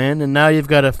material out, man. And now you've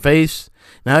got a face.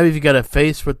 Now you've got a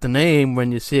face with the name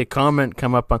when you see a comment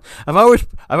come up on. I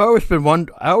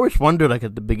always wondered, like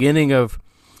at the beginning of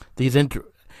these do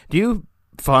you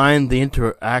find the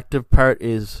interactive part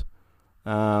is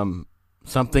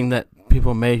something that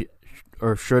people may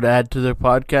or should add to their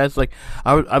podcast? Like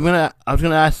I was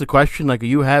gonna ask the question, like,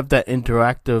 you have that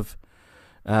interactive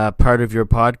part of your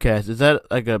podcast. Is that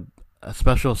like a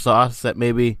special sauce that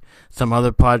maybe some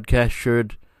other podcast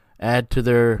should add to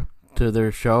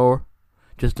their show,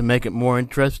 just to make it more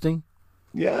interesting?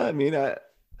 Yeah, I mean,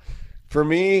 for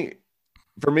me,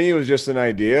 it was just an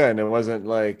idea, and it wasn't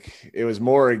like, it was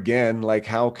more, again, like,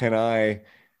 how can I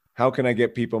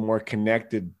get people more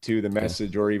connected to the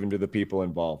message or even to the people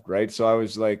involved, right? So I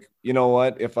was like, you know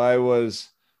what, if I was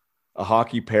a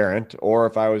hockey parent or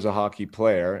if I was a hockey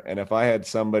player, and if I had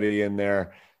somebody in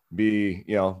there be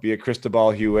a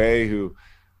Cristobal Huet who,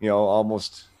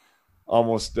 almost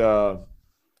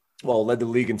led the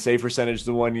league in save percentage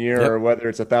the one year, or whether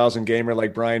it's a 1,000 gamer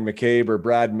like Brian McCabe or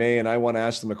Brad May, and I want to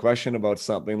ask them a question about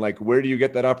something, like, where do you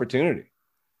get that opportunity?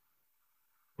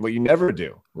 Well, you never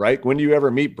do, right? When do you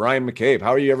ever meet Brian McCabe?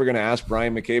 How are you ever going to ask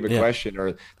Brian McCabe a question,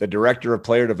 or the director of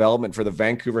player development for the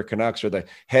Vancouver Canucks, or the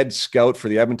head scout for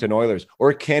the Edmonton Oilers,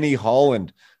 or Kenny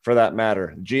Holland for that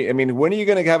matter? I mean, when are you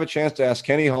going to have a chance to ask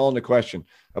Kenny Holland a question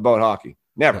about hockey?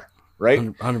 Never, right?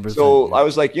 100%. So I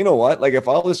was like, you know what? Like, if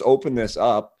I'll just open this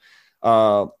up,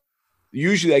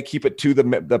 usually I keep it to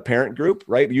the parent group,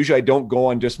 right? Usually I don't go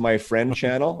on just my friend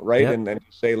channel, right? And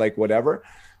say like whatever.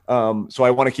 So I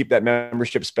want to keep that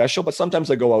membership special, but sometimes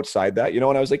I go outside that, and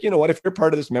I was like, you know what, if you're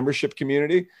part of this membership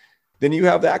community, then you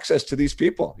have access to these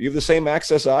people. You have the same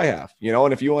access I have,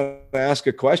 and if you want to ask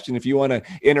a question, if you want to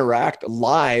interact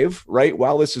live, right,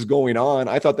 while this is going on,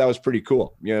 I thought that was pretty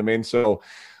cool. You know what I mean? So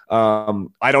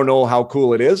I don't know how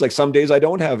cool it is. Like, some days I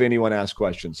don't have anyone ask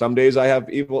questions. Some days I have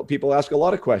people ask a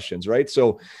lot of questions, right?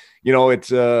 So,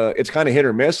 it's kind of hit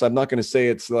or miss. I'm not going to say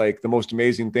it's like the most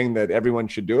amazing thing that everyone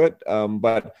should do it.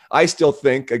 But I still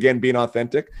think, again, being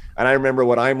authentic, and I remember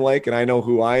what I'm like, and I know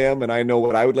who I am, and I know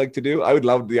what I would like to do. I would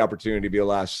love the opportunity to be able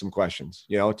to ask some questions,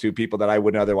 to people that I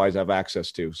wouldn't otherwise have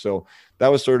access to. So that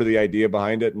was sort of the idea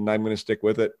behind it, and I'm going to stick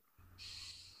with it.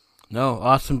 No,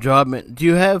 awesome job, man. Do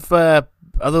you have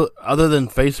other than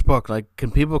Facebook, like, can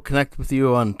people connect with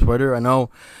you on Twitter? I know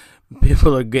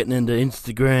people are getting into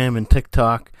Instagram and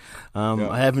TikTok.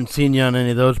 I haven't seen you on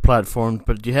any of those platforms,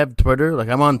 but do you have Twitter? Like,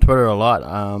 I'm on Twitter a lot.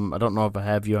 I don't know if I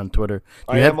have you on Twitter.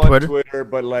 Do you have Twitter? On Twitter,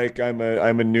 but like, I'm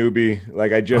a newbie.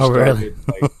 Like, I just started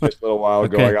like just a little while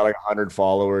ago. I got like 100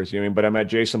 followers. But I'm at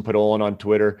Jason Podollan on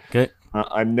Twitter. Okay.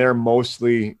 I'm there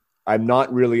mostly. I'm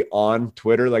not really on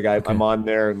Twitter. Like, I'm on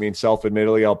there. I mean,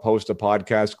 self-admittedly, I'll post a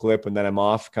podcast clip and then I'm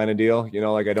off, kind of deal.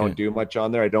 Like, I don't do much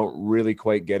on there. I don't really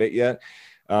quite get it yet.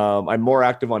 I'm more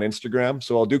active on Instagram,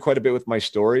 so I'll do quite a bit with my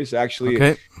stories.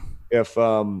 Actually, if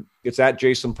it's at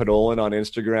Jason Podollan on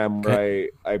Instagram,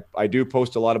 where I do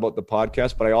post a lot about the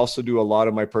podcast, but I also do a lot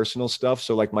of my personal stuff.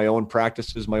 So like my own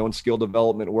practices, my own skill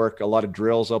development work, a lot of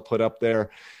drills I'll put up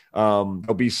there.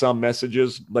 There'll be some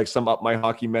messages, like some Up My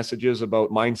Hockey messages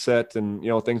about mindset and,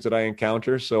 things that I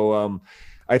encounter. So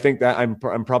I think that I'm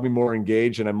probably more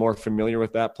engaged and I'm more familiar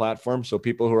with that platform. So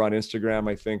people who are on Instagram,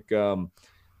 I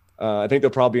think they'll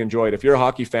probably enjoy it. If you're a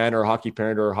hockey fan or a hockey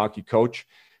parent or a hockey coach,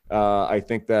 I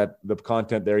think that the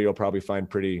content there you'll probably find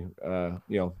pretty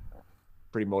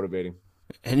motivating.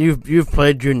 And you've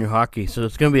played junior hockey, so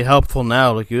it's going to be helpful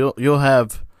now. Like, you'll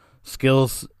have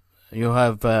skills, you'll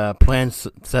have plans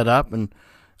set up, and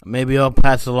maybe I'll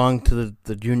pass along to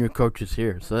the junior coaches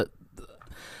here. So that,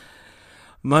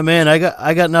 my man, I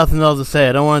got nothing else to say.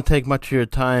 I don't want to take much of your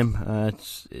time.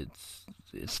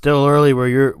 It's still early where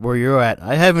you're at.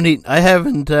 I haven't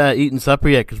eaten supper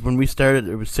yet, because when we started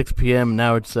it was 6 p.m.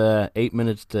 Now it's 8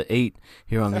 minutes to 8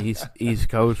 here on the East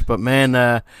Coast. But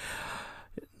man,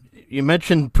 you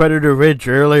mentioned Predator Ridge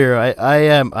earlier.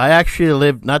 I actually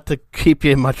lived, not to keep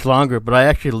you much longer, but I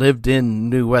actually lived in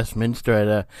New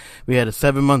Westminster. We had a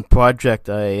 7-month project.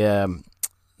 I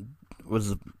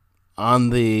was on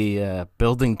the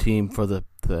building team for the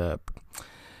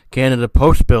Canada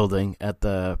Post building at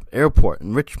the airport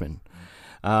in Richmond.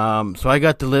 So I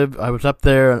got to live, I was up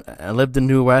there, I lived in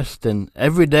New West, and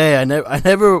every day I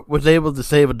never was able to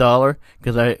save $1,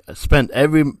 because I spent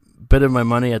every bit of my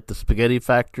money at the spaghetti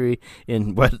factory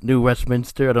in New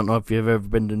Westminster. I don't know if you've ever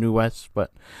been to New West,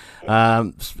 but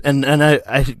and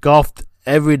I golfed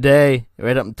every day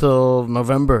right up until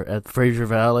November at Fraser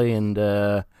Valley, and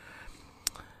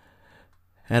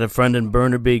had a friend in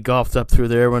Burnaby, golfed up through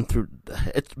there, went through.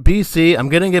 It's BC. I'm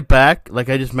gonna get back. Like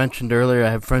I just mentioned earlier, I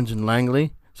have friends in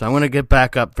Langley, so I'm gonna get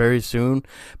back up very soon.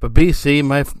 But BC,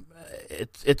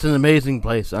 it's an amazing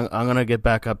place. I'm gonna get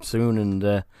back up soon.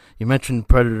 And you mentioned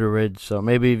Predator Ridge, so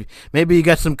maybe you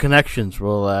got some connections.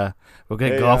 We'll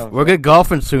get golf. Yeah. We'll get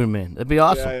golfing soon, man. That'd be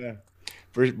awesome.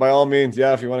 Yeah. By all means,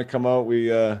 if you want to come out,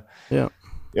 we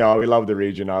we love the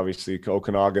region. Obviously,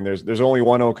 Okanagan. There's only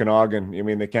one Okanagan. I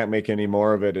mean, they can't make any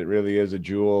more of it. It really is a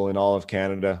jewel in all of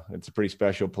Canada. It's a pretty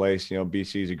special place.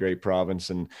 BC is a great province,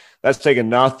 and that's taking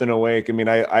nothing away. I mean,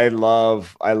 I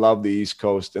love the East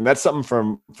Coast, and that's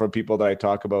something from people that I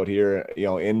talk about here,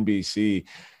 in BC.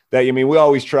 That, we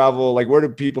always travel. Like, where do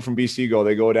people from BC go?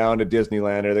 They go down to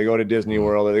Disneyland, or they go to Disney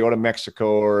World, or they go to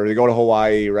Mexico, or they go to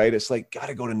Hawaii, right? It's like, got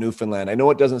to go to Newfoundland. I know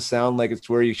it doesn't sound like it's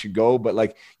where you should go, but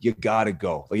like, you got to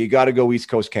go. Like, you got to go East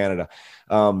Coast Canada.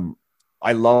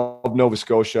 I love Nova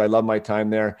Scotia. I love my time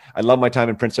there. I love my time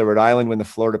in Prince Edward Island when the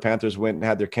Florida Panthers went and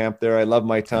had their camp there. I love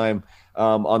my time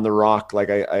on the Rock. Like,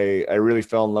 I really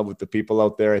fell in love with the people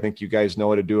out there. I think you guys know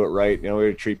how to do it right. Way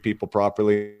to treat people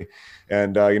properly,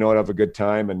 and have a good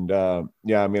time. And I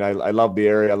love the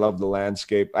area. I love the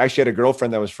landscape. I actually had a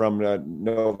girlfriend that was from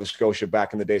Nova Scotia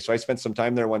back in the day, so I spent some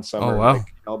time there one summer. Oh, wow.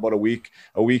 Like, about a week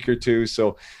or two.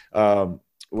 So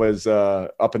was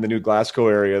up in the New Glasgow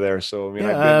area there. So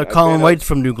Colin White's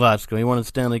from New Glasgow. He won a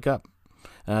Stanley Cup.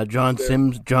 John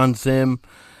Sim.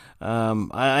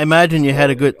 I imagine you had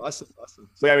a good. Awesome.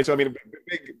 So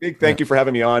big thank you for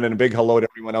having me on, and a big hello to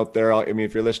everyone out there.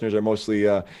 If your listeners are mostly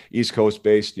East Coast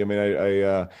based,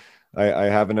 I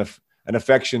have an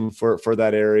affection for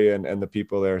that area and the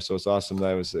people there. So it's awesome that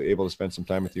I was able to spend some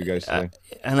time with you guys today.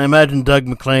 And I imagine Doug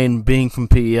McLean, being from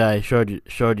PEI, showed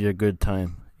you a good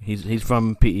time. He's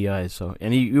from PEI, so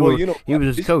he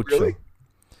was his coach. Really? So.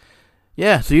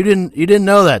 Yeah, so you didn't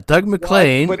know that Doug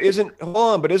McLean. But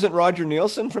isn't Roger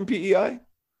Nielsen from PEI?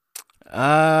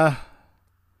 I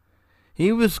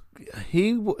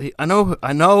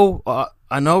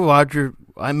know Roger.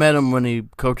 I met him when he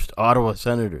coached Ottawa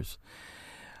Senators.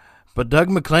 But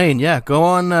Doug McLean, go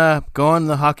on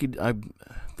the hockey.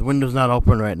 The window's not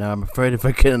open right now. I'm afraid if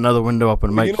I get another window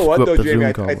open, it might screw up the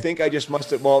Zoom call. I think I just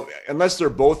must have. Well, unless they're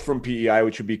both from PEI,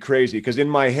 which would be crazy. Because in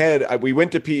my head, we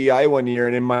went to PEI one year,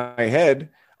 and in my head,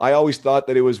 I always thought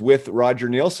that it was with Roger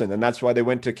Nielsen, and that's why they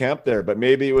went to camp there. But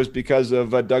maybe it was because of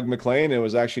Doug McLean. It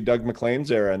was actually Doug McLean's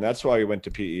era, and that's why we went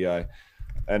to PEI.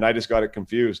 And I just got it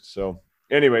confused. So,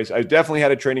 anyways, I definitely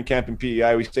had a training camp in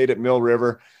PEI. We stayed at Mill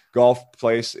River Golf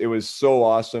Place. It was so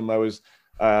awesome. I was.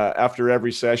 After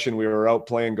every session, we were out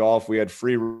playing golf. We had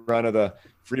free run of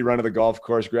the golf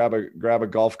course. Grab a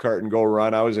golf cart and go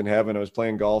run. I was in heaven. I was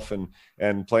playing golf and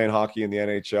playing hockey in the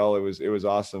NHL. It was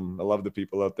awesome. I love the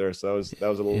people out there. So that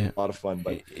was a lot of fun.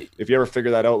 But if you ever figure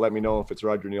that out, let me know if it's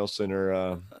Roger Nielsen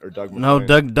or Doug McLean. No,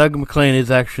 Doug McLean is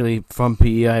actually from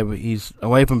PEI. He's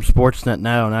away from Sportsnet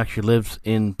now and actually lives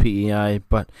in PEI.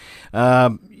 But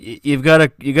you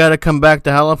gotta come back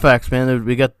to Halifax, man.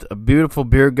 We got a beautiful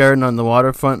beer garden on the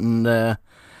waterfront, and I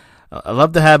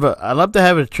love to have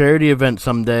a charity event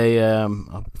someday.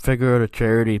 I'll figure out a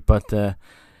charity, but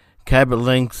Cabot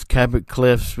Links, Cabot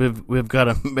Cliffs, we've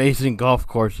got amazing golf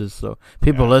courses. So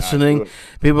people listening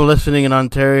in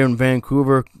Ontario and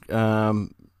Vancouver,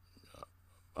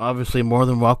 obviously more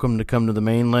than welcome to come to the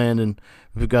mainland, and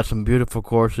we've got some beautiful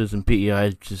courses, and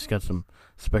PEI just got some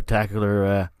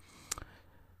spectacular.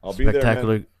 I'll be there,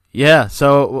 man. Yeah,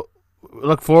 so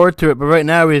look forward to it. But right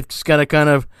now we've just got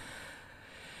to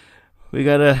we've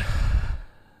got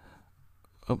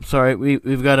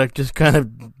to just kind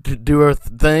of do our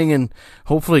thing, and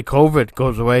hopefully COVID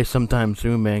goes away sometime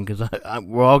soon, man, because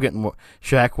we're all getting more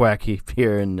shack-wacky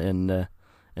here in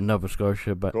Nova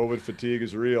Scotia. But COVID fatigue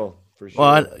is real. For sure.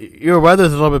 Well, your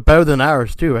weather's a little bit better than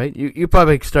ours too, right? You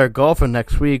probably start golfing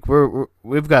next week.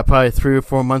 We've got probably 3 or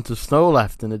 4 months of snow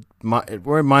left, and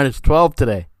we're at minus 12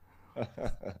 today. All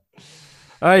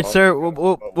right, sir.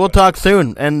 We'll talk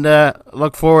soon, and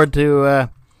look forward to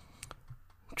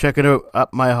checking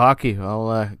up my hockey.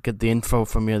 I'll get the info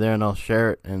from you there, and I'll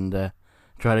share it, and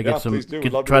try to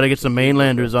get some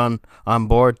mainlanders on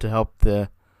board to help you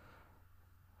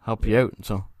out.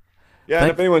 So. Yeah,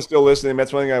 and if anyone's still listening,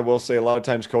 that's one thing I will say. A lot of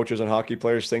times coaches and hockey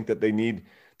players think that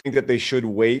they should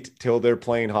wait till they're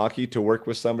playing hockey to work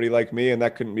with somebody like me, and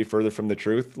that couldn't be further from the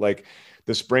truth. Like,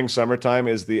 the spring, summertime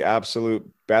is the absolute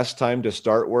best time to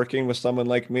start working with someone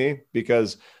like me,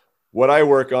 because what I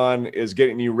work on is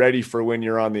getting you ready for when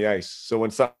you're on the ice. So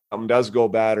when something does go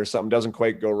bad or something doesn't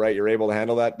quite go right, you're able to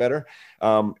handle that better.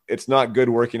 It's not good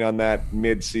working on that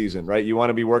mid-season, right? You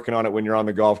want to be working on it when you're on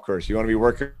the golf course. You want to be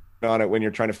working on it when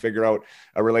you're trying to figure out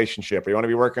a relationship, or you want to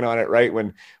be working on it right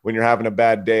when you're having a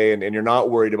bad day and you're not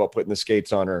worried about putting the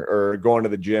skates on or going to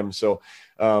the gym. So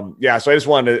so I just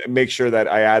wanted to make sure that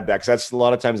I add that, because that's a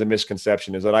lot of times a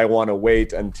misconception, is that I want to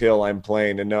wait until I'm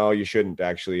playing. And no, you shouldn't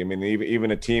actually. I mean,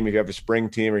 even a team, if you have a spring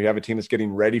team or you have a team that's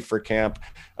getting ready for camp,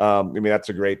 I mean, that's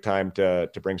a great time to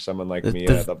bring someone like me.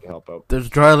 I'd love to help out. There's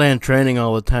dry land training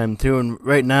all the time too. And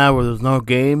right now where there's no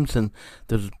games and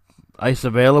there's ice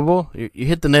available, you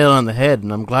hit the nail on the head.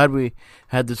 And I'm glad we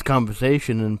had this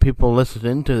conversation and people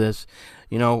listened to this.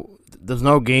 You know, there's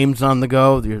no games on the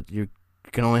go. You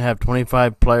can only have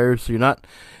 25 players, so you're not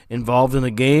involved in a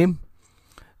game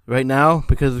right now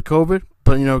because of COVID.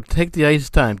 But, you know, take the ice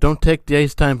time. Don't take the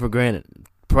ice time for granted.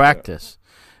 Practice,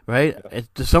 right?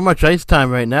 There's so much ice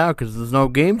time right now because there's no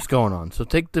games going on. So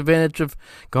take the advantage of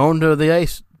going to the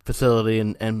ice facility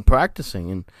and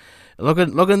practicing. And look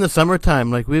in the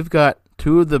summertime. Like, we've got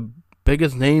two of the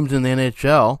biggest names in the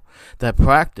NHL that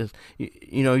practice.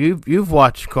 You know, you've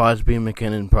watched Crosby and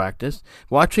McKinnon practice.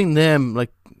 Watching them,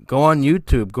 like, go on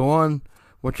YouTube, go on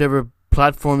whichever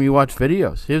platform you watch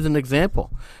videos. Here's an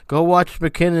example. Go watch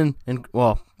McKinnon and,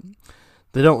 well,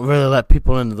 they don't really let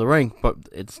people into the rink, but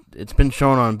it's been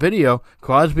shown on video.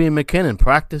 Crosby and McKinnon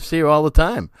practice here all the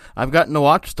time. I've gotten to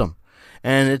watch them.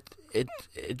 And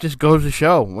it just goes to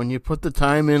show, when you put the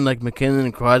time in like McKinnon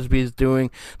and Crosby is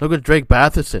doing. Look at Drake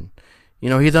Batherson. You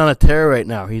know, he's on a tear right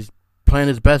now. He's playing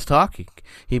his best hockey.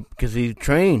 Because he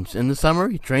trains in the summer.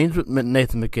 He trains with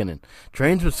Nathan McKinnon.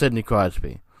 Trains with Sidney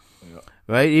Crosby. Yeah.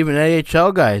 Right? Even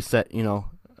AHL guys that, you know,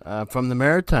 from the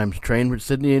Maritimes train with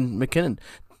Sidney and McKinnon.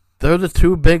 They're the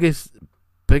two biggest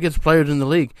players in the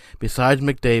league, besides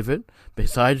McDavid,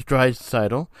 besides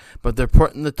Draisaitl. But they're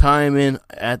putting the time in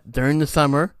during the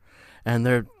summer, and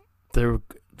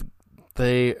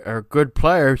they are good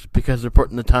players because they're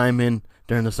putting the time in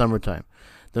during the summertime.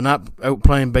 They're not out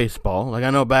playing baseball. Like, I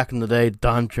know back in the day,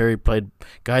 Don Cherry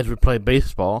guys would play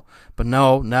baseball, but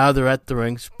no, now they're at the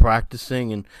rinks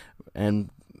practicing and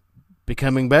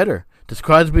becoming better. Does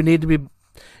Crosby need to be?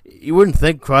 You wouldn't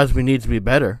think Crosby needs to be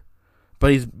better,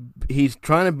 but he's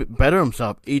trying to better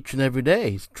himself each and every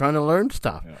day. He's trying to learn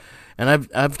stuff. Yeah. And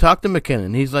I've talked to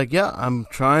McKinnon. He's like, yeah, I'm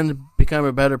trying to become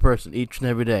a better person each and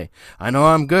every day. I know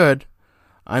I'm good.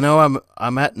 I know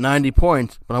I'm at 90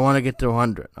 points, but I want to get to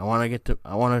 100. I want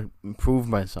to improve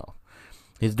myself.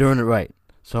 He's doing it right.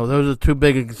 So those are two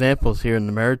big examples here in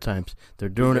the Maritimes. They're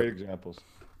doing it. Great examples.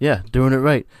 Yeah, doing it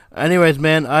right. Anyways,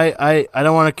 man, I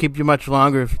don't want to keep you much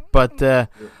longer, but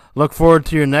look forward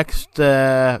to your next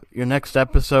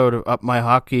episode of Up My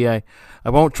Hockey. I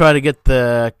won't try to get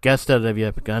the guest out of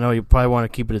you because I know you probably want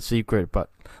to keep it a secret, but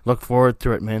look forward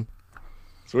to it, man.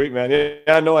 Sweet, man.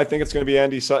 Yeah, no, I think it's going to be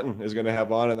Andy Sutton is going to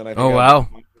have on, and then I think wow,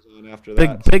 on after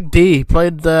that. Big D. He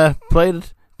played with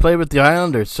the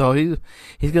Islanders, so he's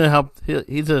going to help.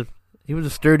 He was a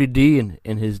sturdy D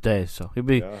in his day, so he'll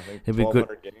be good.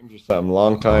 Games or something,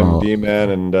 long time D man,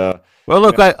 and well,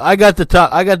 look, yeah. I got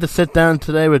to sit down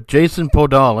today with Jason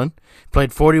Podollan.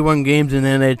 Played 41 games in the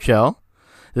NHL.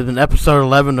 There's an episode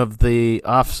 11 of the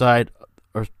Offside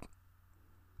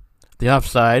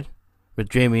with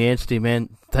Jamie Anstey,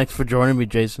 man. Thanks for joining me,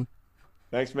 Jason.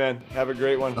 Thanks, man. Have a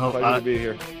great one. Pleasure to be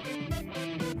here.